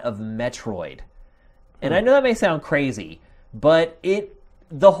lot of Metroid. And I know that may sound crazy, but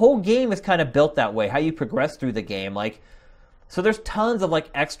the whole game is kind of built that way, how you progress through the game. Like, so there's tons of like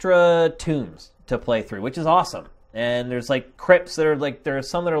extra tombs to play through, which is awesome. And there's like crypts that are like, there are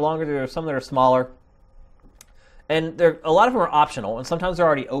some that are longer, there are some that are smaller. And a lot of them are optional, and sometimes they're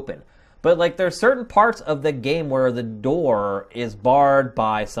already open. But like there's certain parts of the game where the door is barred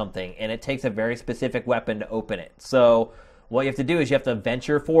by something, and it takes a very specific weapon to open it. So what you have to do is you have to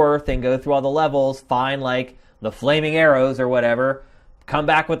venture forth and go through all the levels, find like the flaming arrows or whatever, come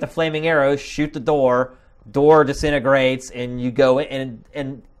back with the flaming arrows, shoot the door disintegrates, and you go in,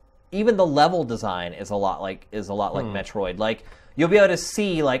 and even the level design is a lot like Metroid. Like you'll be able to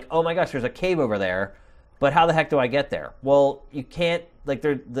see like, oh my gosh, there's a cave over there, but how the heck do I get there? Well, you can't. Like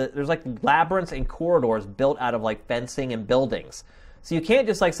there's like labyrinths and corridors built out of like fencing and buildings. So you can't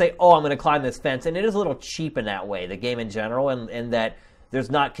just like say, oh, I'm going to climb this fence. And it is a little cheap in that way, the game in general, and that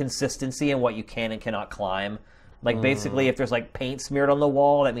there's not consistency in what you can and cannot climb. Like basically if there's like paint smeared on the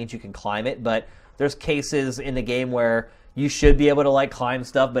wall, that means you can climb it. But there's cases in the game where you should be able to like climb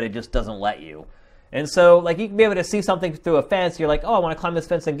stuff, but it just doesn't let you. And so like you can be able to see something through a fence. You're like, oh, I want to climb this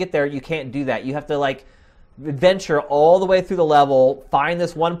fence and get there. You can't do that. You have to like venture all the way through the level, find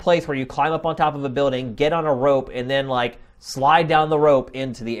this one place where you climb up on top of a building, get on a rope, and then like slide down the rope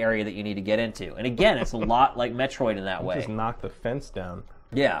into the area that you need to get into. And again, it's a lot like Metroid in that way. Just knock the fence down.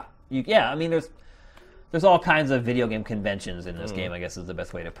 Yeah. I mean, there's all kinds of video game conventions in this game, I guess is the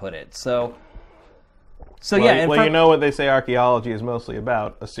best way to put it. So yeah. Well, you know what they say archaeology is mostly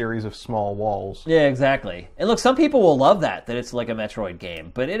about, a series of small walls. Yeah, exactly. And look, some people will love that it's like a Metroid game,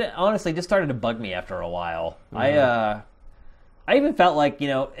 but it honestly just started to bug me after a while. I even felt like,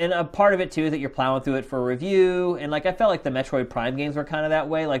 and a part of it too is that you're plowing through it for a review, and like I felt like the Metroid Prime games were kind of that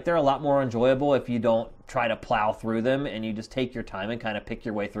way. Like they're a lot more enjoyable if you don't try to plow through them and you just take your time and kind of pick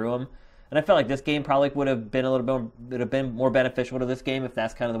your way through them. And I felt like this game probably would have been more beneficial to this game if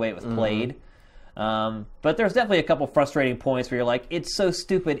that's kind of the way it was played. But there's definitely a couple frustrating points where you're like, it's so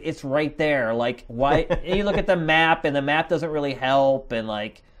stupid, it's right there. Like, why? And you look at the map, and the map doesn't really help, and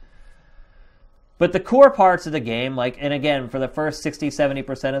like. But the core parts of the game, like, and again, for the first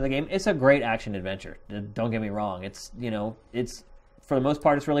 60-70% of the game, it's a great action adventure. Don't get me wrong. It's for the most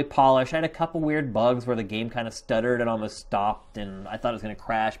part, it's really polished. I had a couple weird bugs where the game kind of stuttered and almost stopped, and I thought it was going to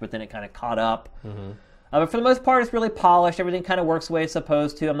crash, but then it kind of caught up. But for the most part, it's really polished. Everything kind of works the way it's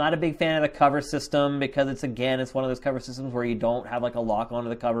supposed to. I'm not a big fan of the cover system because it's one of those cover systems where you don't have like a lock onto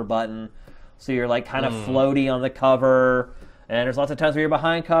the cover button. So you're like kind of floaty on the cover. And there's lots of times where you're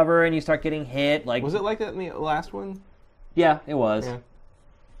behind cover and you start getting hit. Like, was it like that in the last one? Yeah, it was. Yeah.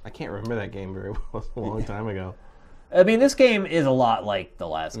 I can't remember that game very well. It was a long time ago. I mean, this game is a lot like the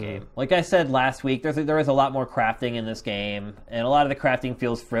last game. Like I said last week, there is a lot more crafting in this game, and a lot of the crafting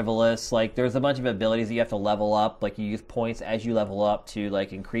feels frivolous. Like, there's a bunch of abilities that you have to level up. Like, you use points as you level up to,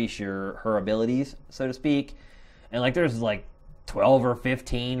 like, increase her abilities, so to speak. And, like, there's, like, 12 or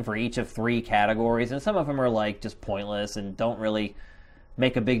 15 for each of 3 categories, and some of them are, like, just pointless and don't really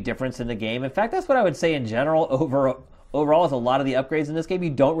make a big difference in the game. In fact, that's what I would say in general. Overall, is a lot of the upgrades in this game, you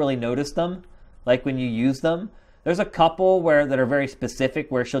don't really notice them, like, when you use them. There's a couple that are very specific,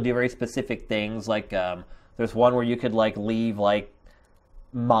 where she'll do very specific things. Like, there's one where you could, like, leave, like,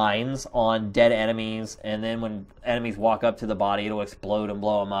 mines on dead enemies, and then when enemies walk up to the body, it'll explode and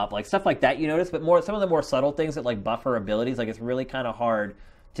blow them up. Like, stuff like that you notice, but some of the more subtle things that, like, buff her abilities, like, it's really kind of hard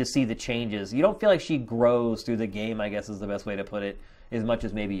to see the changes. You don't feel like she grows through the game, I guess is the best way to put it, as much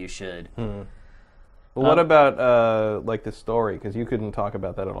as maybe you should. Well, what about, like, the story? Because you couldn't talk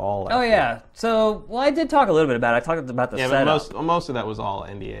about that at all. Oh, yeah. So, well, I did talk a little bit about it. I talked about the setup. But most of that was all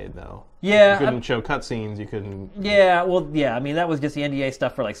NDA, though. Yeah. You couldn't show cutscenes. You couldn't... Yeah, well, yeah. I mean, that was just the NDA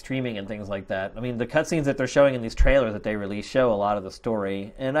stuff for, like, streaming and things like that. I mean, the cutscenes that they're showing in these trailers that they release show a lot of the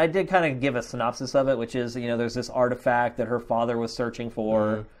story. And I did kind of give a synopsis of it, which is, there's this artifact that her father was searching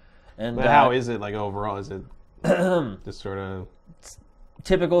for. And but how is it, like, overall? Is it just sort of...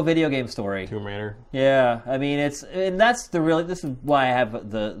 typical video game story. Tomb Raider. Yeah, I mean this is why I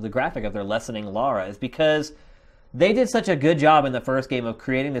have the graphic of their lessening Lara, is because they did such a good job in the first game of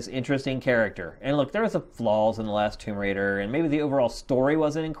creating this interesting character. And look, there was some flaws in the last Tomb Raider, and maybe the overall story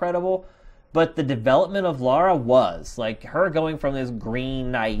wasn't incredible, but the development of Lara was. Like, her going from this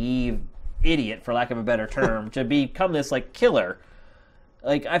green, naive idiot, for lack of a better term, to become this, like, killer.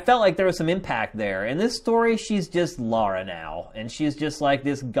 Like, I felt like there was some impact there. In this story, she's just Lara now, and she's just, like,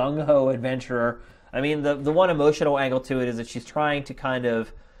 this gung-ho adventurer. I mean, the one emotional angle to it is that she's trying to kind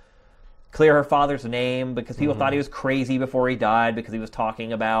of clear her father's name because people thought he was crazy before he died because he was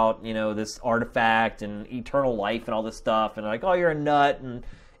talking about, this artifact and eternal life and all this stuff, and like, oh, you're a nut, and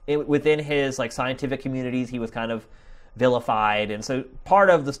within his like scientific communities he was kind of vilified, and so part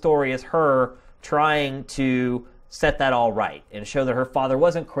of the story is her trying to set that all right and show that her father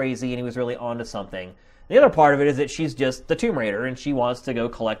wasn't crazy and he was really onto something. The other part of it is that she's just the Tomb Raider and she wants to go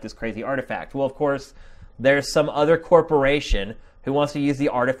collect this crazy artifact. Well, of course, there's some other corporation who wants to use the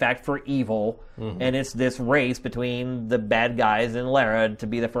artifact for evil, and it's this race between the bad guys and Lara to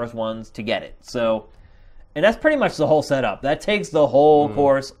be the first ones to get it. So, and that's pretty much the whole setup. That takes the whole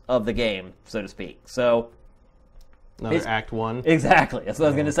course of the game, so to speak. So, another Act 1. Exactly. That's what I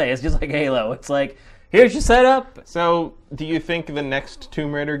was going to say. It's just like Halo. It's like, here's your setup. So, do you think the next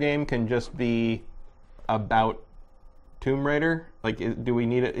Tomb Raider game can just be about Tomb Raider? Like, do we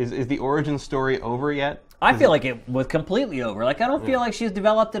need it? Is the origin story over yet? I feel like it was completely over. Like, I don't feel like she's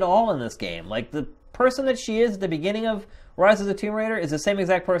developed at all in this game. Like, the person that she is at the beginning of Rise of the Tomb Raider is the same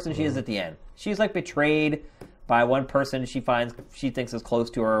exact person she is at the end. She's, like, betrayed by one person she thinks is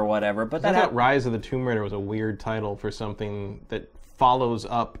close to her or whatever. But I thought Rise of the Tomb Raider was a weird title for something that follows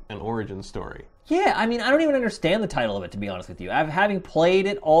up an origin story. Yeah, I mean, I don't even understand the title of it, to be honest with you. Having played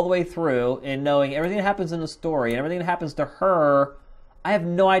it all the way through and knowing everything that happens in the story and everything that happens to her, I have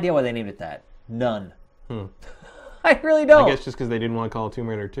no idea why they named it that. None. I really don't. I guess just because they didn't want to call it Tomb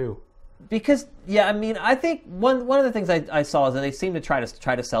Raider 2. Because, yeah, I mean, I think one of the things I saw is that they seem to try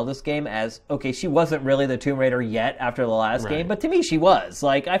to sell this game as, okay, she wasn't really the Tomb Raider yet after the last game, but to me she was.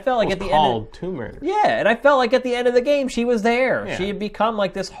 Like, I felt like at the end of Tomb Raider. Yeah, and I felt like at the end of the game she was there. Yeah. She had become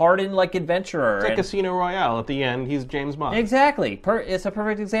like this hardened like adventurer. It's like Casino Royale. At the end, he's James Bond. Exactly. It's a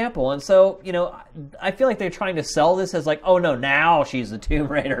perfect example. And so, I feel like they're trying to sell this as like, oh no, now she's the Tomb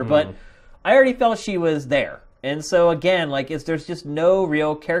Raider. But I already felt she was there. And so, again, like, there's just no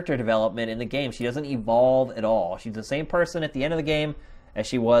real character development in the game. She doesn't evolve at all. She's the same person at the end of the game as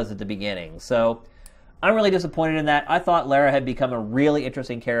she was at the beginning. So, I'm really disappointed in that. I thought Lara had become a really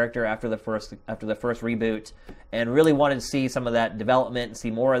interesting character after the first reboot, and really wanted to see some of that development and see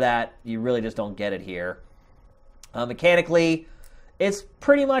more of that. You really just don't get it here. Mechanically, it's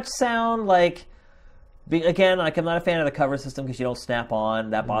pretty much sound like... Again, like, I'm not a fan of the cover system because you don't snap on.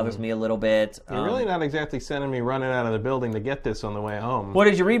 That bothers me a little bit. You're really not exactly sending me running out of the building to get this on the way home. What,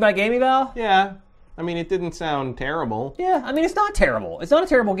 did you read my game eval? Yeah. I mean, it didn't sound terrible. Yeah, I mean, it's not terrible. It's not a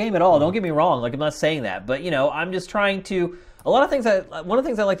terrible game at all. Don't get me wrong. Like, I'm not saying that. But, I'm just trying to... one of the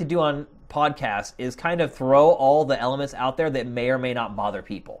things I like to do on podcasts is kind of throw all the elements out there that may or may not bother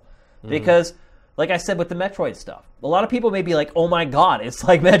people. Because... like I said with the Metroid stuff, a lot of people may be like, oh my god, it's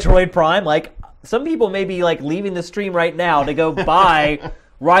like Metroid Prime. Like, some people may be like leaving the stream right now to go buy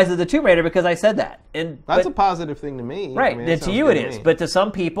Rise of the Tomb Raider because I said that. That's a positive thing to me. Right, I mean, to you it is. But to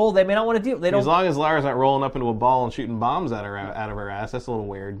some people, they may not want to do it. As long as Lara's not rolling up into a ball and shooting bombs out of her ass, that's a little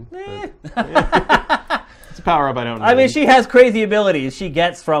weird. It's a power-up I don't know. I mean, she has crazy abilities she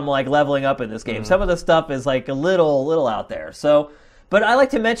gets from like leveling up in this game. Some of the stuff is like a little out there. So... But I like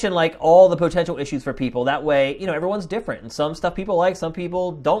to mention, like, all the potential issues for people. That way, everyone's different. And some stuff people like, some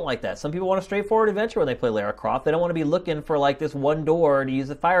people don't like that. Some people want a straightforward adventure when they play Lara Croft. They don't want to be looking for, like, this one door to use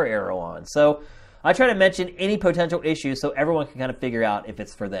a fire arrow on. So I try to mention any potential issues so everyone can kind of figure out if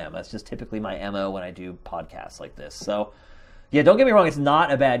it's for them. That's just typically my MO when I do podcasts like this. So, yeah, don't get me wrong. It's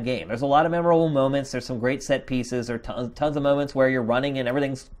not a bad game. There's a lot of memorable moments. There's some great set pieces. There are tons of moments where you're running and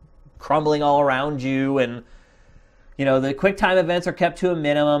everything's crumbling all around you, and... the quick time events are kept to a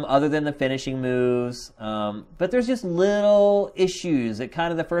minimum other than the finishing moves. But there's just little issues that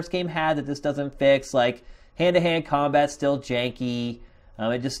kind of the first game had that this doesn't fix. Like, hand-to-hand combat's still janky.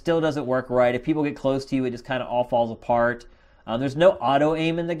 It just still doesn't work right. If people get close to you, it just kind of all falls apart. There's no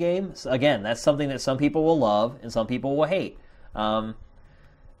auto-aim in the game. So again, that's something that some people will love and some people will hate.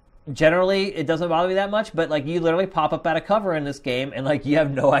 Generally, it doesn't bother me that much, but like, you literally pop up out of cover in this game, and like, you have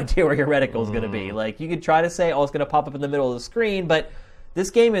no idea where your reticle is going to be. Like, you could try to say, oh, it's going to pop up in the middle of the screen, but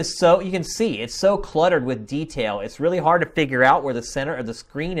this game is so, you can see, it's so cluttered with detail. It's really hard to figure out where the center of the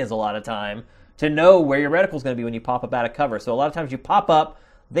screen is a lot of time to know where your reticle is going to be when you pop up out of cover. So a lot of times you pop up,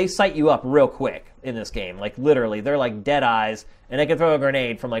 they sight you up real quick in this game. Like, literally, they're like dead eyes, and they can throw a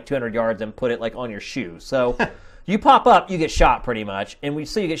grenade from like 200 yards and put it like on your shoe. So... You pop up, you get shot pretty much. And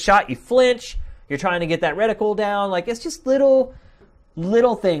so you get shot, you flinch, you're trying to get that reticle down. Like, it's just little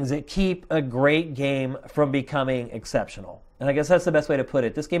little things that keep a great game from becoming exceptional. And I guess that's the best way to put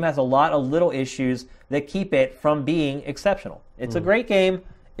it. This game has a lot of little issues that keep it from being exceptional. It's a great game.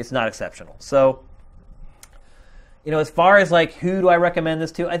 It's not exceptional. So, as far as like who do I recommend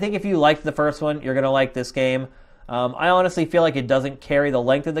this to, I think if you liked the first one, you're going to like this game. I honestly feel like it doesn't carry the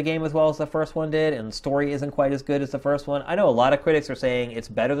length of the game as well as the first one did, and the story isn't quite as good as the first one. I know a lot of critics are saying it's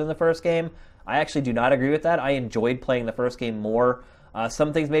better than the first game. I actually do not agree with that. I enjoyed playing the first game more.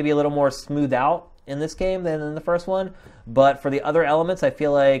 Some things may be a little more smoothed out in this game than in the first one, but for the other elements, I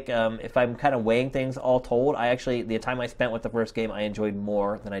feel like if I'm kind of weighing things all told, the time I spent with the first game, I enjoyed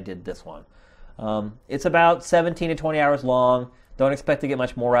more than I did this one. It's about 17 to 20 hours long. Don't expect to get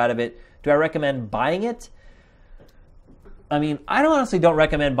much more out of it. Do I recommend buying it? I honestly don't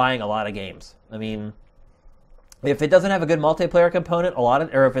recommend buying a lot of games. If it doesn't have a good multiplayer component,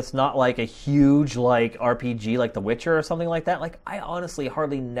 or if it's not like a huge like RPG like The Witcher or something like that, like I honestly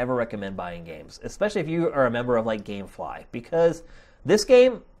hardly never recommend buying games, especially if you are a member of like GameFly, because this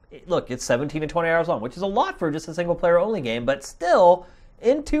game, look, it's 17 to 20 hours long, which is a lot for just a single player only game, but still,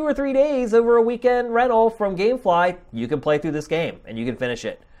 in 2 or 3 days over a weekend rental from GameFly, you can play through this game and you can finish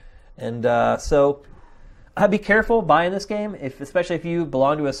it. And so I'd be careful buying this game, especially if you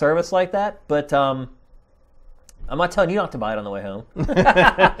belong to a service like that. But I'm not telling you not to buy it on the way home.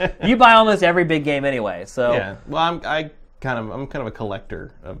 You buy almost every big game anyway. So yeah, well, I'm kind of a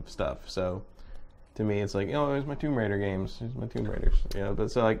collector of stuff. So to me, it's like, here's my Tomb Raider games. Here's my Tomb Raiders.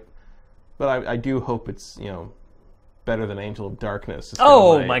 But I do hope it's better than Angel of Darkness.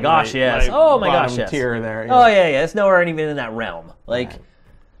 Oh my gosh, yes. Oh my gosh, yes. Tier there. Oh yeah. It's nowhere even in that realm. Like,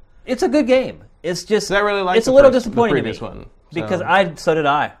 it's a good game. It's just, I really liked it's a little disappointing to me. One, because so did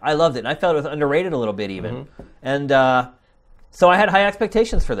I. I loved it. And I felt it was underrated a little bit even. And so I had high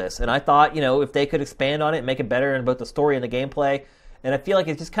expectations for this. And I thought, if they could expand on it and make it better in both the story and the gameplay. And I feel like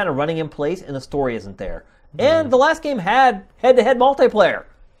it's just kind of running in place and the story isn't there. And the last game had head-to-head multiplayer.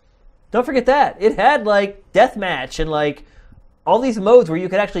 Don't forget that. It had like deathmatch and like all these modes where you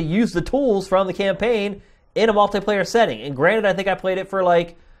could actually use the tools from the campaign in a multiplayer setting. And granted, I think I played it for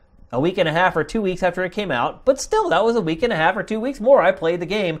like a week and a half or 2 weeks after it came out, but still, that was a week and a half or 2 weeks more I played the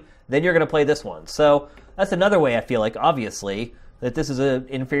game than you're going to play this one. So that's another way I feel like, obviously, that this is an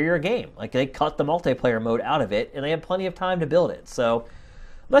inferior game. Like, they cut the multiplayer mode out of it, and they had plenty of time to build it. So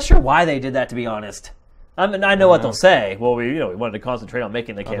I'm not sure why they did that, to be honest. I know what they'll say. Well, we wanted to concentrate on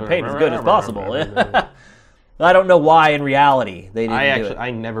making the campaign as good as possible. I don't know why, in reality, they didn't do it.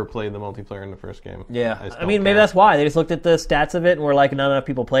 I never played the multiplayer in the first game. Yeah. Maybe that's why. They just looked at the stats of it and were like, not enough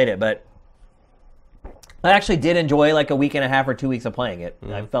people played it. But I actually did enjoy like a week and a half or 2 weeks of playing it.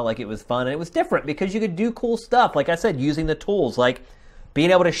 I felt like it was fun. And it was different because you could do cool stuff. Like I said, using the tools. Like being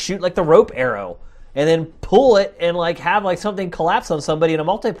able to shoot like the rope arrow and then pull it and like have like something collapse on somebody in a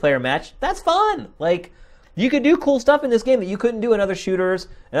multiplayer match. That's fun. Like, you could do cool stuff in this game that you couldn't do in other shooters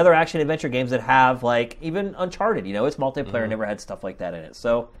and other action-adventure games that have, like, even Uncharted, its multiplayer never had stuff like that in it.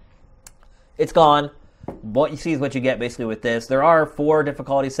 So, it's gone. What you see is what you get, basically, with this. There are 4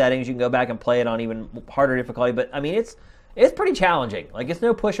 difficulty settings. You can go back and play it on even harder difficulty, but, it's pretty challenging. Like, it's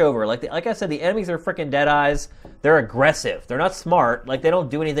no pushover. Like I said, the enemies are freaking dead eyes. They're aggressive. They're not smart. Like, they don't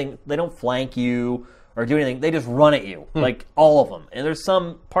do anything. They don't flank you or do anything. They just run at you, like, all of them. And there's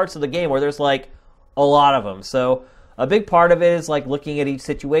some parts of the game where there's, like, a lot of them. So a big part of it is like looking at each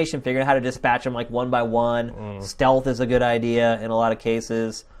situation, figuring out how to dispatch them like one by one. Stealth is a good idea in a lot of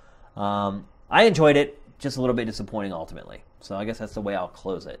cases. I enjoyed it, just a little bit disappointing ultimately. So I guess that's the way I'll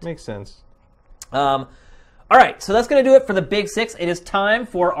close it. Makes sense. All right, so that's going to do it for the Big Six. It is time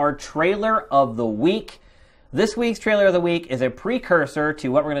for our trailer of the week. This week's trailer of the week is a precursor to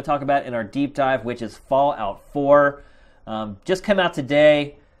what we're going to talk about in our deep dive, which is Fallout 4. Just came out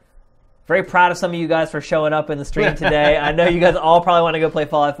today. Very proud of some of you guys for showing up in the stream today. I know you guys all probably want to go play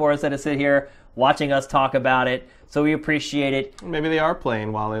Fallout 4 instead of sit here watching us talk about it. So we appreciate it. Maybe they are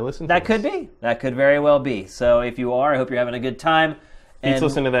playing while they listen to That could be. That could very well be. So if you are, I hope you're having a good time. He's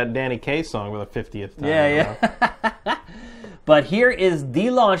listening to that Danny Kaye song for the 50th time. Yeah. But here is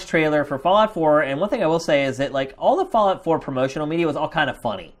the launch trailer for Fallout 4. And one thing I will say is that like all the Fallout 4 promotional media was all kind of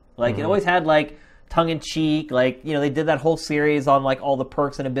funny. Like it always had like tongue-in-cheek, like, they did that whole series on, like, all the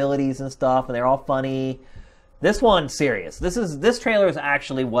perks and abilities and stuff, and they're all funny. This one's serious. This trailer is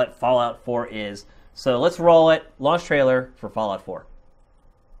actually what Fallout 4 is. So let's roll it. Launch trailer for Fallout 4.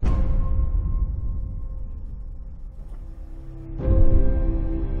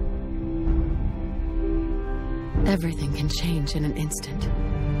 Everything can change in an instant,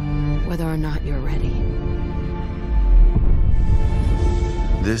 whether or not you're ready.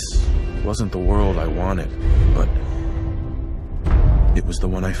 This wasn't the world I wanted, but It was the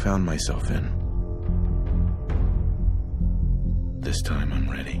one I found myself in. This time I'm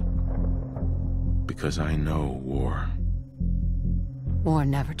ready. Because I know war. War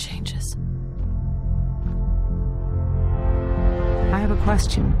never changes. I have a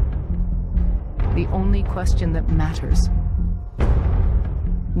question. The only question that matters.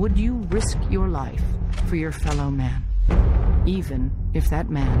 Would you risk your life for your fellow man? Even if that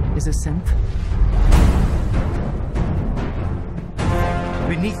man is a synth?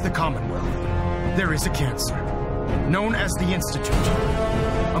 Beneath the Commonwealth, there is a cancer, known as the Institute.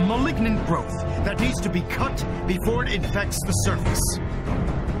 A malignant growth that needs to be cut before it infects the surface.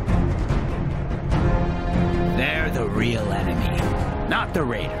 They're the real enemy. Not the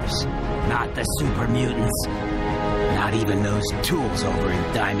Raiders. Not the super mutants. Not even those tools over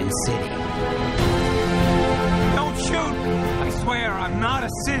in Diamond City. Don't shoot! I swear I'm not a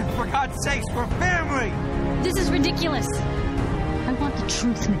synth. For God's sakes, we're family! This is ridiculous. I want the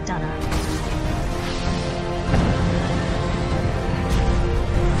truth, McDonough.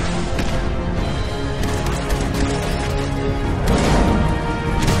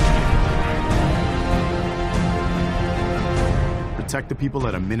 Protect the people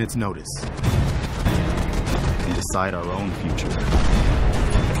at a minute's notice. And decide our own future.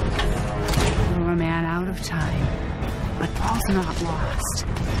 You're a man out of time, but all's not lost.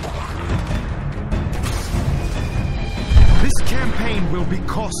 This campaign will be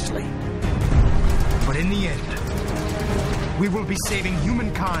costly. But in the end, we will be saving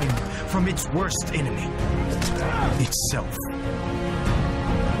humankind from its worst enemy. Itself.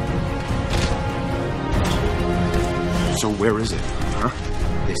 So where is it, huh?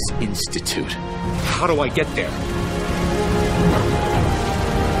 This institute. How do I get there?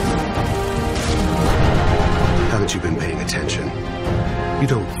 Haven't you been paying attention? You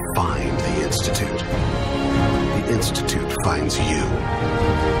don't find the Institute. The Institute finds you.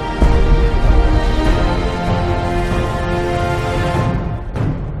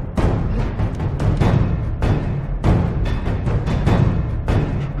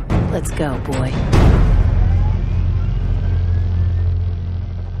 Let's go, boy.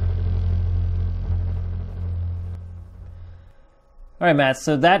 All right, Matt.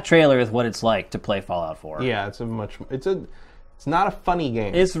 So that trailer is what it's like to play Fallout 4. Yeah, it's not a funny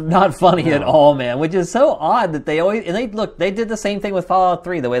game. It's not funny at all, man. Which is so odd that they did the same thing with Fallout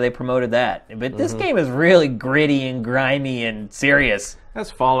 3, the way they promoted that. But this game is really gritty and grimy and serious.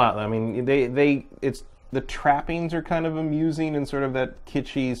 That's Fallout. I mean, the trappings are kind of amusing and sort of that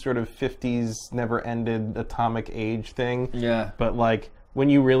kitschy sort of 50s never-ended atomic age thing. Yeah. But like, when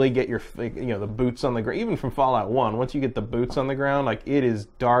you really get your, the boots on the ground, even from Fallout 1, once you get the boots on the ground, like, it is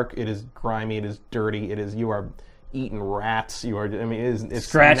dark, it is grimy, it is dirty, you are eating rats, it's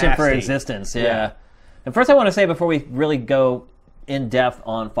scratching nasty. for existence, yeah. And first I want to say, before we really go in depth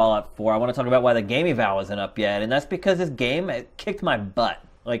on Fallout 4, I want to talk about why the game eval isn't up yet, and that's because this game kicked my butt.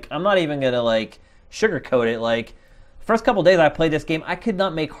 Like, I'm not even going to, sugarcoat it. Like, first couple days I played this game, I could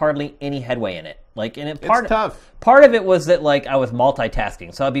not make hardly any headway in it. It's tough. Part of it was that, I was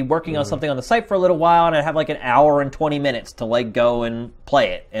multitasking. So I'd be working on something on the site for a little while, and I'd have, an hour and 20 minutes to, go and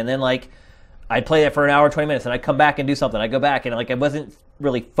play it. And then, I'd play it for an hour and 20 minutes, and I'd come back and do something. I'd go back, and, I wasn't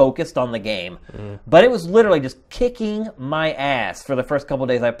really focused on the game. But it was literally just kicking my ass for the first couple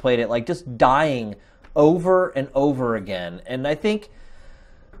days I played it, just dying over and over again. And I think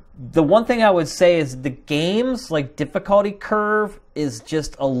the one thing I would say is the game's, difficulty curve is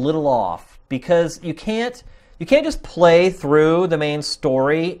just a little off. Because you can't just play through the main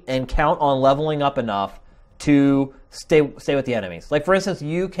story and count on leveling up enough to stay with the enemies. Like, for instance,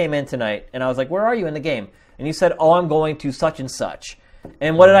 you came in tonight, and I was like, where are you in the game? And you said, I'm going to such and such.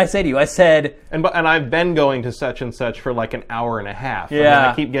 And what did I say to you? I said... And I've been going to such and such for an hour and a half. Yeah. And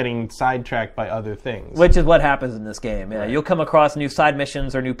I keep getting sidetracked by other things. Which is what happens in this game. Yeah, right. You'll come across new side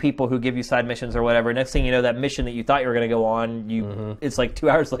missions or new people who give you side missions or whatever. Next thing you know, that mission that you thought you were going to go on, it's 2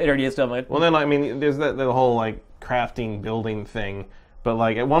 hours later and you still... Well, then, there's the whole, crafting, building thing. But,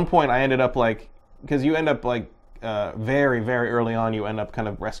 at one point I ended up, because you end up, very, very early on, you end up kind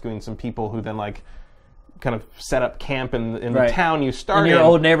of rescuing some people who then, kind of set up camp in the town you started in your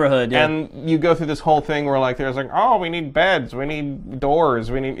old neighborhood, yeah. And you go through this whole thing where there's we need beds, we need doors,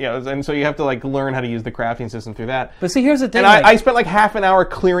 we need and so you have to learn how to use the crafting system through that. But see, here's the thing, and I spent half an hour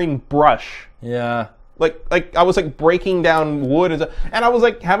clearing brush. Yeah. I was breaking down wood and I was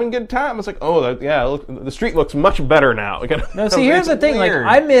having a good time. I was the street looks much better now. No, see, here's the thing, weird.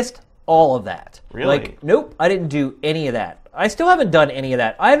 I missed all of that. Really? Nope, I didn't do any of that. I still haven't done any of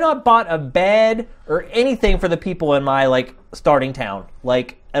that. I have not bought a bed or anything for the people in my, starting town,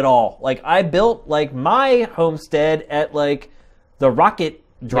 at all. I built, my homestead at, the rocket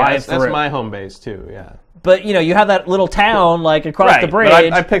drive through. That's my home base too. Yeah. But you have that little town like across the bridge.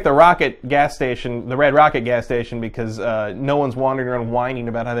 But I picked the Rocket gas station, the Red Rocket gas station, because no one's wandering around whining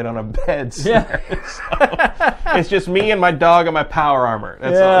about how they don't have beds. Yeah. So, it's just me and my dog and my power armor.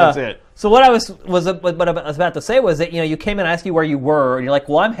 That's it. So what I was about to say was that you came in and asked you where you were, and you're like,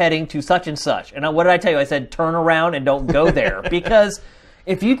 well, I'm heading to such and such. And what did I tell you? I said turn around and don't go there because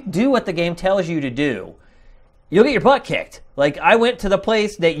if you do what the game tells you to do, you'll get your butt kicked. Like, I went to the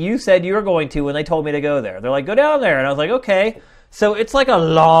place that you said you were going to when they told me to go there. They're like, go down there. And I was like, okay. So it's like a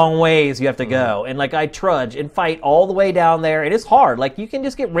long ways you have to go. And, like, I trudge and fight all the way down there. It is hard. Like, you can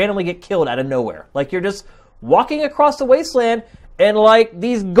just randomly get killed out of nowhere. Like, you're just walking across the wasteland and, like,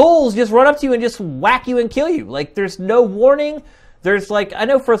 these ghouls just run up to you and just whack you and kill you. Like, there's no warning. There's, like, I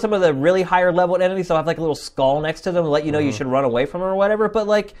know for some of the really higher level enemies, they'll have, like, a little skull next to them to let you know you should run away from them or whatever. But,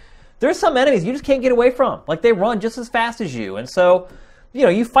 like, there's some enemies you just can't get away from. Like, they run just as fast as you. And so,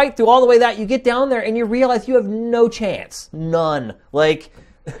 you fight through all the way that you get down there and you realize you have no chance. None. Like,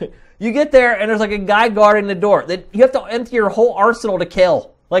 you get there and there's, like, a guy guarding the door that you have to empty your whole arsenal to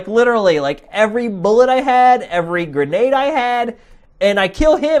kill. Like, literally, like, every bullet I had, every grenade I had, and I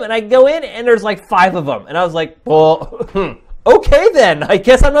kill him and I go in and there's, like, 5 of them. And I was like, well, okay then. I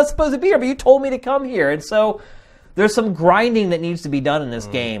guess I'm not supposed to be here, but you told me to come here. And so there's some grinding that needs to be done in this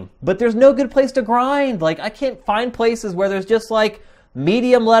game, but there's no good place to grind. Like, I can't find places where there's just, like,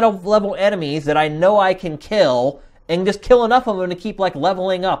 medium level enemies that I know I can kill and just kill enough of them to keep, like,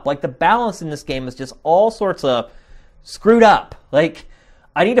 leveling up. Like, the balance in this game is just all sorts of screwed up. Like,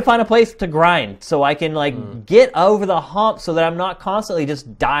 I need to find a place to grind so I can, like, get over the hump so that I'm not constantly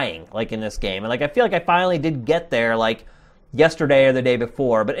just dying, like, in this game. And, like, I feel like I finally did get there, like, yesterday or the day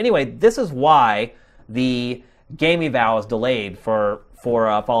before. But anyway, this is why the game eval is delayed for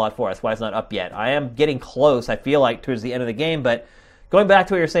Fallout 4. That's why it's not up yet. I am getting close, I feel like, towards the end of the game, but going back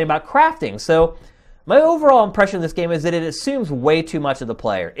to what you're saying about crafting. So my overall impression of this game is that it assumes way too much of the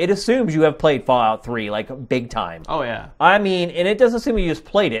player. It assumes you have played Fallout 3, like, big time. Oh, yeah. I mean, and it does assume you just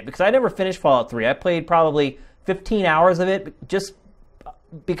played it, because I never finished Fallout 3. I played probably 15 hours of it, just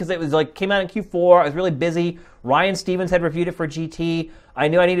because it was, like, came out in Q4. I was really busy. Ryan Stevens had reviewed it for GT. I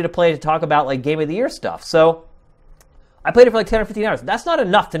knew I needed to play it to talk about, like, Game of the Year stuff. So I played it for like 10 or 15 hours. That's not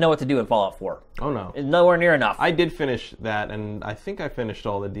enough to know what to do in Fallout 4. Oh, no. It's nowhere near enough. I did finish that, and I think I finished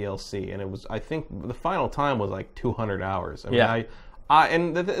all the DLC, and it was, I think, the final time was like 200 hours. I mean,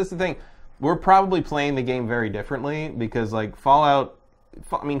 and that's the thing. We're probably playing the game very differently, because, like, Fallout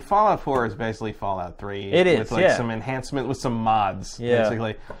 4 is basically Fallout 3. It is, with, like, some enhancement, with some mods,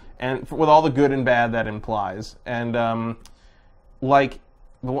 basically. And with all the good and bad that implies. And,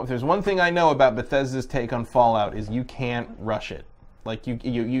 there's one thing I know about Bethesda's take on Fallout is you can't rush it. Like, you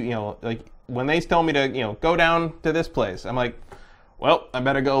know, like, when they tell me to, go down to this place, I'm like, well, I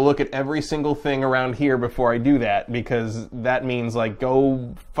better go look at every single thing around here before I do that, because that means, like,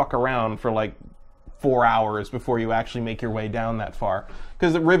 go fuck around for, like, 4 hours before you actually make your way down that far.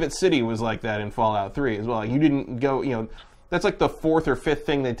 Because Rivet City was like that in Fallout 3 as well. Like, you didn't go, that's like the 4th or 5th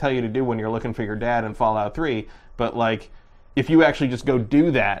thing they tell you to do when you're looking for your dad in Fallout 3, but, like, if you actually just go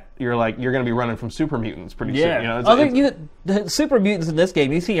do that, you're going to be running from super mutants pretty soon. The super mutants in this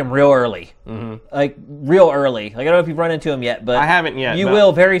game, you see them real early. Mm-hmm. Like, real early. Like, I don't know if you've run into them yet, but I haven't yet. You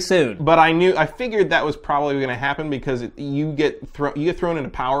will very soon. But I figured that was probably going to happen because you get thrown into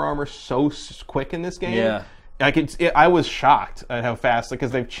power armor so quick in this game. Yeah. I was shocked at how fast,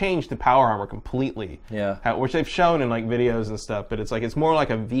 because they've changed the power armor completely. Yeah. Which they've shown in, like, videos and stuff, but it's more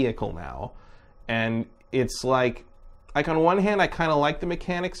like a vehicle now. And it's like on one hand, I kind of like the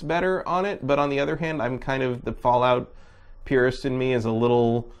mechanics better on it, but on the other hand, I'm kind of, the Fallout purist in me is a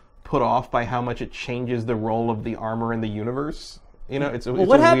little put off by how much it changes the role of the armor in the universe.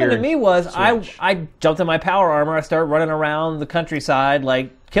 What happened to me was I jumped in my power armor, I started running around the countryside,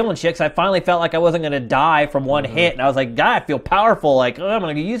 like, killing chicks. I finally felt like I wasn't going to die from one hit, and I was like, God, I feel powerful, like, oh, I'm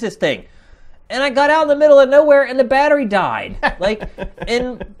going to use this thing. And I got out in the middle of nowhere, and the battery died. Like,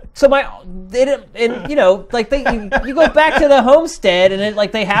 and so you go back to the homestead, and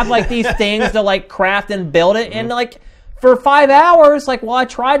they have, like, these things to, like, craft and build it, and, like, for 5 hours, like, while I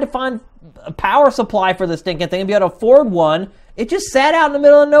tried to find a power supply for this stinking thing and be able to afford one, it just sat out in the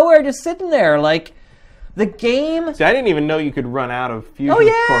middle of nowhere, just sitting there. Like, the game. See, I didn't even know you could run out of fusion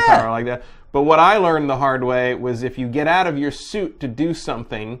core power like that. But what I learned the hard way was, if you get out of your suit to do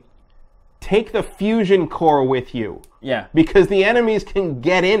something, take the fusion core with you. Yeah. Because the enemies can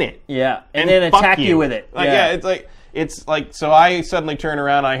get in it. Yeah. And then attack you with it. It's like, so I suddenly turn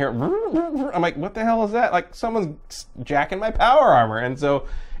around and I hear, I'm like, what the hell is that? Like, someone's jacking my power armor. And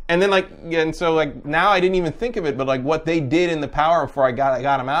And then now I didn't even think of it, but like what they did in the power before I got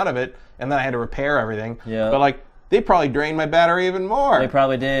them out of it, and then I had to repair everything. Yeah. But like they probably drained my battery even more. They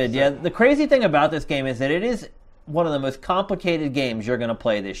probably did. Yeah. The crazy thing about this game is that it is one of the most complicated games you're going to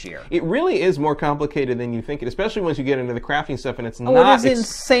play this year. It really is more complicated than you think it, especially once you get into the crafting stuff, and it's It not. is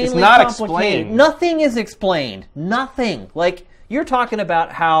insanely it's not complicated. explained. Nothing is explained. Nothing. Like you're talking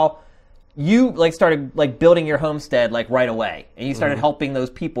about how you like started like building your homestead like right away, and you started helping those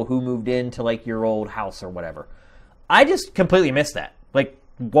people who moved into like your old house or whatever. I just completely missed that. Like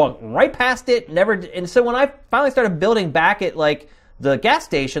walked right past it. Never. And so when I finally started building back at like the gas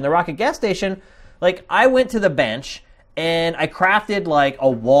station, the Rocket gas station, like I went to the bench and I crafted like a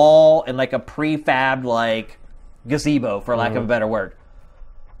wall and like a prefabbed like gazebo, for lack of a better word.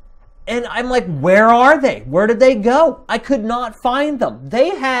 And I'm like, where are they? Where did they go? I could not find them.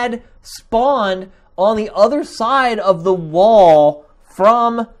 They had spawned on the other side of the wall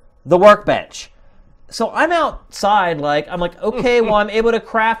from the workbench. So I'm outside, I'm like, okay, well, I'm able to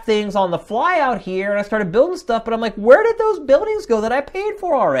craft things on the fly out here, and I started building stuff, but I'm like, where did those buildings go that I paid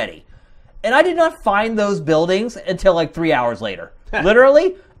for already? And I did not find those buildings until like 3 hours later.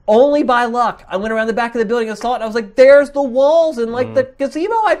 Literally, only by luck. I went around the back of the building and saw it, and I was like, there's the walls and like the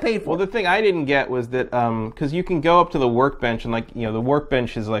gazebo I paid for. Well, the thing I didn't get was that, because you can go up to the workbench, and the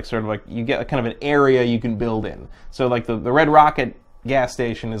workbench is like sort of like, you get kind of an area you can build in. So like the Red Rocket gas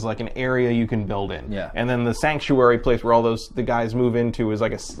station is like an area you can build in. Yeah. And then the sanctuary place where all the guys move into is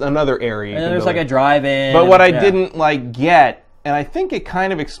like another area. And then there's like a drive-in. But what I didn't get, and I think it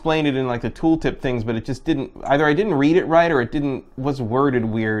kind of explained it in like the tooltip things, but it just didn't, either I didn't read it right or was worded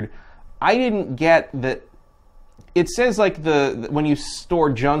weird. I didn't get that it says like when you store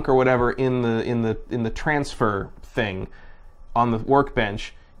junk or whatever in the transfer thing on the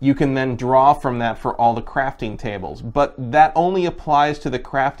workbench, you can then draw from that for all the crafting tables. But that only applies to the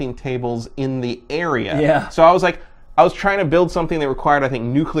crafting tables in the area. Yeah. So I was trying to build something that required, I think,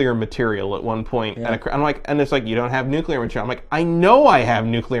 nuclear material at one point. Yeah. And it's like, you don't have nuclear material. I'm like, I know I have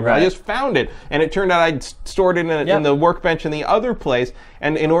nuclear material. I just found it. And it turned out I'd stored it in the workbench in the other place.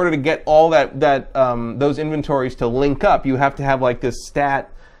 And in order to get all those inventories to link up, you have to have like this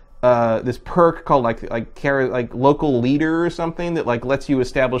this perk called like local leader or something that like lets you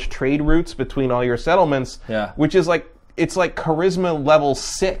establish trade routes between all your settlements. Yeah. Which is like, it's like charisma level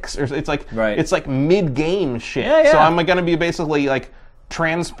 6, or it's like mid-game shit. Yeah, yeah. So I'm going to be basically like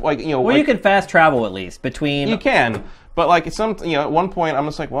Well, you can fast travel at least between. You can, but like at one point I'm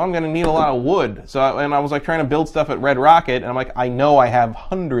just like, well, I'm going to need a lot of wood. So I was like trying to build stuff at Red Rocket, and I'm like, I know I have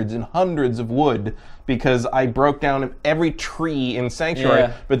hundreds and hundreds of wood because I broke down every tree in Sanctuary.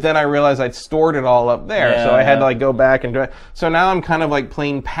 Yeah. But then I realized I'd stored it all up there, so I had to like go back and do it. So now I'm kind of like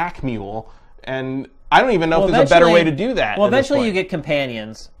playing Pack Mule, and I don't even know if there's a better way to do that. Well, eventually you get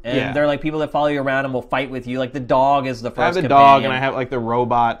companions, and they're like people that follow you around and will fight with you. Like the dog is the first companion. I have the dog, and I have like the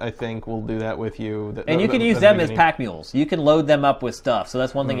robot, I think, will do that with you. And you can use them as pack mules. You can load them up with stuff. So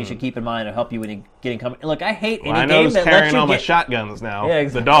that's one thing you should keep in mind to help you when you getting company. Look, I hate any game that lets you carrying all my shotguns now. Yeah,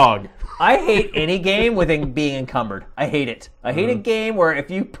 exactly. The dog. I hate any game with being encumbered. I hate it. I hate a game where if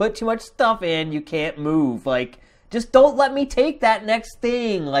you put too much stuff in, you can't move. Like, just don't let me take that next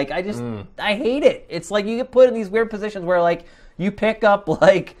thing. Like, I hate it. It's like you get put in these weird positions where, like, you pick up,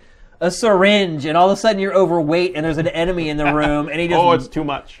 like, a syringe and all of a sudden you're overweight and there's an enemy in the room and he just it's too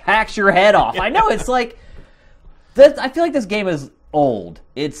much. Hacks your head off. I know, it's like, I feel like this game is old.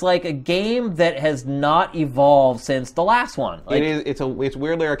 It's like a game that has not evolved since the last one. Like, it's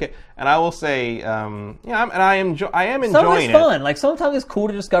weirdly archaic. And I will say, I am enjoying it. Sometimes it's fun. Like sometimes it's cool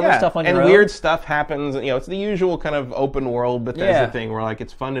to discover stuff on your own. And weird stuff happens. It's the usual kind of open world Bethesda thing where like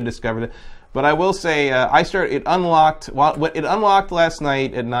it's fun to discover it. But I will say, it unlocked last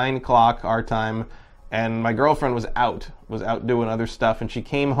night at 9 o'clock our time, and my girlfriend was out doing other stuff, and she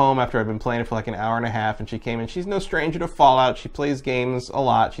came home after I'd been playing it for like an hour and a half, and she came in. She's no stranger to Fallout. She plays games a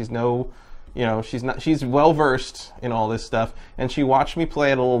lot. She's she's well versed in all this stuff, and she watched me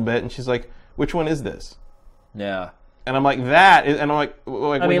play it a little bit, and she's like, "Which one is this?" Yeah. And I'm like, and I'm like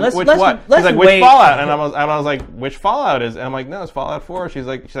I mean, which what? She's like, which Fallout? And I was like, which Fallout is? And I'm like, no, it's Fallout 4. She's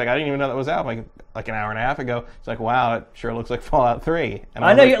like, I didn't even know that was out. I'm like an hour and a half ago. She's like, wow, it sure looks like Fallout 3. And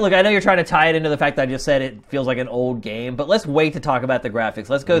I know you're trying to tie it into the fact that I just said it feels like an old game, but let's wait to talk about the graphics.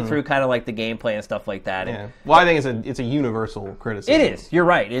 Let's go through kind of like the gameplay and stuff like that. Yeah. Well, I think it's a universal criticism. It is. You're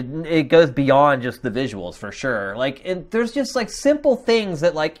right. It goes beyond just the visuals for sure. Like, there's just like simple things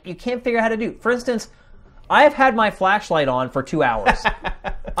that like you can't figure out how to do. For instance, I have had my flashlight on for 2 hours.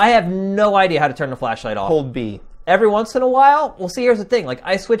 I have no idea how to turn the flashlight off. Hold B. Every once in a while, well, see, here's the thing. Like,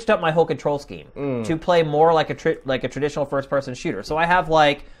 I switched up my whole control scheme to play more like a traditional first-person shooter. So I have,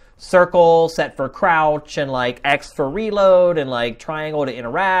 like, circle set for crouch and like X for reload and like triangle to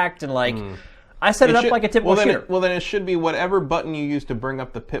interact and like I set it up like a typical shooter. Then it should be whatever button you use to bring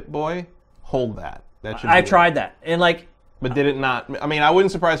up the Pip-Boy, hold that. That should. I tried that and like. But did it not? I mean, I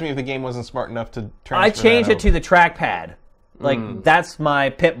wouldn't surprise me if the game wasn't smart enough to transfer I changed it to the trackpad. Like, that's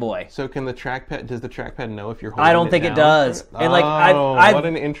my Pip-Boy. So does the trackpad know if you're holding it I don't think it does. And like, what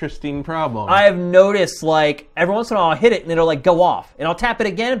an interesting problem. I've noticed, like, every once in a while I'll hit it and it'll, like, go off. And I'll tap it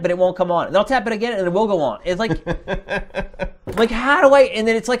again, but it won't come on. And I'll tap it again and it will go on. It's like, like, how do I, and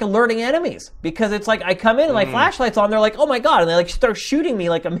then it's like alerting enemies. Because it's like, I come in and my flashlight's on, they're like, oh my god, and they, like, start shooting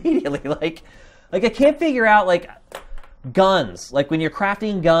me, like, immediately. Like I can't figure out, like, guns. Like, when you're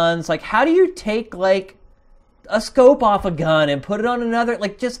crafting guns, like, how do you take, like, a scope off a gun and put it on another,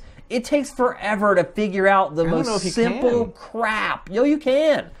 like, just, it takes forever to figure out the most simple crap. You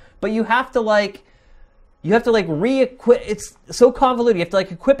can, but you have to re-equip. It's so convoluted. You have to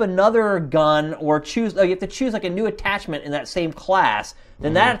like equip another gun or choose. You have to choose like a new attachment in that same class.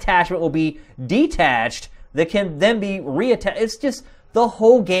 Then that attachment will be detached. That can then be reattached. It's just the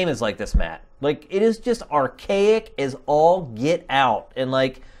whole game is like this, Matt. Like it is just archaic as all get out, and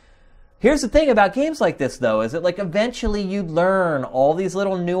like. Here's the thing about games like this, though, is that, like, eventually you learn all these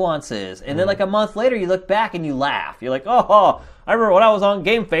little nuances, and then, like, a month later you look back and you laugh. You're like, oh, I remember when I was on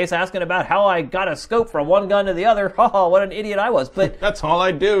GameFace asking about how I got a scope from one gun to the other. Oh, what an idiot I was. But that's all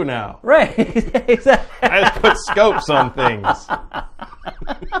I do now. Right. Exactly. I just put scopes on things.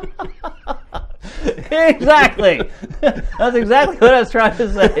 Exactly. That's exactly what I was trying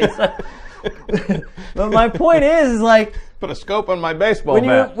to say. But my point is like... Put a scope on my baseball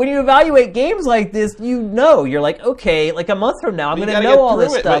bat. When you evaluate games like this, you're like, okay, like a month from now, I'm going to know all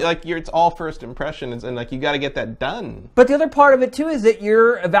this stuff. Like it's all first impressions, and like you got to get that done. But the other part of it too is that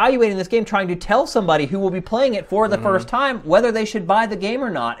you're evaluating this game, trying to tell somebody who will be playing it for the first time whether they should buy the game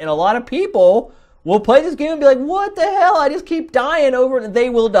or not. And a lot of people will play this game and be like, "What the hell? I just keep dying over it," and they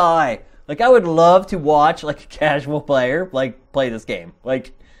will die. Like I would love to watch like a casual player like play this game,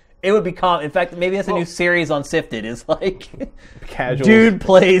 like. It would be in fact, maybe that's a new series on Sifted. Is like, casual. Dude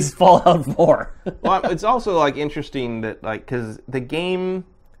plays Fallout 4. Well, it's also like interesting that like because the game,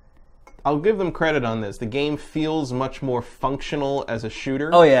 I'll give them credit on this. The game feels much more functional as a shooter.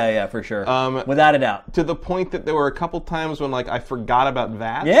 Oh yeah, for sure. Without a doubt. To the point that there were a couple times when like I forgot about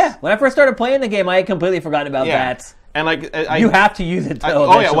VATS. Yeah, when I first started playing the game, I had completely forgotten about VATS. And like you have to use it though.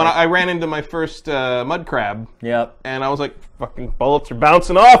 When I ran into my first mud crab. Yep. And I was like, fucking bullets are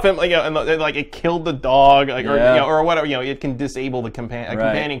bouncing off him, and like it killed the dog, like or whatever. It can disable the companion. A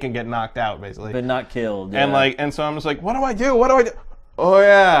companion can get knocked out basically, but not killed. Yeah. And so I'm just like, what do I do? Oh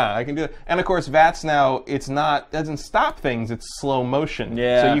yeah, I can do it. And of course, VATS now doesn't stop things. It's slow motion.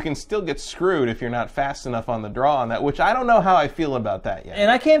 Yeah. So you can still get screwed if you're not fast enough on the draw on that. Which I don't know how I feel about that yet.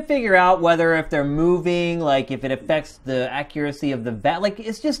 And I can't figure out whether if they're moving, like if it affects the accuracy of the VATS. Like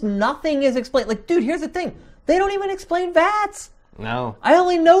it's just nothing is explained. Like, dude, here's the thing: they don't even explain VATS. No. I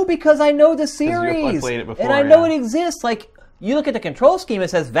only know because I know the series. I played it before, and I know it exists. Like you look at the control scheme, it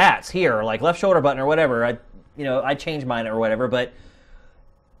says VATS here, like left shoulder button or whatever. I changed mine or whatever, but.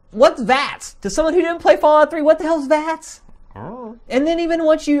 What's VATS? To someone who didn't play Fallout 3, what the hell's VATS? Oh. And then even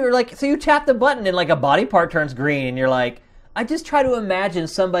once you're like, so you tap the button and like a body part turns green and you're like, I just try to imagine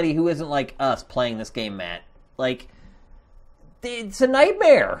somebody who isn't like us playing this game, Matt. Like, it's a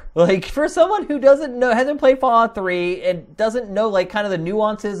nightmare. Like, for someone who hasn't played Fallout 3 and doesn't know like kind of the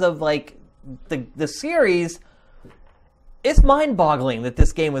nuances of like the series, it's mind-boggling that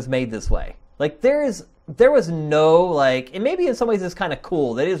this game was made this way. Like, there was no, like, and maybe in some ways it's kind of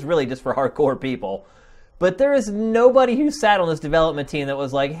cool. That is really just for hardcore people. But there is nobody who sat on this development team that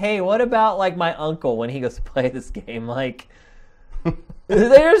was like, hey, what about, like, my uncle when he goes to play this game? Like,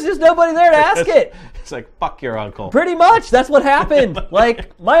 there's just nobody there to ask it. It's like, fuck your uncle. Pretty much. That's what happened.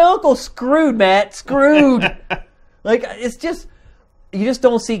 Like, my uncle's screwed, Matt. Screwed. Like, it's just... You just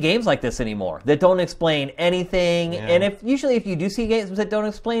don't see games like this anymore that don't explain anything. Yeah. And if you do see games that don't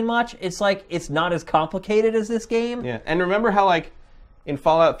explain much, it's like it's not as complicated as this game. Yeah. And remember how like in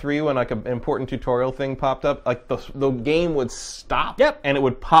Fallout 3 when like an important tutorial thing popped up, like the game would stop and it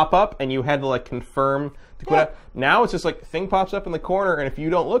would pop up and you had to like confirm to quit out. Now it's just like thing pops up in the corner and if you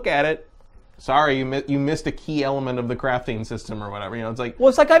don't look at it, sorry, you missed a key element of the crafting system or whatever. It's like... Well,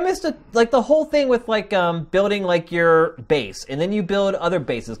 it's like I missed the whole thing with like building like your base, and then you build other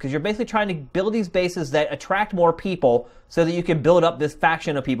bases, because you're basically trying to build these bases that attract more people so that you can build up this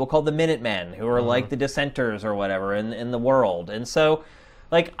faction of people called the Minutemen, who are like the dissenters or whatever in the world. And so...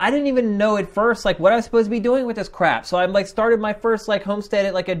 Like, I didn't even know at first, like, what I was supposed to be doing with this crap. So I, like, started my first, like, homestead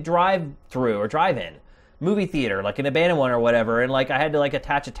at, like, a drive-through or drive-in. movie theater, like an abandoned one or whatever, and like I had to like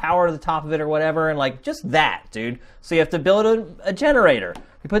attach a tower to the top of it or whatever, and like just that, dude. So you have to build a generator.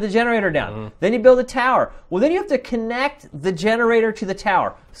 You put the generator down. Then you build a tower. Well, then you have to connect the generator to the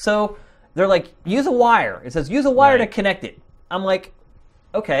tower. So they're like, use a wire. It says use a wire to connect it. I'm like,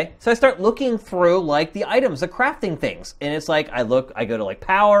 okay. So I start looking through like the items, the crafting things, and it's like I go to like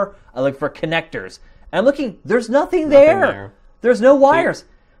power. I look for connectors. And I'm looking. There's nothing there. There's no wires.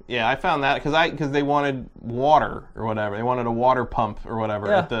 Yeah, I found that because they wanted water or whatever. They wanted a water pump or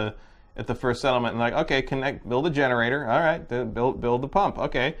whatever at the first settlement. And like, okay, build a generator. All right, build the pump.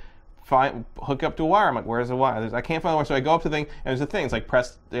 Okay, fine, hook up to a wire. I'm like, where's the wire? I can't find the wire. So I go up to the thing, and there's a thing. It's like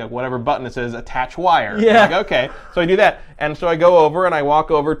press whatever button it says attach wire. Yeah. I'm like, okay, so I do that, and so I go over and I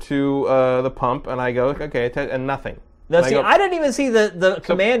walk over to the pump, and I go, okay, and nothing. No, see, I didn't even see the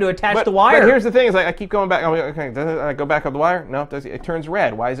command to attach the wire. But here's the thing: is like I keep going back. I'm like, okay, I go back up the wire. No, it turns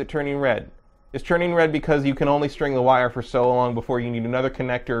red. Why is it turning red? It's turning red because you can only string the wire for so long before you need another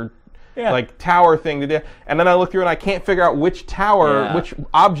connector, like tower thing to do. And then I look through and I can't figure out which tower, which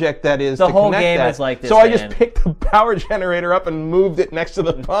object that is. The to whole connect game that. is like this. So I just picked the power generator up and moved it next to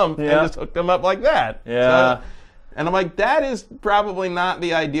the pump and just hooked them up like that. Yeah. So, and I'm like, that is probably not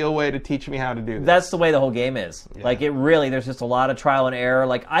the ideal way to teach me how to do this. That's the way the whole game is. Yeah. Like, it really, there's just a lot of trial and error.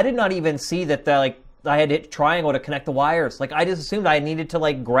 Like, I did not even see that, I had to hit triangle to connect the wires. Like, I just assumed I needed to,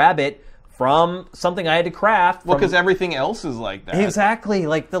 like, grab it from something I had to craft. Well, because everything else is like that. Exactly.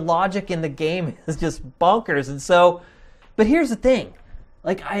 Like, the logic in the game is just bonkers. And so, but here's the thing.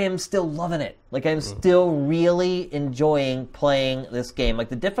 Like, I am still loving it. Like, I'm still really enjoying playing this game. Like,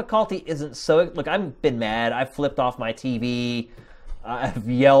 the difficulty isn't so... Look, I've been mad. I've flipped off my TV. I've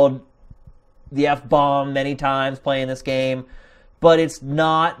yelled the F-bomb many times playing this game. But it's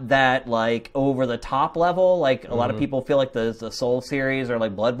not that, like, over-the-top level. Like, a lot of people feel like the Soul series or,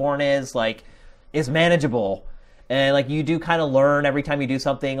 like, Bloodborne is. Like, it's manageable. And, like, you do kind of learn every time you do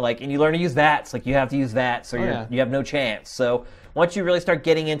something. Like, and you learn to use VATs. Like, you have to use VATs or you have no chance. So... Once you really start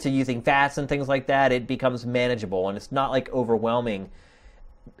getting into using VATs and things like that, it becomes manageable, and it's not, like, overwhelming.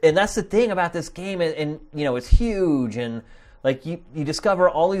 And that's the thing about this game, and you know, it's huge, and, like, you discover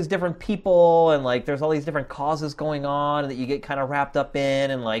all these different people, and, like, there's all these different causes going on that you get kind of wrapped up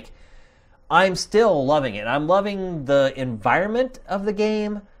in, and, like, I'm still loving it. I'm loving the environment of the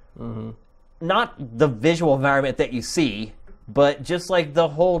game. Not the visual environment that you see, but just, like, the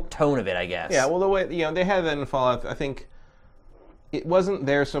whole tone of it, I guess. Yeah, well, the way, they had that in Fallout, I think... It wasn't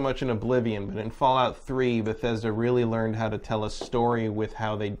there so much in Oblivion, but in Fallout 3, Bethesda really learned how to tell a story with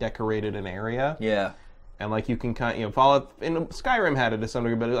how they decorated an area. Yeah. And, like, you can kind of, Fallout, and Skyrim had it to some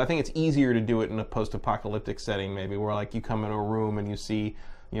degree, but I think it's easier to do it in a post-apocalyptic setting, maybe, where, like, you come into a room and you see,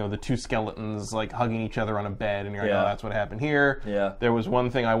 the two skeletons, like, hugging each other on a bed, and you're like, oh, that's what happened here. Yeah. There was one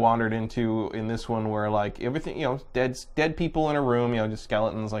thing I wandered into in this one where, like, everything, dead people in a room, just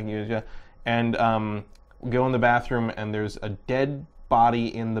skeletons, like, and, go in the bathroom, and there's a dead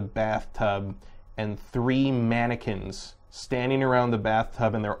body in the bathtub and 3 mannequins standing around the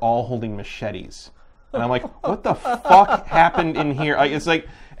bathtub, and they're all holding machetes. And I'm like, what the fuck happened in here? It's like,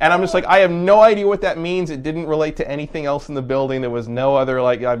 and I'm just like, I have no idea what that means. It didn't relate to anything else in the building. There was no other,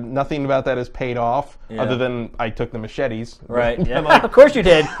 like, nothing about that is paid off other than I took the machetes. Right. Yeah. Like, of course you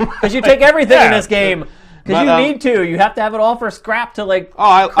did, because you take everything in this game. Because you need to. You have to have it all for scrap to, like,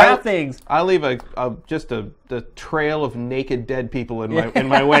 craft things. I leave just a trail of naked dead people in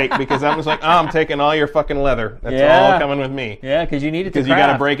my wake, because I'm just like, I'm taking all your fucking leather. That's all coming with me. Yeah, because you need it to craft. Because you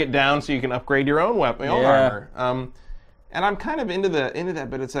got to break it down so you can upgrade your own weapon, your own armor. And I'm kind of into that,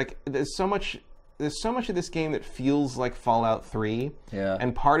 but it's like there's so much of this game that feels like Fallout 3. Yeah.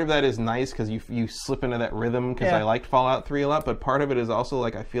 And part of that is nice because you slip into that rhythm, because I liked Fallout 3 a lot, but part of it is also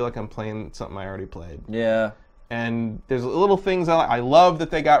like I feel like I'm playing something I already played. Yeah. And there's little things I love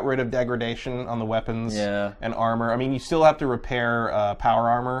that they got rid of degradation on the weapons and armor. I mean, you still have to repair power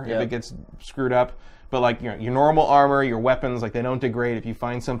armor if it gets screwed up. But, like, your normal armor, your weapons, like, they don't degrade. If you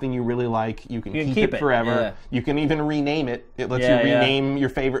find something you really like, you can keep it forever. Yeah. You can even rename it. It lets you rename your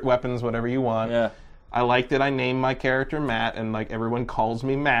favorite weapons, whatever you want. Yeah. I like that I named my character Matt, and, like, everyone calls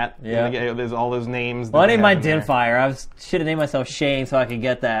me Matt. Yeah. There's all those names. Well, I named mine Dinfire. I should have named myself Shane so I could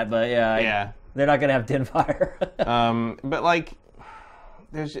get that, but they're not going to have Dinfire. But, like,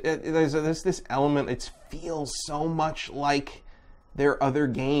 there's this element. It feels so much like... There are other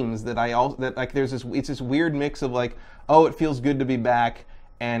games that it's this weird mix of, like, oh, it feels good to be back,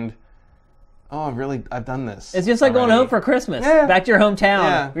 and I've done this. It's just like going home for Christmas, back to your hometown.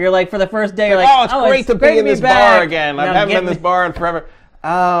 Yeah. You're like, for the first day, you're like, oh, it's great to be in this bar again. I haven't been in this bar in forever.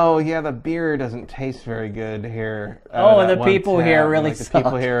 Oh, yeah, the beer doesn't taste very good here. And the people here really suck. The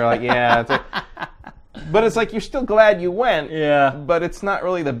people here are like, yeah. It's like, But it's like, you're still glad you went. Yeah. But it's not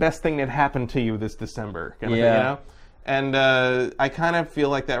really the best thing that happened to you this December. Kind of thing, you know? And I kind of feel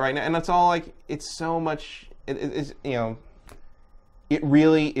like that right now. And it's all like, it's so much, it's, you know, it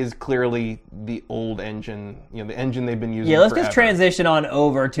really is clearly the old engine, you know, the engine they've been using let's forever. just transition on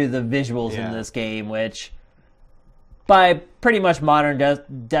over to the visuals in this game, which, by pretty much modern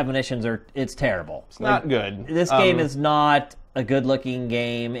definitions, it's terrible. It's not good. This game is not a good-looking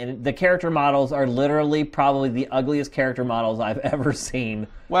game, and the character models are literally probably the ugliest character models I've ever seen.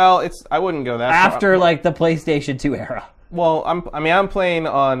 Well, I wouldn't go that after like the PlayStation 2 era. Well, I'm playing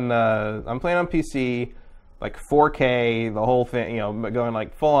on PC, like 4K, the whole thing, you know, going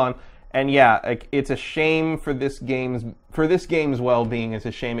like full on. And yeah, like, it's a shame for this game's well-being. It's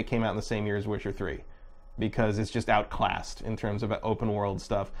a shame it came out in the same year as Witcher 3. Because it's just outclassed in terms of open world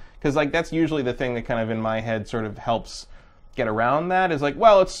stuff. Because like that's usually the thing that kind of in my head sort of helps get around that, is like,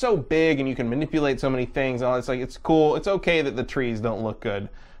 well, it's so big and you can manipulate so many things and all. It's like, it's cool. It's okay that the trees don't look good,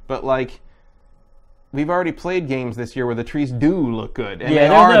 but like, we've already played games this year where the trees do look good. And there's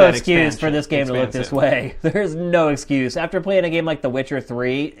no excuse for this game to look this way. There's no excuse. After playing a game like The Witcher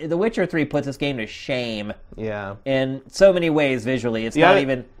 3, The Witcher 3 puts this game to shame. Yeah. In so many ways visually. It's not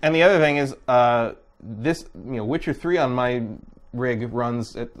even... And the other thing is, this, you know, Witcher 3 on my rig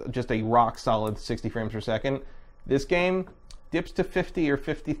runs at just a rock solid 60 frames per second. This game dips to 50 or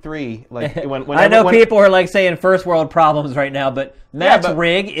 53. Like I know people are like saying first world problems right now, but Matt's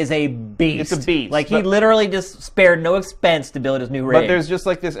rig is a beast. It's a beast. Like he literally just spared no expense to build his new rig. But there's just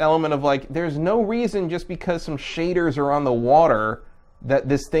like this element of like, there's no reason just because some shaders are on the water that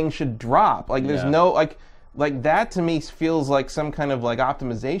this thing should drop. Like there's no like that to me feels like some kind of like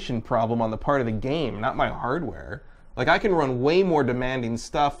optimization problem on the part of the game, not my hardware. Like I can run way more demanding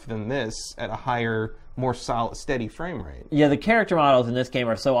stuff than this at a higher, more solid, steady frame rate. Yeah, the character models in this game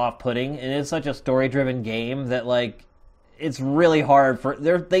are so off-putting, and it's such a story-driven game that like it's really hard for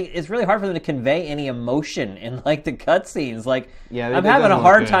them to convey any emotion in like the cutscenes. Like I'm having a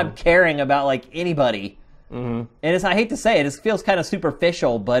hard time caring about like anybody. Mm-hmm. And I hate to say it, it feels kind of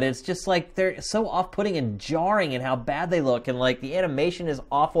superficial, but it's just like they're so off-putting and jarring in how bad they look, and like the animation is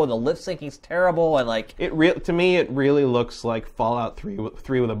awful, and the lip syncing's terrible, and like to me it really looks like Fallout 3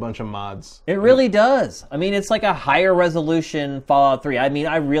 with a bunch of mods. It really does. I mean, it's like a higher resolution Fallout 3. I mean,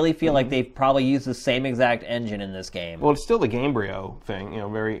 I really feel like they've probably used the same exact engine in this game. Well, it's still the Gamebryo thing, you know,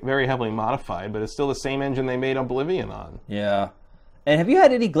 very very heavily modified, but it's still the same engine they made Oblivion on. Yeah. And have you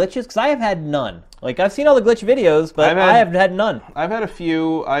had any glitches? Because I have had none. Like, I've seen all the glitch videos, but I have had none. I've had a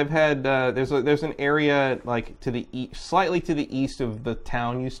few. I've had, there's an area, like, slightly to the east of the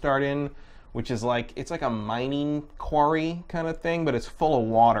town you start in, which is like, it's like a mining quarry kind of thing, but it's full of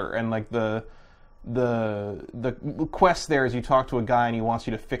water. And, like, the quest there is you talk to a guy and he wants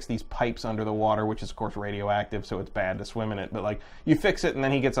you to fix these pipes under the water, which is, of course, radioactive, so it's bad to swim in it. But, like, you fix it and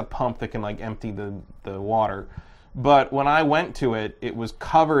then he gets a pump that can, like, empty the water. But when I went to it, it was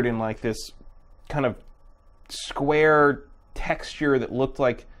covered in like this kind of square texture that looked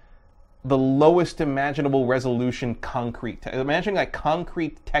like the lowest imaginable resolution concrete. Imagine like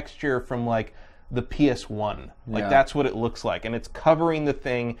concrete texture from like the PS1. Like that's what it looks like. And it's covering the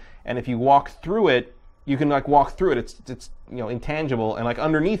thing, and if you walk through it, you can like walk through it. It's you know, intangible, and like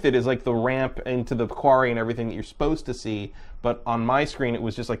underneath it is like the ramp into the quarry and everything that you're supposed to see. But on my screen, it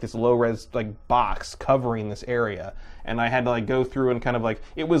was just like this low res like box covering this area, and I had to like go through and kind of like,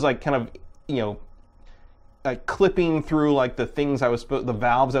 it was like kind of, you know, like clipping through like the things the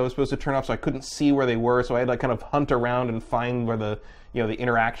valves I was supposed to turn off, so I couldn't see where they were. So I had to like kind of hunt around and find where the, you know, the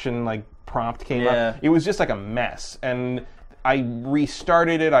interaction like prompt came up. It was just like a mess, and I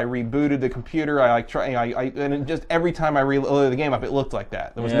restarted it. I rebooted the computer. And just every time I reloaded the game up, it looked like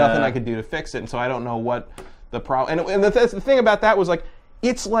that. There was nothing I could do to fix it, and so I don't know what the problem. And the thing about that was like,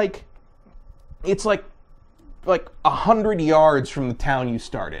 it's like 100 yards from the town you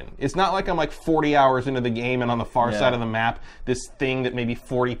start in. It's not like I'm like 40 hours into the game and on the far side of the map, this thing that maybe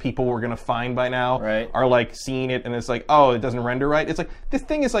 40 people were going to find by now are like seeing it, and it's like, oh, it doesn't render right. It's like, this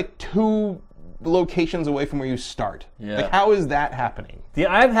thing is like 2 locations away from where you start. Like, how is that happening?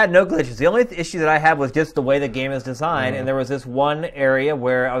 I've had no glitches. The only issue that I had was just the way the game is designed, and there was this one area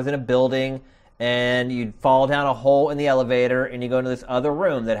where I was in a building, and you'd fall down a hole in the elevator, and you go into this other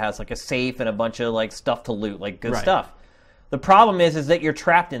room that has like a safe and a bunch of like stuff to loot, like good stuff. The problem is that you're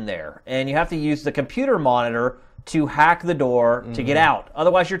trapped in there, and you have to use the computer monitor to hack the door to get out.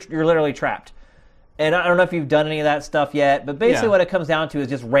 Otherwise, you're literally trapped. And I don't know if you've done any of that stuff yet, but basically what it comes down to is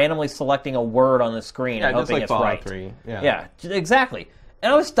just randomly selecting a word on the screen and hoping it's right. 3. Yeah, exactly.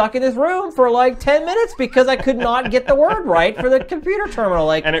 And I was stuck in this room for like 10 minutes because I could not get the word right for the computer terminal.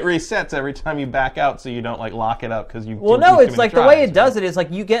 Like, and it resets every time you back out, so you don't like lock it up because you. Well, no, it's like the way it does it is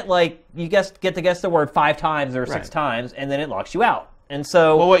like you get to guess the word 5 times or 6 times, and then it locks you out. And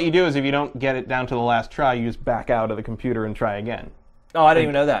so, well, what you do is if you don't get it down to the last try, you just back out of the computer and try again. Oh, I didn't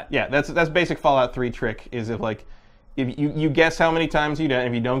even know that. Yeah, that's basic Fallout 3 trick. Is if you guess how many times you done,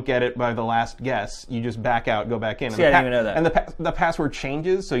 if you don't get it by the last guess, you just back out, go back in. See, I didn't even know that. And the password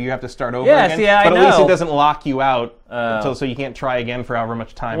changes, so you have to start over yeah, again. See, I but know. At least it doesn't lock you out, so you can't try again for however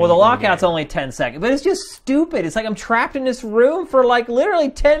much time. Well, the lockout's only 10 seconds, but it's just stupid. It's like I'm trapped in this room for like literally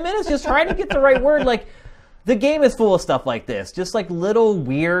 10 minutes just trying to get the right word. Like, the game is full of stuff like this, just like little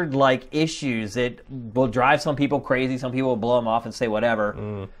weird like issues that will drive some people crazy. Some people will blow them off and say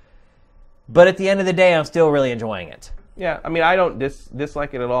whatever. But at the end of the day, I'm still really enjoying it. Yeah, I mean, I don't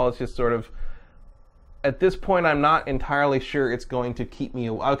dislike it at all. It's just sort of, at this point, I'm not entirely sure it's going to keep me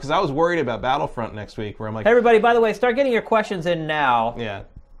away. Because I was worried about Battlefront next week, where I'm like... Hey, everybody, by the way, start getting your questions in now. Yeah.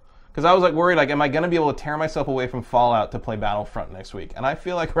 Because I was like worried, like, am I going to be able to tear myself away from Fallout to play Battlefront next week? And I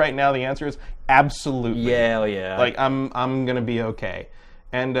feel like right now the answer is absolutely. Yeah, yeah. Like, I'm going to be okay.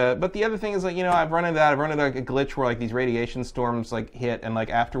 And but the other thing is, like, you know, I've run into like a glitch where like these radiation storms like hit, and like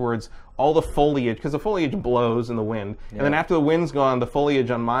afterwards all the foliage, because the foliage blows in the wind, and then after the wind's gone, the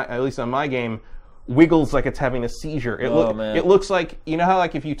foliage on at least on my game, wiggles like it's having a seizure. It looks like, you know how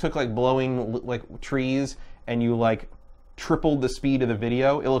like if you took like blowing like trees and you like tripled the speed of the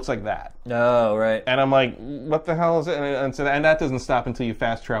video, it looks like that. Oh, right. And I'm like, what the hell is it? And that doesn't stop until you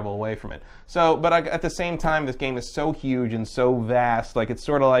fast travel away from it. So, but at the same time, this game is so huge and so vast. Like, it's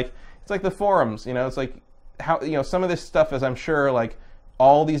sort of like, it's like the forums, you know? It's like, how, you know, some of this stuff is, I'm sure, like,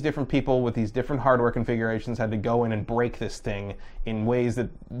 all these different people with these different hardware configurations had to go in and break this thing in ways that,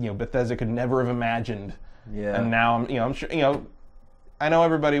 you know, Bethesda could never have imagined. Yeah. And now, I'm sure, you know, I know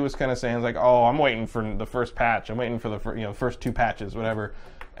everybody was kind of saying, like, oh, I'm waiting for the first patch. I'm waiting for the first 2 patches, whatever.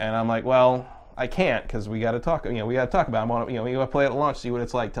 And I'm like, well, I can't, because we got to talk. You know, we got to talk about it. You know, we got to play it at launch, see what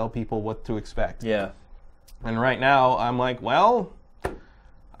it's like, tell people what to expect. Yeah. And right now, I'm like, well,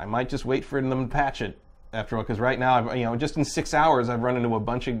 I might just wait for them to patch it after all, because right now, you know, just in 6 hours, I've run into a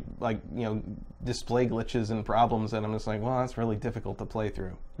bunch of like, you know, display glitches and problems, and I'm just like, well, that's really difficult to play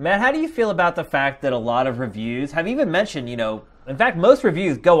through. Matt, how do you feel about the fact that a lot of reviews have even mentioned, you know, in fact, most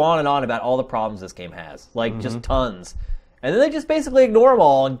reviews go on and on about all the problems this game has, like just tons. And then they just basically ignore them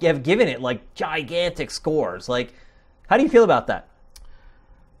all and have given it like gigantic scores. Like, how do you feel about that?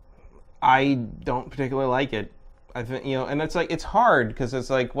 I don't particularly like it. I think, you know, and it's like, it's hard because it's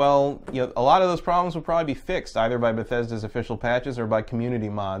like, well, you know, a lot of those problems will probably be fixed either by Bethesda's official patches or by community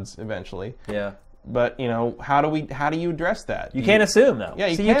mods eventually. Yeah. But, you know, how do you address that? You can't assume, though. Yeah,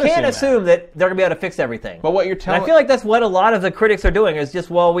 you can't assume that they're going to be able to fix everything. But what you're telling... And I feel like that's what a lot of the critics are doing is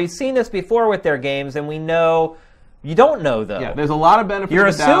just, well, we've seen this before with their games, and we know... You don't know, though. Yeah, there's a lot of benefits. You're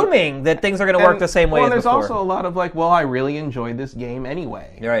assuming that things are going to work the same way as before. There's also a lot of like, well, I really enjoyed this game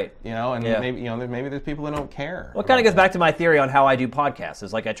anyway. You're right. You know, and maybe, you know, maybe there's people that don't care. Well, it kind of goes back to my theory on how I do podcasts.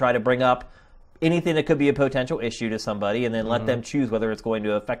 Is like I try to bring up anything that could be a potential issue to somebody and then let them choose whether it's going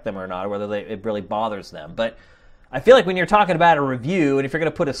to affect them or not, or whether it really bothers them. But I feel like when you're talking about a review, and if you're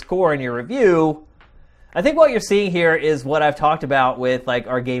going to put a score in your review, I think what you're seeing here is what I've talked about with like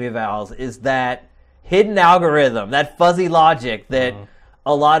our game evals, is that hidden algorithm, that fuzzy logic that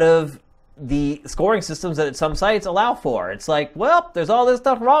a lot of the scoring systems at some sites allow for. It's like, well, there's all this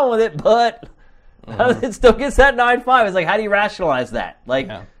stuff wrong with it, but it still gets that 9.5. It's like, how do you rationalize that? Like,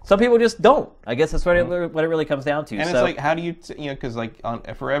 some people just don't. I guess that's what it really comes down to. And it's like, how do you, you know, because like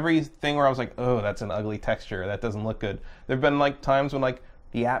for every thing where I was like, oh, that's an ugly texture, that doesn't look good. There've been like times when like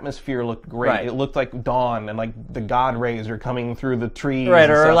the atmosphere looked great. Right. It looked like dawn, and like the god rays are coming through the trees. Right,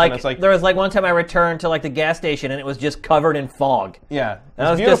 and or stuff, like, and it's like there was like one time I returned to like the gas station and it was just covered in fog. Yeah, and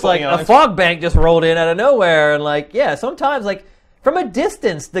I was just like, you know, a fog bank just rolled in out of nowhere, and like, yeah, sometimes like from a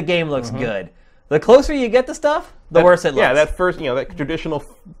distance the game looks good. The closer you get to stuff, the worse it looks. Yeah, that first, you know, that traditional,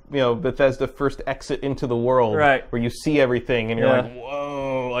 you know, Bethesda first exit into the world, right, where you see everything and you're like,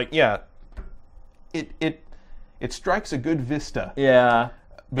 whoa, like, yeah, it strikes a good vista. Yeah.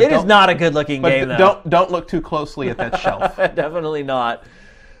 But it is not a good-looking game, though. Don't look too closely at that shelf. Definitely not.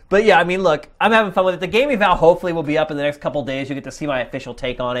 But yeah, I mean, look, I'm having fun with it. The game eval hopefully will be up in the next couple days. You'll get to see my official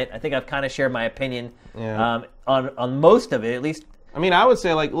take on it. I think I've kind of shared my opinion on most of it, at least. I mean, I would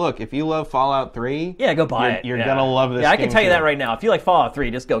say, like, look, if you love Fallout 3... Yeah, go buy it. You're going to love this game. Yeah, I can tell you too. that right now. If you like Fallout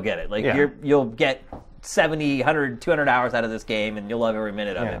 3, just go get it. Like, you'll get 70, 100, 200 hours out of this game, and you'll love every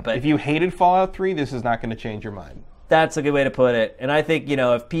minute of it. But if you hated Fallout 3, this is not going to change your mind. That's a good way to put it. And I think,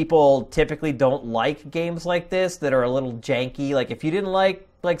 if people typically don't like games like this that are a little janky, like if you didn't like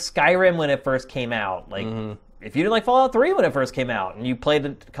Skyrim when it first came out, like if you didn't like Fallout 3 when it first came out and you played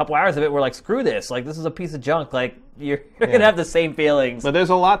a couple hours of it, we're like, screw this, like this is a piece of junk, like you're going to have the same feelings. But there's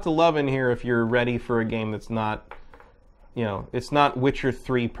a lot to love in here if you're ready for a game that's not, it's not Witcher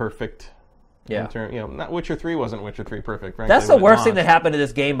 3 perfect. Yeah. Not Witcher 3 wasn't Witcher 3 perfect, frankly. That's the worst thing that happened to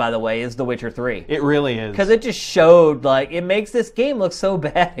this game, by the way, is The Witcher 3. It really is. Because it just showed, it makes this game look so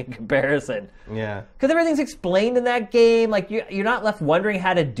bad in comparison. Yeah. Because everything's explained in that game. Like, you're not left wondering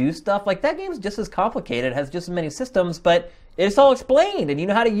how to do stuff. Like, that game's just as complicated, has just as many systems, but it's all explained, and you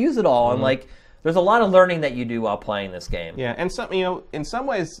know how to use it all. And, there's a lot of learning that you do while playing this game. Yeah, and in some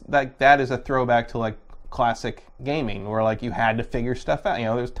ways, that is a throwback to, classic gaming where you had to figure stuff out.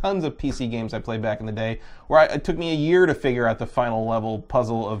 There's tons of PC games I played back in the day where it took me a year to figure out the final level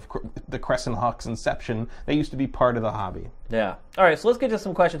puzzle of the Crescent Hawk's Inception. That used to be part of the hobby. Yeah. All right, so let's get to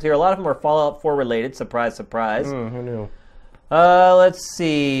some questions here. A lot of them are Fallout 4 related. Surprise, surprise. Who knew? Let's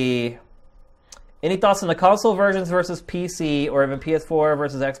see. Any thoughts on the console versions versus PC or even PS4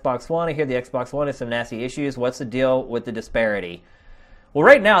 versus Xbox One? I hear the Xbox One has some nasty issues. What's the deal with the disparity? Well,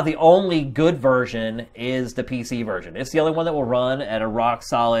 right now, the only good version is the PC version. It's the only one that will run at a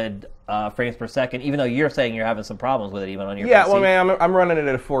rock-solid frames per second, even though you're saying you're having some problems with it even on your PC. Yeah, well, I'm running it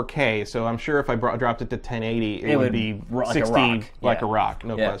at a 4K, so I'm sure if I dropped it to 1080, it would be 60 like a rock,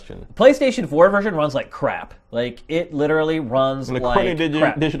 no question. PlayStation 4 version runs like crap. It literally runs and like according to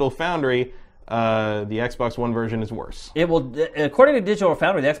crap. Digital Foundry, the Xbox One version is worse. It will, according to Digital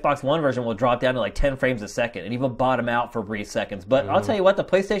Foundry, the Xbox One version will drop down to 10 frames a second and even bottom out for brief seconds. But I'll tell you what, the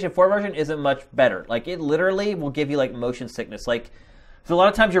PlayStation 4 version isn't much better. It literally will give you motion sickness. So a lot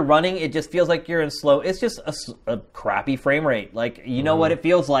of times you're running, it just feels like you're in slow. It's just a crappy frame rate. You know what it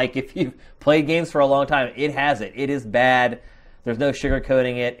feels like if you've played games for a long time. It has it. It is bad. There's no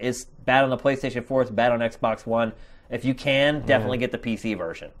sugarcoating it. It's bad on the PlayStation 4. It's bad on Xbox One. If you can, definitely get the PC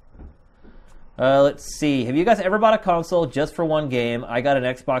version. Let's see. Have you guys ever bought a console just for one game? I got an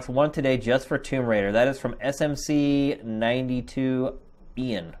Xbox One today just for Tomb Raider. That is from SMC92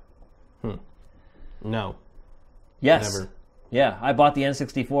 Ian. No. Yes. Never. Yeah, I bought the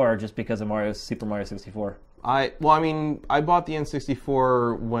N64 just because of Super Mario 64. I bought the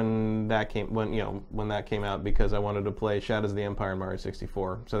N64 when that came out because I wanted to play Shadows of the Empire and Mario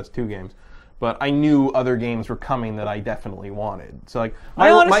 64. So that's two games. But I knew other games were coming that I definitely wanted. So I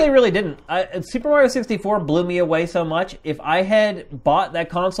honestly really didn't. Super Mario 64 blew me away so much. If I had bought that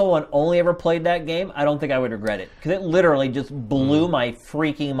console and only ever played that game, I don't think I would regret it because it literally just blew my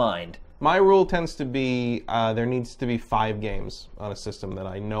freaking mind. My rule tends to be there needs to be 5 games on a system that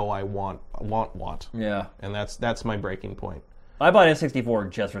I know I want. Yeah, and that's my breaking point. I bought N64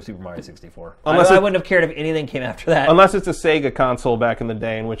 just for Super Mario 64. I wouldn't have cared if anything came after that. Unless it's a Sega console back in the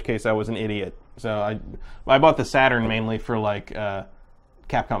day, in which case I was an idiot. So I bought the Saturn mainly for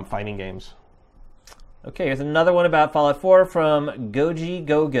Capcom fighting games. Okay, here's another one about Fallout 4 from Goji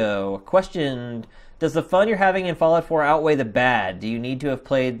Gogo. Question: does the fun you're having in Fallout 4 outweigh the bad? Do you need to have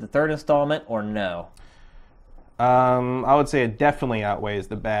played the third installment or no? I would say it definitely outweighs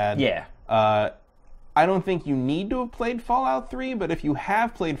the bad. Yeah. I don't think you need to have played Fallout 3, but if you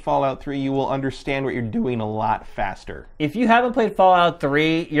have played Fallout 3, you will understand what you're doing a lot faster. If you haven't played Fallout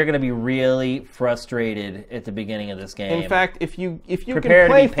 3, you're going to be really frustrated at the beginning of this game. In fact, if you can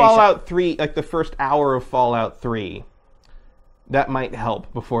play Fallout 3, the first hour of Fallout 3, that might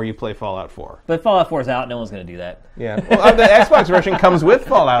help before you play Fallout 4. But Fallout 4 is out, no one's going to do that. Yeah. Well, the Xbox version comes with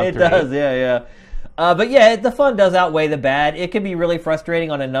Fallout 3. It does, yeah. But yeah, the fun does outweigh the bad. It can be really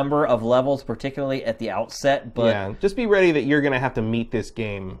frustrating on a number of levels, particularly at the outset. But yeah, just be ready that you're going to have to meet this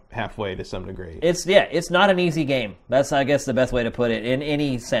game halfway to some degree. It's not an easy game. That's, I guess, the best way to put it. In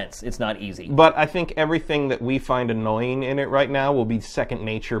any sense, it's not easy. But I think everything that we find annoying in it right now will be second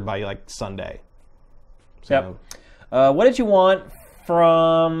nature by Sunday. So. Yep. What did you want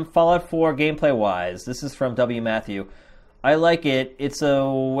from Fallout 4 gameplay-wise? This is from W. Matthew. I like it. It's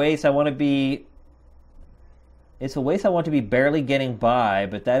a waste. I want to be barely getting by,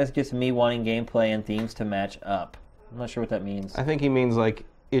 but that is just me wanting gameplay and themes to match up. I'm not sure what that means. I think he means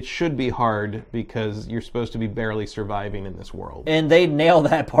it should be hard because you're supposed to be barely surviving in this world. And they nail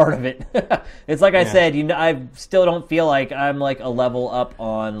that part of it. It's like I said, I still don't feel like I'm a level up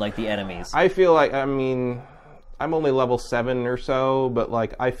on the enemies. I feel I'm only level 7 or so,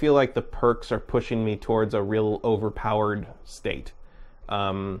 but I feel like the perks are pushing me towards a real overpowered state.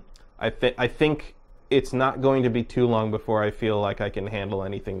 I think it's not going to be too long before I feel like I can handle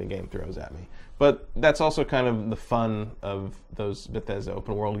anything the game throws at me. But that's also kind of the fun of those Bethesda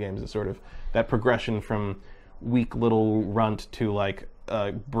open world games, is sort of that progression from weak little runt to like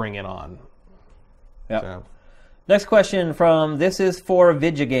bring it on. Yep. So. Next question from This Is For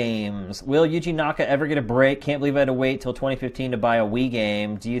Vidya Games. Will Yuji Naka ever get a break? Can't believe I had to wait till 2015 to buy a Wii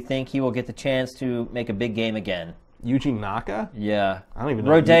game. Do you think he will get the chance to make a big game again? Yuji Naka? Yeah. I don't even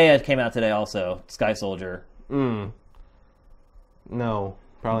know. Rodea came out today also. Sky Soldier. No,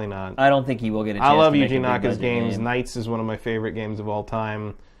 probably not. I don't think he will get a chance I love to make Yuji a big Naka's games. game. Knights is one of my favorite games of all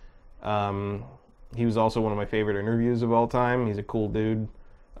time. He was also one of my favorite interviews of all time. He's a cool dude.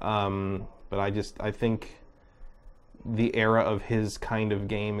 But I think the era of his kind of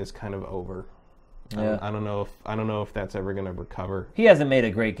game is kind of over. Yeah. I don't know if that's ever going to recover. He hasn't made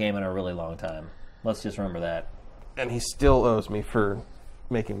a great game in a really long time. Let's just remember that. And he still owes me for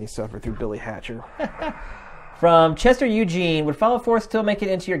making me suffer through Billy Hatcher. From Chester Eugene, would Fallout 4 still make it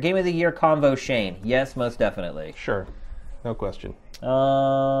into your Game of the Year convo, Shane? Yes, most definitely. Sure. No question.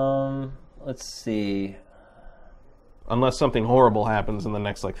 Let's see. Unless something horrible happens in the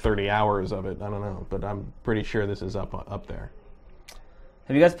next 30 hours of it. I don't know, but I'm pretty sure this is up there.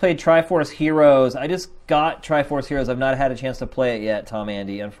 Have you guys played Triforce Heroes? I just got Triforce Heroes. I've not had a chance to play it yet, Tom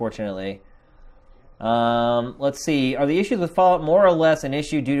Andy, unfortunately. Let's see. Are the issues with Fallout more or less an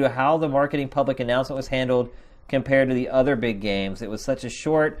issue due to how the marketing public announcement was handled compared to the other big games? It was such a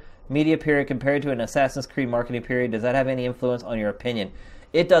short media period compared to an Assassin's Creed marketing period. Does that have any influence on your opinion?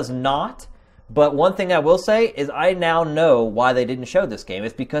 It does not. But one thing I will say is I now know why they didn't show this game.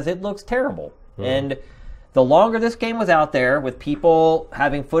 It's because it looks terrible. And the longer this game was out there with people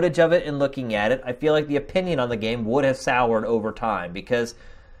having footage of it and looking at it, I feel like the opinion on the game would have soured over time because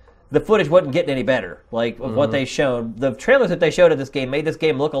the footage wasn't getting any better. Of what they showed. The trailers that they showed of this game made this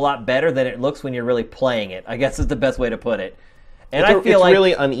game look a lot better than it looks when you're really playing it, I guess is the best way to put it. And it's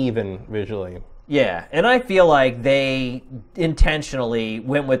really uneven visually. Yeah, and I feel like they intentionally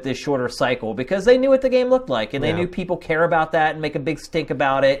went with this shorter cycle because they knew what the game looked like, and they knew people care about that and make a big stink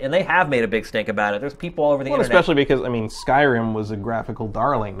about it, and they have made a big stink about it. There's people all over the internet. Especially because, Skyrim was a graphical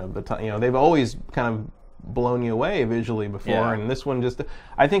darling of the time. They've always kind of blown you away visually before, and this one just...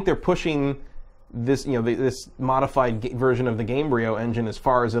 I think they're pushing this, this modified version of the Gamebryo engine as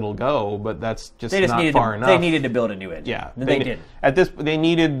far as it'll go, but that's just not far enough. They needed to build a new engine. Yeah, they did. They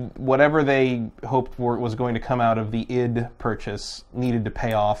needed whatever they hoped for was going to come out of the id purchase needed to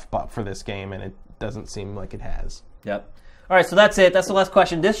pay off for this game, and it doesn't seem like it has. Yep. All right, so that's it. That's the last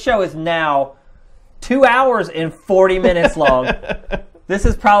question. This show is now 2 hours and 40 minutes long.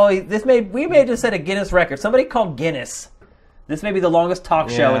 We may just set a Guinness record. Somebody called Guinness. This may be the longest talk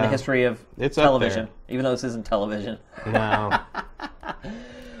show in the history of television, even though this isn't television. No.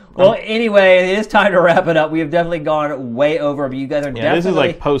 Well, anyway, it is time to wrap it up. We have definitely gone way over, but you guys are definitely... this is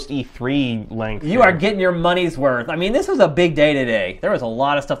like post E3 length. You are getting your money's worth. This was a big day today. There was a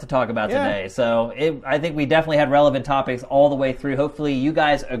lot of stuff to talk about today. So I think we definitely had relevant topics all the way through. Hopefully you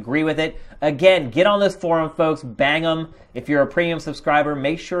guys agree with it. Again, get on this forum, folks. Bang them. If you're a premium subscriber,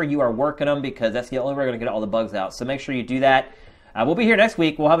 make sure you are working them because that's the only way we're going to get all the bugs out. So make sure you do that. We'll be here next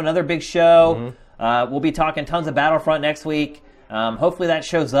week. We'll have another big show. We'll be talking tons of Battlefront next week. Hopefully that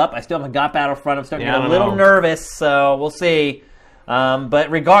shows up. I still haven't got Battlefront. I'm starting to get a little nervous, so we'll see.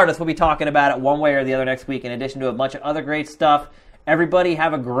 But regardless, we'll be talking about it one way or the other next week in addition to a bunch of other great stuff. Everybody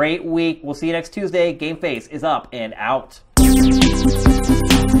have a great week. We'll see you next Tuesday. GameFace is up and out.